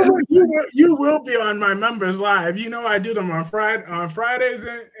 You know what? You will be on my members live. You know I do them on Fridays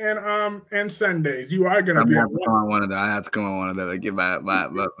and Sundays. You are gonna be on one of them. I have to come on one of them and get my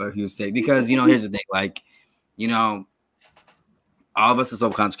huge take, because here's the thing, like, all of us as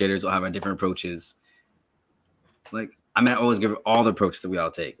sole content creators will have our different approaches. Like, I always give all the approaches that we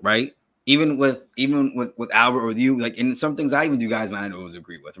all take, right? Even with Albert or with you, like, in some things I even do, guys might not always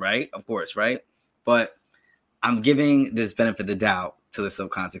agree with, right? Of course, right? But I'm giving this benefit of the doubt to the sole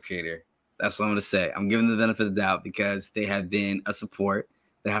content creator. That's what I'm gonna say. I'm giving the benefit of the doubt because they have been a support.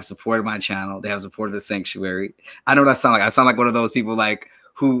 They have supported my channel. They have supported the sanctuary. I know what I sound like. I sound like one of those people like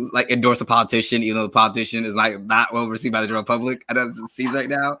who like endorse a politician, even though the politician is like not well received by the general public. I know it seems right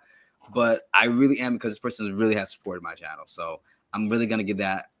now, but I really am, because this person really has supported my channel. So I'm really gonna give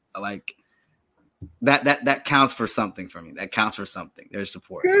that like that counts for something for me. That counts for something. There's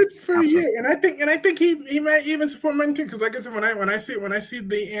support. Good for you. And I think he might even support mine too. Because like I said, when I see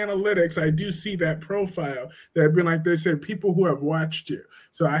the analytics, I do see that profile that have been, like they said, people who have watched you.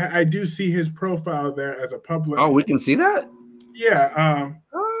 So I do see his profile there as a public. Oh, we can see that? Yeah.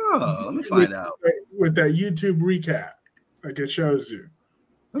 Let me find out. With that YouTube recap. Like it shows you.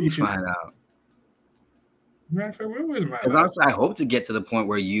 Let me find out. Because honestly, I hope to get to the point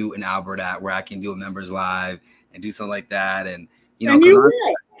where you and Albert where I can do a members live and do something like that, and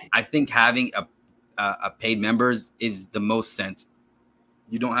I think having a paid members is the most sense.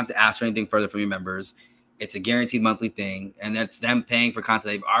 You don't have to ask for anything further from your members. It's a guaranteed monthly thing, and that's them paying for content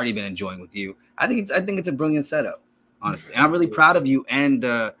they've already been enjoying with you. I think it's a brilliant setup, honestly. And I'm really proud of you and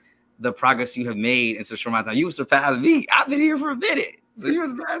the progress you have made in such a short amount of time. You surpassed me. I've been here for a minute, so you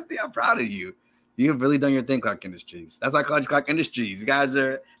surpassed me. I'm proud of you. You have really done your thing, Clark Industries. That's why I call it Clark Industries. You guys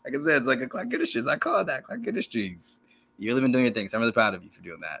are, like I said, it's like a Clark Industries. I call it that, Clark Industries. You've really been doing your thing, so I'm really proud of you for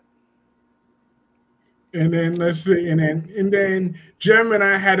doing that. And then let's see, and then Jem and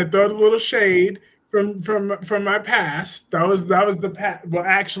I had to throw a little shade from my past. That was the past. Well,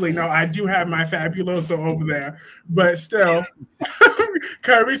 actually, no, I do have my Fabuloso over there, but still,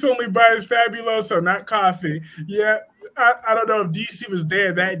 Kyrie's only buys Fabuloso, not coffee. Yeah, I don't know if DC was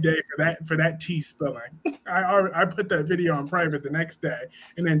there that day for that tea spilling. I put that video on private the next day,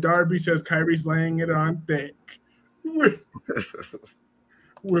 and then Darby says Kyrie's laying it on thick.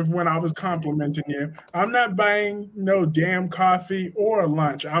 With when I was complimenting you, I'm not buying no damn coffee or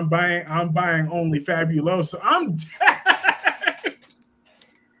lunch. I'm buying only Fabuloso. I'm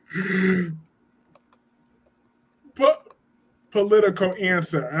political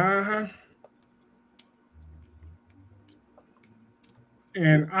answer.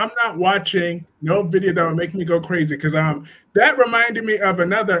 And I'm not watching no video that will make me go crazy, because that reminded me of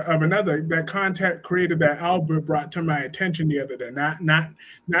another that content creator that Albert brought to my attention the other day.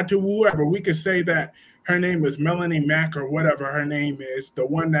 Not to whoever. We could say that her name was Melanie Mack or whatever her name is, the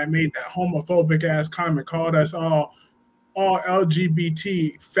one that made that homophobic ass comment, called us all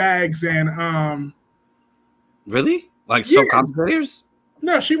LGBT fags and Really? Like soap opera creators?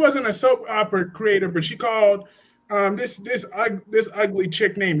 No, she wasn't a soap opera creator, but she called this ugly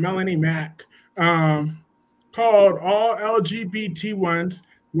chick named Melanie Mack called all LGBT ones.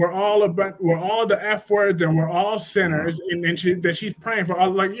 We're all the F words, and we're all sinners, and then she's praying for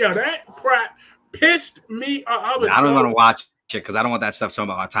all. Like, yeah, that crap pissed me. I don't want to watch it because I don't want that stuff showing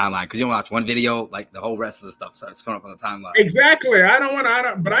up on my timeline. Because you don't watch one video, like the whole rest of the stuff starts coming up on the timeline. Exactly.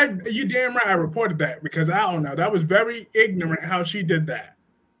 But you damn right I reported that, because I don't know. That was very ignorant how she did that.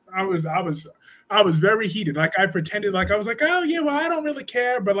 I was very heated. Like, I pretended like I was like, oh yeah, well, I don't really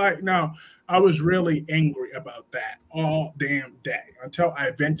care. But like, no, I was really angry about that all damn day until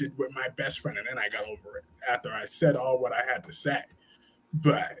I vented with my best friend, and then I got over it after I said all what I had to say.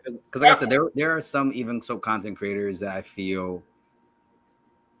 But because like I said, there are some even soap content creators that I feel.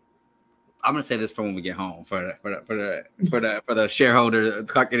 I'm gonna say this for when we get home for the shareholder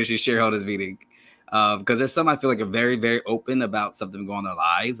Clark Industry shareholders meeting. Because there's some I feel like are very, very open about something going on in their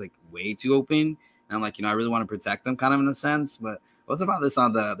lives, like way too open. And I'm like, I really want to protect them, kind of in a sense. But what's about this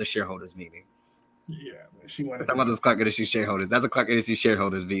on the shareholders meeting? Yeah, she wanted. What's about this Clark Industry shareholders? That's a Clark Industry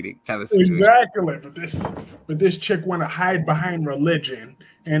shareholders meeting type of situation. Exactly, but this chick want to hide behind religion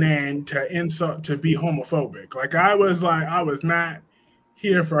and then to insult, to be homophobic. Like, I was not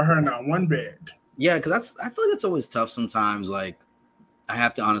here for her, not one bit. Yeah, because I feel like it's always tough sometimes. Like, I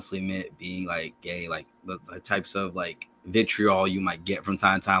have to honestly admit, being like gay, like the types of like vitriol you might get from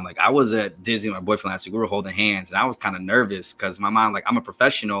time to time. Like, I was at Disney with my boyfriend last week. We were holding hands, and I was kind of nervous because my mind, like, I'm a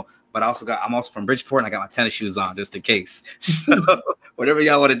professional, but I'm also from Bridgeport, and I got my tennis shoes on just in case. So whatever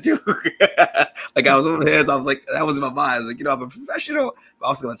y'all want to do. Like I was over there, so I was like, that was in my mind. I was like, you know, I'm a professional. I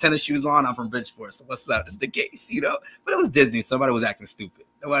also got tennis shoes on. I'm from Bridgeport, so what's up? Just in case, you know. But it was Disney. Somebody was acting stupid.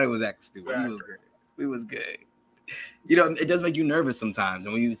 Nobody was acting stupid. We was good. We was good. You know, it does make you nervous sometimes.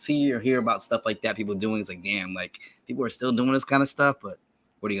 And when you see or hear about stuff like that, people doing, it's like, damn, like people are still doing this kind of stuff. But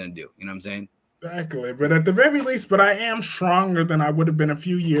what are you gonna do? You know what I'm saying? Exactly. But at the very least, but I am stronger than I would have been a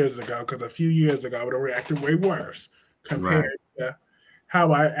few years ago, because a few years ago I would have reacted way worse compared to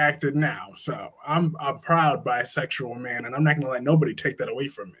how I acted now. So I'm a proud bisexual man, and I'm not going to let nobody take that away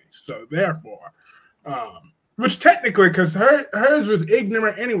from me. So therefore, which technically, because hers was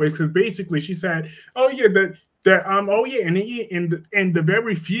ignorant anyways, because basically she said, oh yeah, and the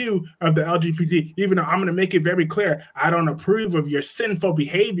very few of the LGBT, even though I'm going to make it very clear, I don't approve of your sinful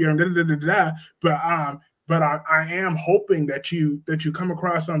behavior and but I am hoping that you come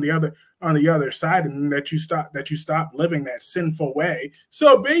across on the other side, and that you stop living that sinful way.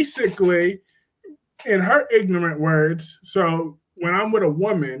 So basically, in her ignorant words, so when I'm with a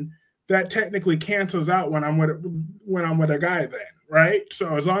woman, that technically cancels out when I'm with a guy then. Right.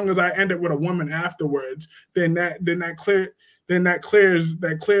 So as long as I end up with a woman afterwards, then that clears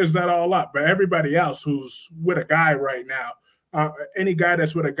that all up. But everybody else who's with a guy right now, any guy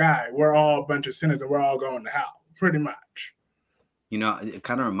that's with a guy, we're all a bunch of sinners and we're all going to hell, pretty much. You know, it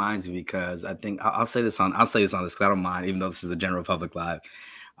kind of reminds me, because I think I'll say this on this because I don't mind, even though this is a general public live.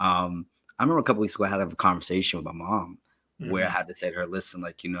 I remember a couple weeks ago I had a conversation with my mom where I had to say to her, listen,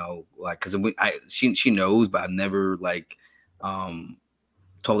 like, you know, like, because she knows, but I've never like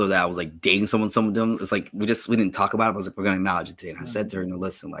told her that I was like dating someone. It's like we didn't talk about it. I was like, we're gonna acknowledge it today. And I said to her, no,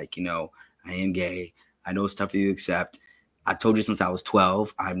 listen, like, you know, I am gay. I know it's tough for you to accept. I told you since I was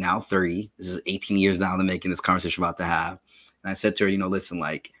 12. I'm now 30. This is 18 years now I'm making this conversation about to have. And I said to her, you know, listen,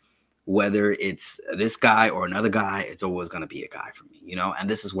 like, whether it's this guy or another guy, it's always going to be a guy for me, you know, and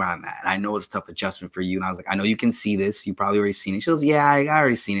this is where I'm at. And I know it's a tough adjustment for you. And I was like, I know you can see this. You probably already seen it. She goes, yeah, I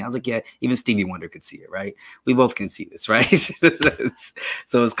already seen it. I was like, yeah, even Stevie Wonder could see it, right? We both can see this, right?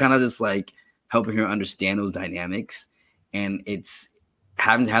 So it's kind of just like helping her understand those dynamics. And it's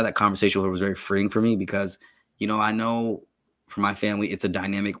having to have that conversation with her was very freeing for me, because, you know, I know for my family, it's a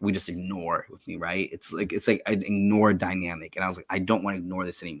dynamic we just ignore with me, right? It's like an ignored dynamic. And I was like, I don't want to ignore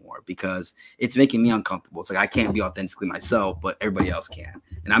this anymore, because it's making me uncomfortable. It's like I can't be authentically myself, but everybody else can.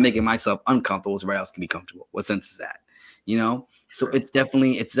 And I'm making myself uncomfortable so everybody else can be comfortable. What sense is that? You know? So it's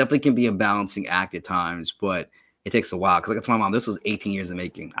definitely can be a balancing act at times, but it takes a while. Because like I told my mom, this was 18 years in the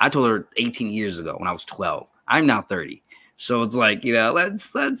making. I told her 18 years ago when I was 12. I'm now 30. So it's like, you know,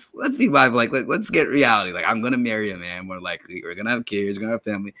 let's be mindful. Like, let's get reality. Like, I'm gonna marry a man, more likely. We're gonna have kids. We're gonna have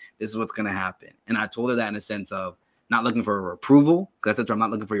family. This is what's gonna happen. And I told her that in a sense of not looking for her approval, because that's I'm not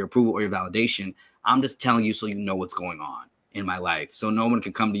looking for your approval or your validation. I'm just telling you so you know what's going on in my life. So no one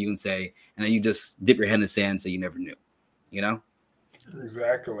can come to you and say, and then you just dip your head in the sand and say you never knew. You know?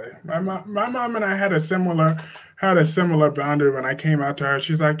 Exactly. My mom and I had a similar boundary when I came out to her.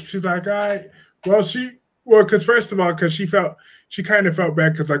 She's like, because first of all, because she kind of felt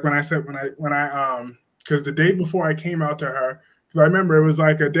bad, because like because the day before I came out to her, because I remember it was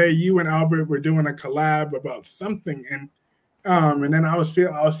like a day you and Albert were doing a collab about something, and then I was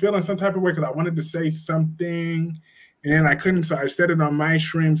feeling some type of way because I wanted to say something, and I couldn't, so I said it on my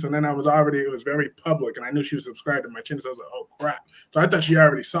stream. So then it was very public, and I knew she was subscribed to my channel, so I was like, oh crap. So I thought she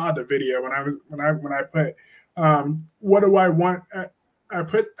already saw the video when I put what do I want.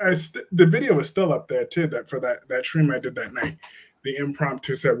 The video is still up there too. That for that stream I did that night, the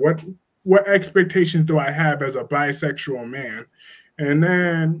impromptu said, "What expectations do I have as a bisexual man?" And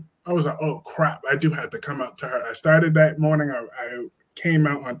then I was like, "Oh crap! I do have to come out to her." I started that morning. I came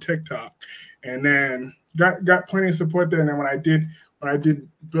out on TikTok, and then got plenty of support there. And then when I did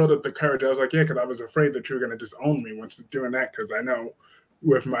build up the courage, I was like, "Yeah," because I was afraid that you were gonna disown me once doing that. Because I know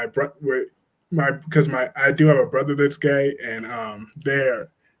with I do have a brother that's gay, and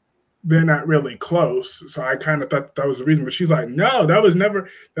they're not really close. So I kind of thought that was the reason. But she's like, no,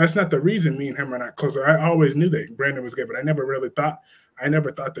 that's not the reason me and him are not close. I always knew that Brandon was gay, but I never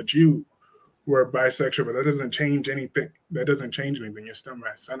thought that you were bisexual, but that doesn't change anything. You're still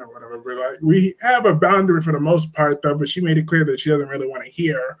my son or whatever. But like, we have a boundary for the most part though, but she made it clear that she doesn't really want to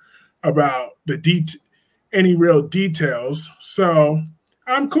hear about any real details. So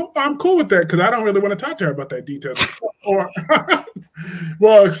I'm cool with that, because I don't really want to talk to her about that details.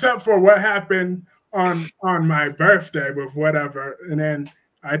 Except for what happened on my birthday with whatever. And then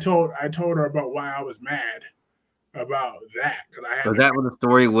I told her about why I was mad about that. Was that with the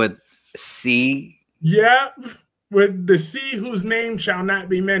story with C? Yeah, with the C whose name shall not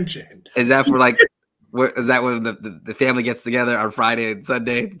be mentioned. Is that for like Is that when the family gets together on Friday and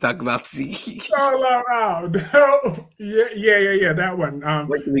Sunday to talk about the no. Yeah, that one.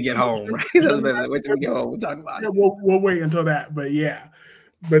 Wait till we get home, right? Wait till we get home. We'll talk about it. We'll wait until that. But yeah.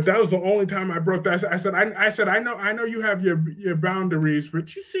 But that was the only time I broke that. I said, I know you have your boundaries,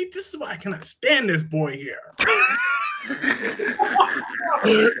 but you see, this is why I cannot stand this boy here.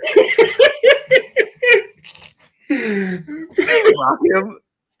 Block him?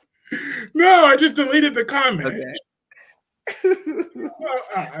 No, I just deleted the comment. Okay.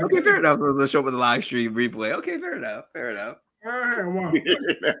 Okay, fair enough. So the show with the live stream replay. Okay, fair enough. Wow.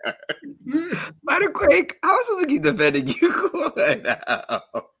 Spider-Quake, how am I supposed to keep defending you right now?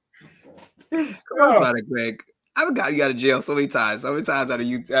 Come on, Spider-Quake. I've gotten you out of jail so many times. So many times out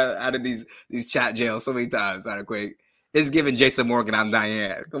of these chat jails. So many times, Spider-Quake. It's giving Jason Morgan, I'm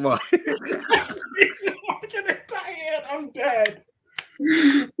Diane. Come on. Jason Morgan and Diane, I'm dead.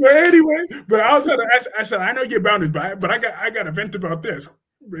 But anyway, I said, I know you're bounded by it, but I got to vent about this.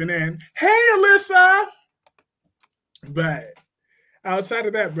 And then, hey, Alyssa. But outside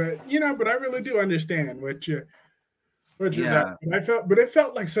of that, but I really do understand what you. But it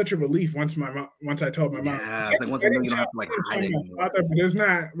felt like such a relief once I told my mom. Yeah, it's like once I know you don't have to like hide it. But it's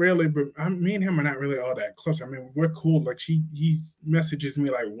not really. But me and him are not really all that close. I mean, we're cool. Like he messages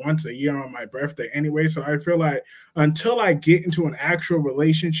me like once a year on my birthday anyway. So I feel like until I get into an actual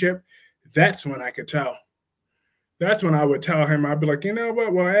relationship, that's when I could tell. That's when I would tell him. I'd be like, you know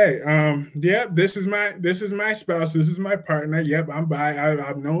what? Well, hey, this is my spouse. This is my partner. Yep, I'm bi.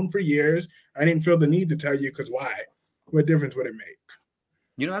 I've known for years. I didn't feel the need to tell you because why? What difference would it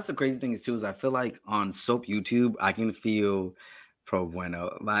make? That's the crazy thing too, is I feel like on Soap YouTube, I can feel pro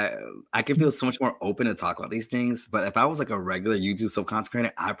bueno. I can feel so much more open to talk about these things. But if I was like a regular YouTube soap content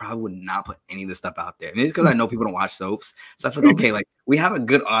creator, I probably would not put any of this stuff out there. Maybe because I know people don't watch soaps. So I feel okay, like we have a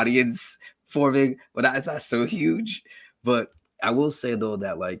good audience forming, but it's not so huge. But I will say though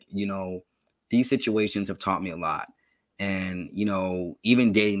that like, these situations have taught me a lot. And,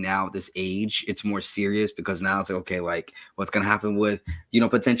 even dating now at this age, it's more serious because now it's like, okay, like what's going to happen with,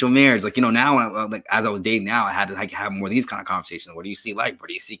 potential marriage? Like, now, as I was dating now, I had to like have more of these kind of conversations. What do you see like? Where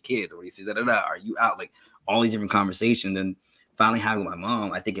do you see kids? Where do you see da-da-da? Are you out? Like all these different conversations. And finally having with my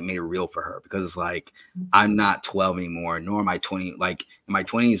mom, I think it made it real for her because it's like, I'm not 12 anymore, nor am I 20, like in my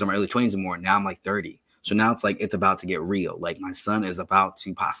 20s or my early 20s anymore. Now I'm like 30. So now it's like, it's about to get real. Like my son is about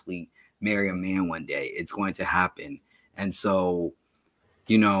to possibly marry a man one day. It's going to happen. And so,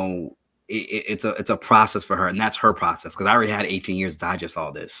 it's a process for her, and that's her process because I already had 18 years to digest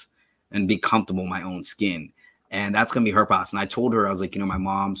all this and be comfortable in my own skin, and that's gonna be her process. And I told her, I was like, my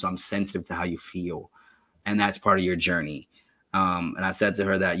mom, so I'm sensitive to how you feel, and that's part of your journey. And I said to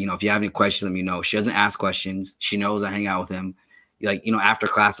her that if you have any questions, let me know. She doesn't ask questions. She knows I hang out with him. Like, after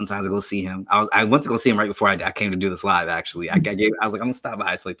class, sometimes I go see him. I went to go see him right before I came to do this live, actually. I was like, I'm going to stop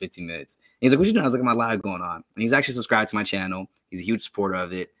by for like 15 minutes. And he's like, what you doing? I was like, my live going on. And he's actually subscribed to my channel. He's a huge supporter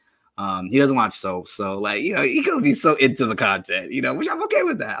of it. He doesn't watch soap. So, like, he could be so into the content, which I'm okay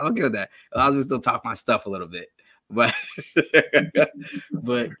with that. I was still talk my stuff a little bit. But,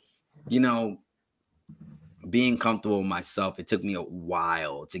 being comfortable with myself, it took me a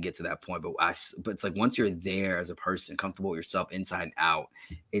while to get to that point, but it's like once you're there as a person, comfortable with yourself inside and out,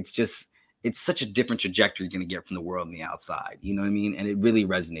 it's such a different trajectory you're going to get from the world and the outside. You know what I mean? And it really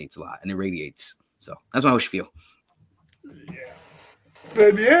resonates a lot and it radiates. So that's my wish feel.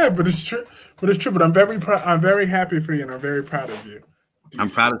 But it's true. But I'm very happy for you, and I'm very proud of you. I'm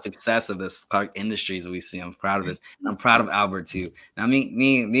proud of the success of this Clark Industries that we see. I'm proud of this. I'm proud of Albert too. Now, me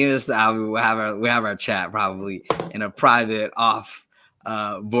and Mr. Albert will have our chat probably in a private off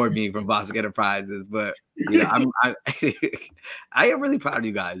board meeting from Boston Enterprises. But I am really proud of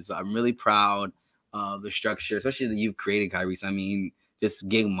you guys. I'm really proud of the structure, especially that you've created, Kyrese. I mean, just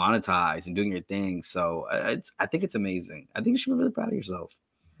getting monetized and doing your thing. So I think it's amazing. I think you should be really proud of yourself.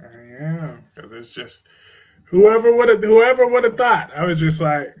 Yeah, because it's just. Whoever would have thought? I was just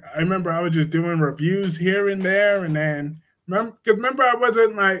like, I remember I was just doing reviews here and there, and then remember I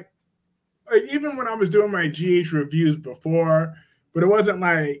wasn't like even when I was doing my GH reviews before, but it wasn't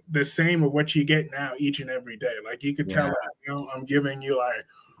like the same of what you get now each and every day. Like you could tell, I'm giving you like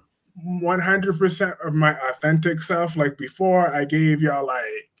 100% of my authentic self. Like before, I gave y'all like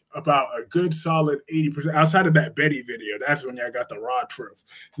about a good solid 80% outside of that Betty video. That's when y'all got the raw truth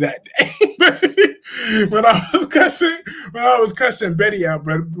that day. when I was cussing Betty out.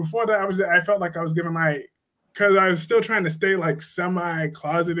 But before that, I felt like I was giving like, because I was still trying to stay like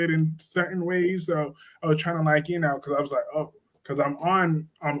semi-closeted in certain ways. So I was trying to like, because I was like, oh, because I'm on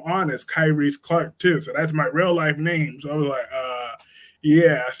as Kyrese Clark too. So that's my real life name. So I was like,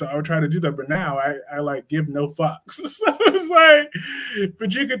 Yeah, so I would try to do that, but now I like give no fucks. So it's like,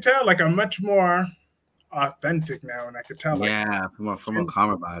 but you could tell like I'm much more authentic now, and I could tell like, Yeah, from a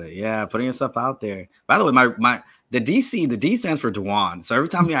calm about it. Yeah, putting yourself out there. By the way, my the D stands for Dewan. So every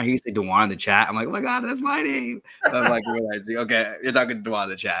time I hear you say Dewan in the chat, I'm like, oh my god, that's my name. I'm like realizing, okay, you're talking to Dewan in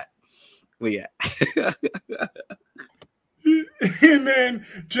the chat. Well, yeah. and then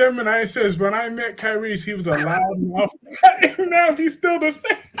Gemini says, when I met Kyrie's, he was a loud mouth. And now he's still the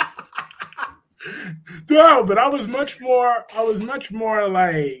same. No, but I was much more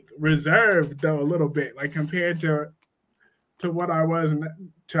like reserved though a little bit, like compared to what I was and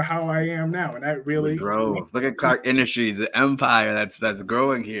to how I am now. And that The really growth. Look at Clark Industries, the empire that's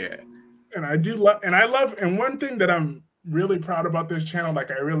growing here. and I do love and I love and one thing that I'm really proud about this channel,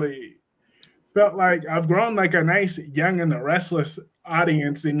 like I really felt like I've grown like a nice Young and the Restless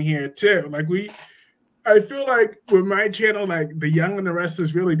audience in here too. Like I feel like with my channel, like the Young and the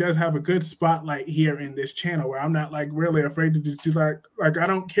Restless really does have a good spotlight here in this channel where I'm not like really afraid to just do like I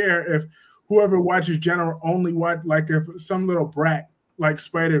don't care if whoever watches General only watch like if some little brat like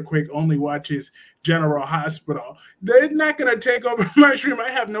Spider Quick only watches General Hospital. They're not gonna take over my stream. I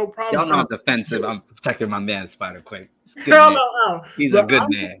have no problem. Y'all know I'm defensive. I'm protecting my man Spider Quick. Hell no. He's a But good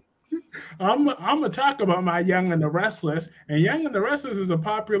man. I'm gonna talk about my Young and the Restless, and Young and the Restless is a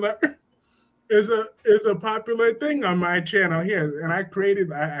popular is a popular thing on my channel here. And I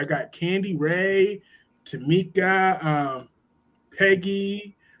got Candy Ray, Tamika,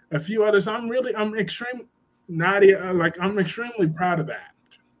 Peggy, a few others. I'm extremely Nadia, like I'm extremely proud of that.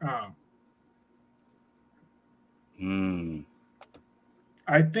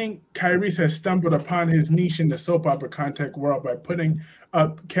 I think Kyrie's has stumbled upon his niche in the soap opera content world by putting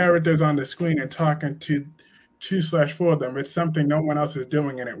up characters on the screen and talking to 2/4 them. It's something no one else is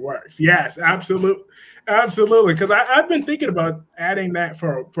doing, and it works. Yes, absolutely, absolutely. Because I've been thinking about adding that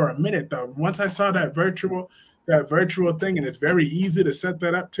for a minute though. Once I saw that virtual thing, and it's very easy to set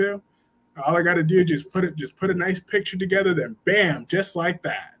that up too. All I got to do is just put a nice picture together, then bam, just like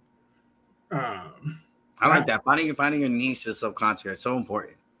that. I like that. Finding your niche as subcontract is so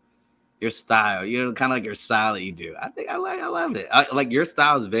important. Your style, kind of like your style that you do. I love it. Like your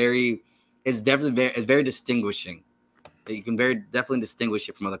style is it's very distinguishing. You can definitely distinguish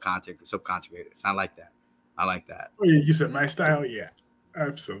it from other subcontent creators. I like that. Oh, you said my style, yeah,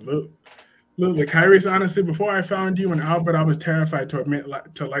 absolutely. Look, Kyrie's, honestly, before I found you and Albert, I was terrified to admit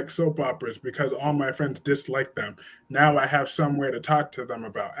to like soap operas because all my friends disliked them. Now I have somewhere to talk to them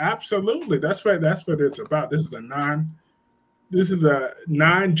about. Absolutely, that's what it's about. This is a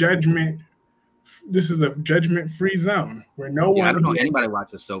non-judgment. This is a judgment-free zone where no one. I don't know anybody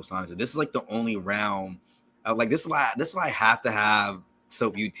watches soaps. Honestly, this is like the only realm. Like this is why I have to have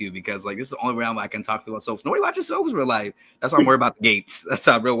soap YouTube, because like this is the only realm I can talk to people about soaps. Nobody watches soaps in real life. That's why I'm worried about the gates. That's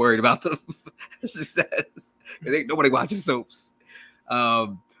why I'm real worried about the success. Nobody watches soaps.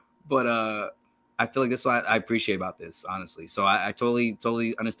 But I feel like this is what I appreciate about this, honestly. So I totally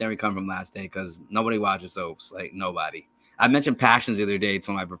understand where you come from last day, because nobody watches soaps. Like nobody. I mentioned Passions the other day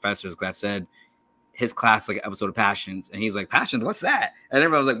to one of my professors, because I said his class like episode of Passions, and he's like, Passions, what's that? And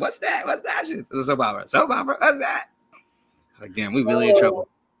everyone was like, what's that? What's Passions? It's a soap opera. Soap opera? What's that? Like, damn, we really in trouble.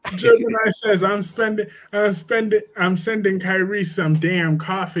 Gemini says, I'm sending Kyrie some damn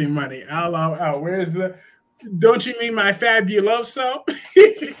coffee money. Where's the? Don't you mean my Fabuloso?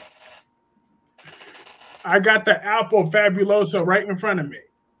 I got the Apple Fabuloso right in front of me.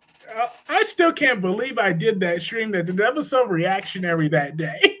 I still can't believe I did that stream. That was so reactionary that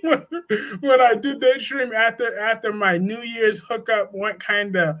day when I did that stream after my New Year's hookup went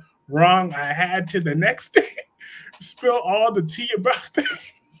kind of wrong. I had to the next day spill all the tea about that.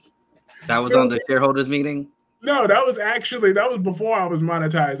 That was on the shareholders meeting? No, that was before I was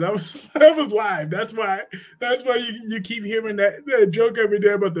monetized. That was live. That's why you keep hearing that joke every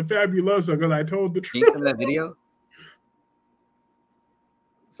day about the Fabuloso, because I told the truth. Can you send me that video?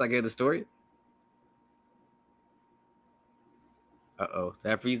 So I gave the story. Uh-oh.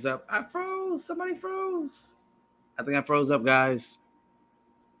 Did I freeze up? I froze. Somebody froze. I think I froze up, guys.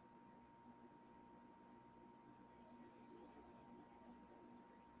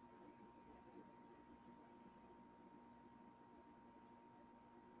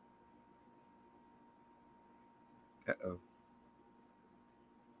 Uh-oh.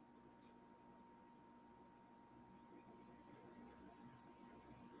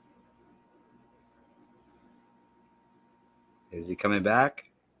 Is he coming back?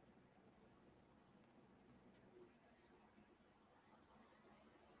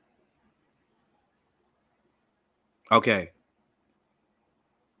 Okay.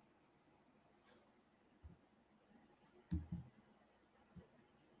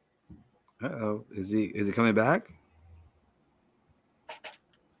 Uh-oh. Is he coming back?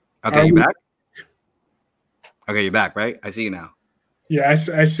 Are Okay, you we? back? Okay, you're back, right? I see you now. Yeah, I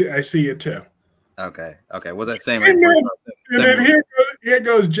see it too. Okay. Was I saying right And before you then, started? and then here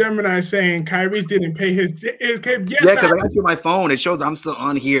goes Gemini saying Kyrie's didn't pay his Yeah, yes, because I got you on my phone. It shows I'm still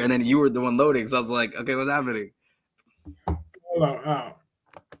on here, and then you were the one loading. So I was like, okay, what's happening? hold on. Oh.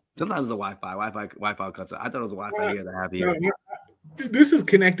 Sometimes it's the Wi-Fi cuts out. I thought it was a Wi-Fi here that I have No, here. this is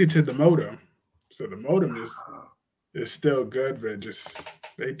connected to the modem, so the modem is still good, but just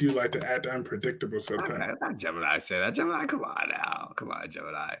they do like to act unpredictable sometimes. Okay, not Gemini say that. Gemini, come on now. Come on,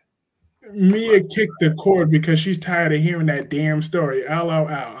 Gemini. Mia kicked the cord because she's tired of hearing that damn story. LOL,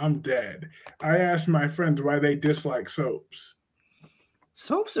 I'm dead. I asked my friends why they dislike soaps.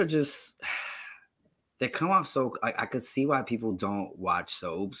 Soaps are just they come off so I could see why people don't watch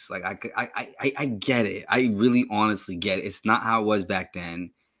soaps. Like I get it. I really honestly get it. It's not how it was back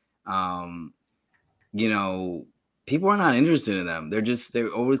then. You know, people are not interested in them. They're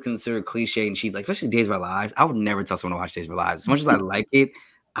always considered cliche and cheap. Like especially Days of Our Lives. I would never tell someone to watch Days of Our Lives. As much as I like it,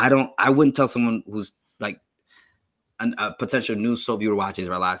 I wouldn't tell someone who's like a potential new soap viewer to watch Days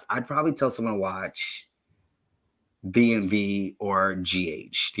of Our Lives. I'd probably tell someone to watch B&B or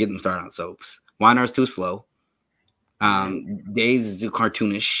GH to get them started on soaps. YNR's too slow. Days is too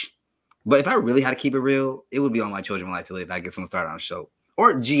cartoonish. But if I really had to keep it real, it would be on My Children Life to Live. I get someone started on a show.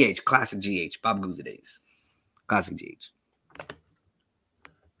 Or GH, classic GH, Bob Guzza days. Classic GH.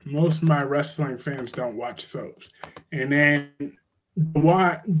 Most of my wrestling fans don't watch soaps. And then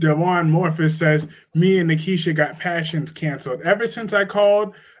Dewan Morphus says, me and Nikisha got Passions canceled. Ever since I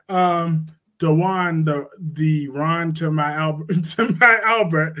called Dewan the Ron to my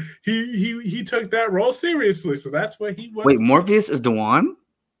Albert, he took that role seriously. So that's what he wants. Wait, Morpheus is Dewan?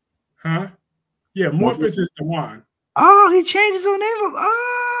 Huh? Yeah, Morphus is Dewan. Oh, he changed his own name up.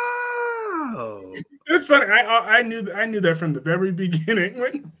 Oh. It's funny. I knew that from the very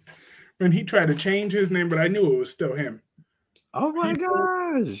beginning when he tried to change his name, but I knew it was still him. Oh my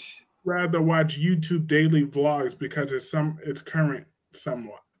gosh. Rather watch YouTube daily vlogs because it's current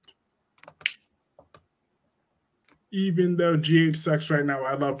somewhat. Even though GH sucks right now,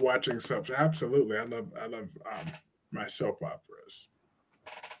 I love watching soaps. Absolutely. I love my soap operas.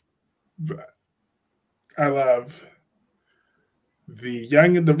 But I love the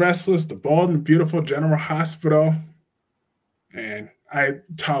Young and the Restless, the Bold and the Beautiful, General Hospital, and I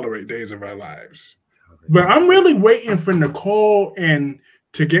tolerate Days of Our Lives. But I'm really waiting for Nicole and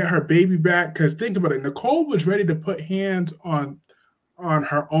to get her baby back, because think about it. Nicole was ready to put hands on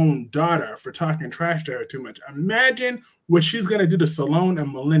her own daughter for talking trash to her too much. Imagine what she's going to do to Salone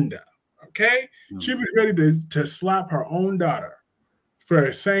and Melinda, okay? She was ready to slap her own daughter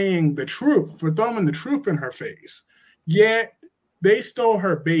for saying the truth, for throwing the truth in her face. Yet they stole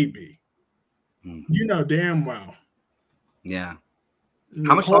her baby. You know damn well. Yeah.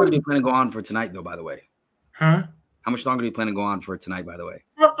 How much longer do you plan to go on for tonight, though, by the way? Huh? How much longer do you plan to go on for tonight, by the way?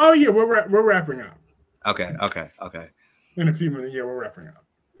 Oh yeah, we're wrapping up. Okay. In a few minutes, yeah, we're wrapping up.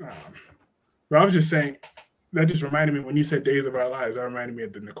 But I was just saying, that just reminded me when you said Days of Our Lives, that reminded me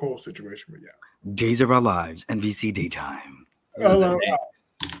of the Nicole situation. But yeah. Days of Our Lives, NBC Daytime.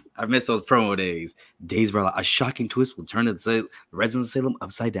 I miss those promo days. Days of Our Lives. A shocking twist will turn the residents of Salem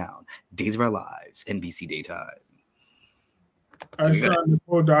upside down. Days of Our Lives, NBC Daytime. I saw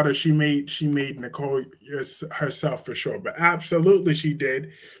Nicole's daughter. She made Nicole herself for sure, but absolutely she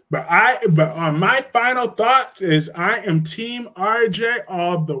did. But on my final thoughts is I am Team RJ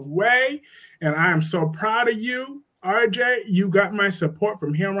all the way, and I am so proud of you, RJ. You got my support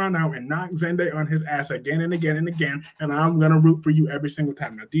from here on out, and knock Zende on his ass again and again and again. And I'm gonna root for you every single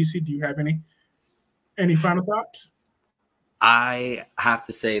time. Now, DC, do you have any final thoughts? I have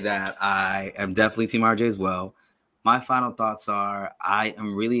to say that I am definitely Team RJ as well. My final thoughts are I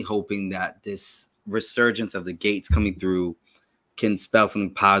am really hoping that this resurgence of the gates coming through can spell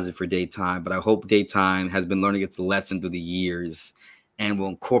something positive for Daytime, but I hope Daytime has been learning its lesson through the years and will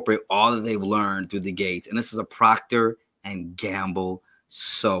incorporate all that they've learned through the gates. And this is a Procter and Gamble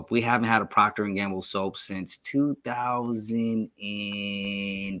soap. We haven't had a Procter and Gamble soap since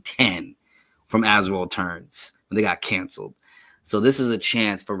 2010 from As the World Turns when they got canceled. So this is a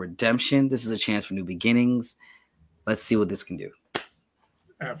chance for redemption. This is a chance for new beginnings. Let's see what this can do.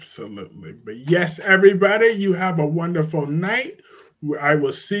 Absolutely. But yes, everybody, you have a wonderful night. I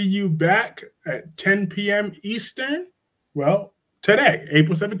will see you back at 10 p.m. Eastern. Well, today,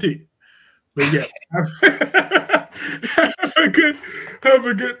 April 17th. But yeah,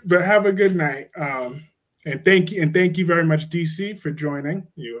 have a good night. And thank you very much, DC, for joining.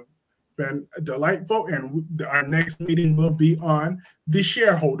 You've been delightful. And our next meeting will be on the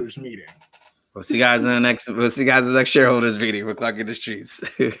shareholders meeting. We'll see you guys in the next. We'll see you guys in the next shareholders meeting. We're clocking the streets.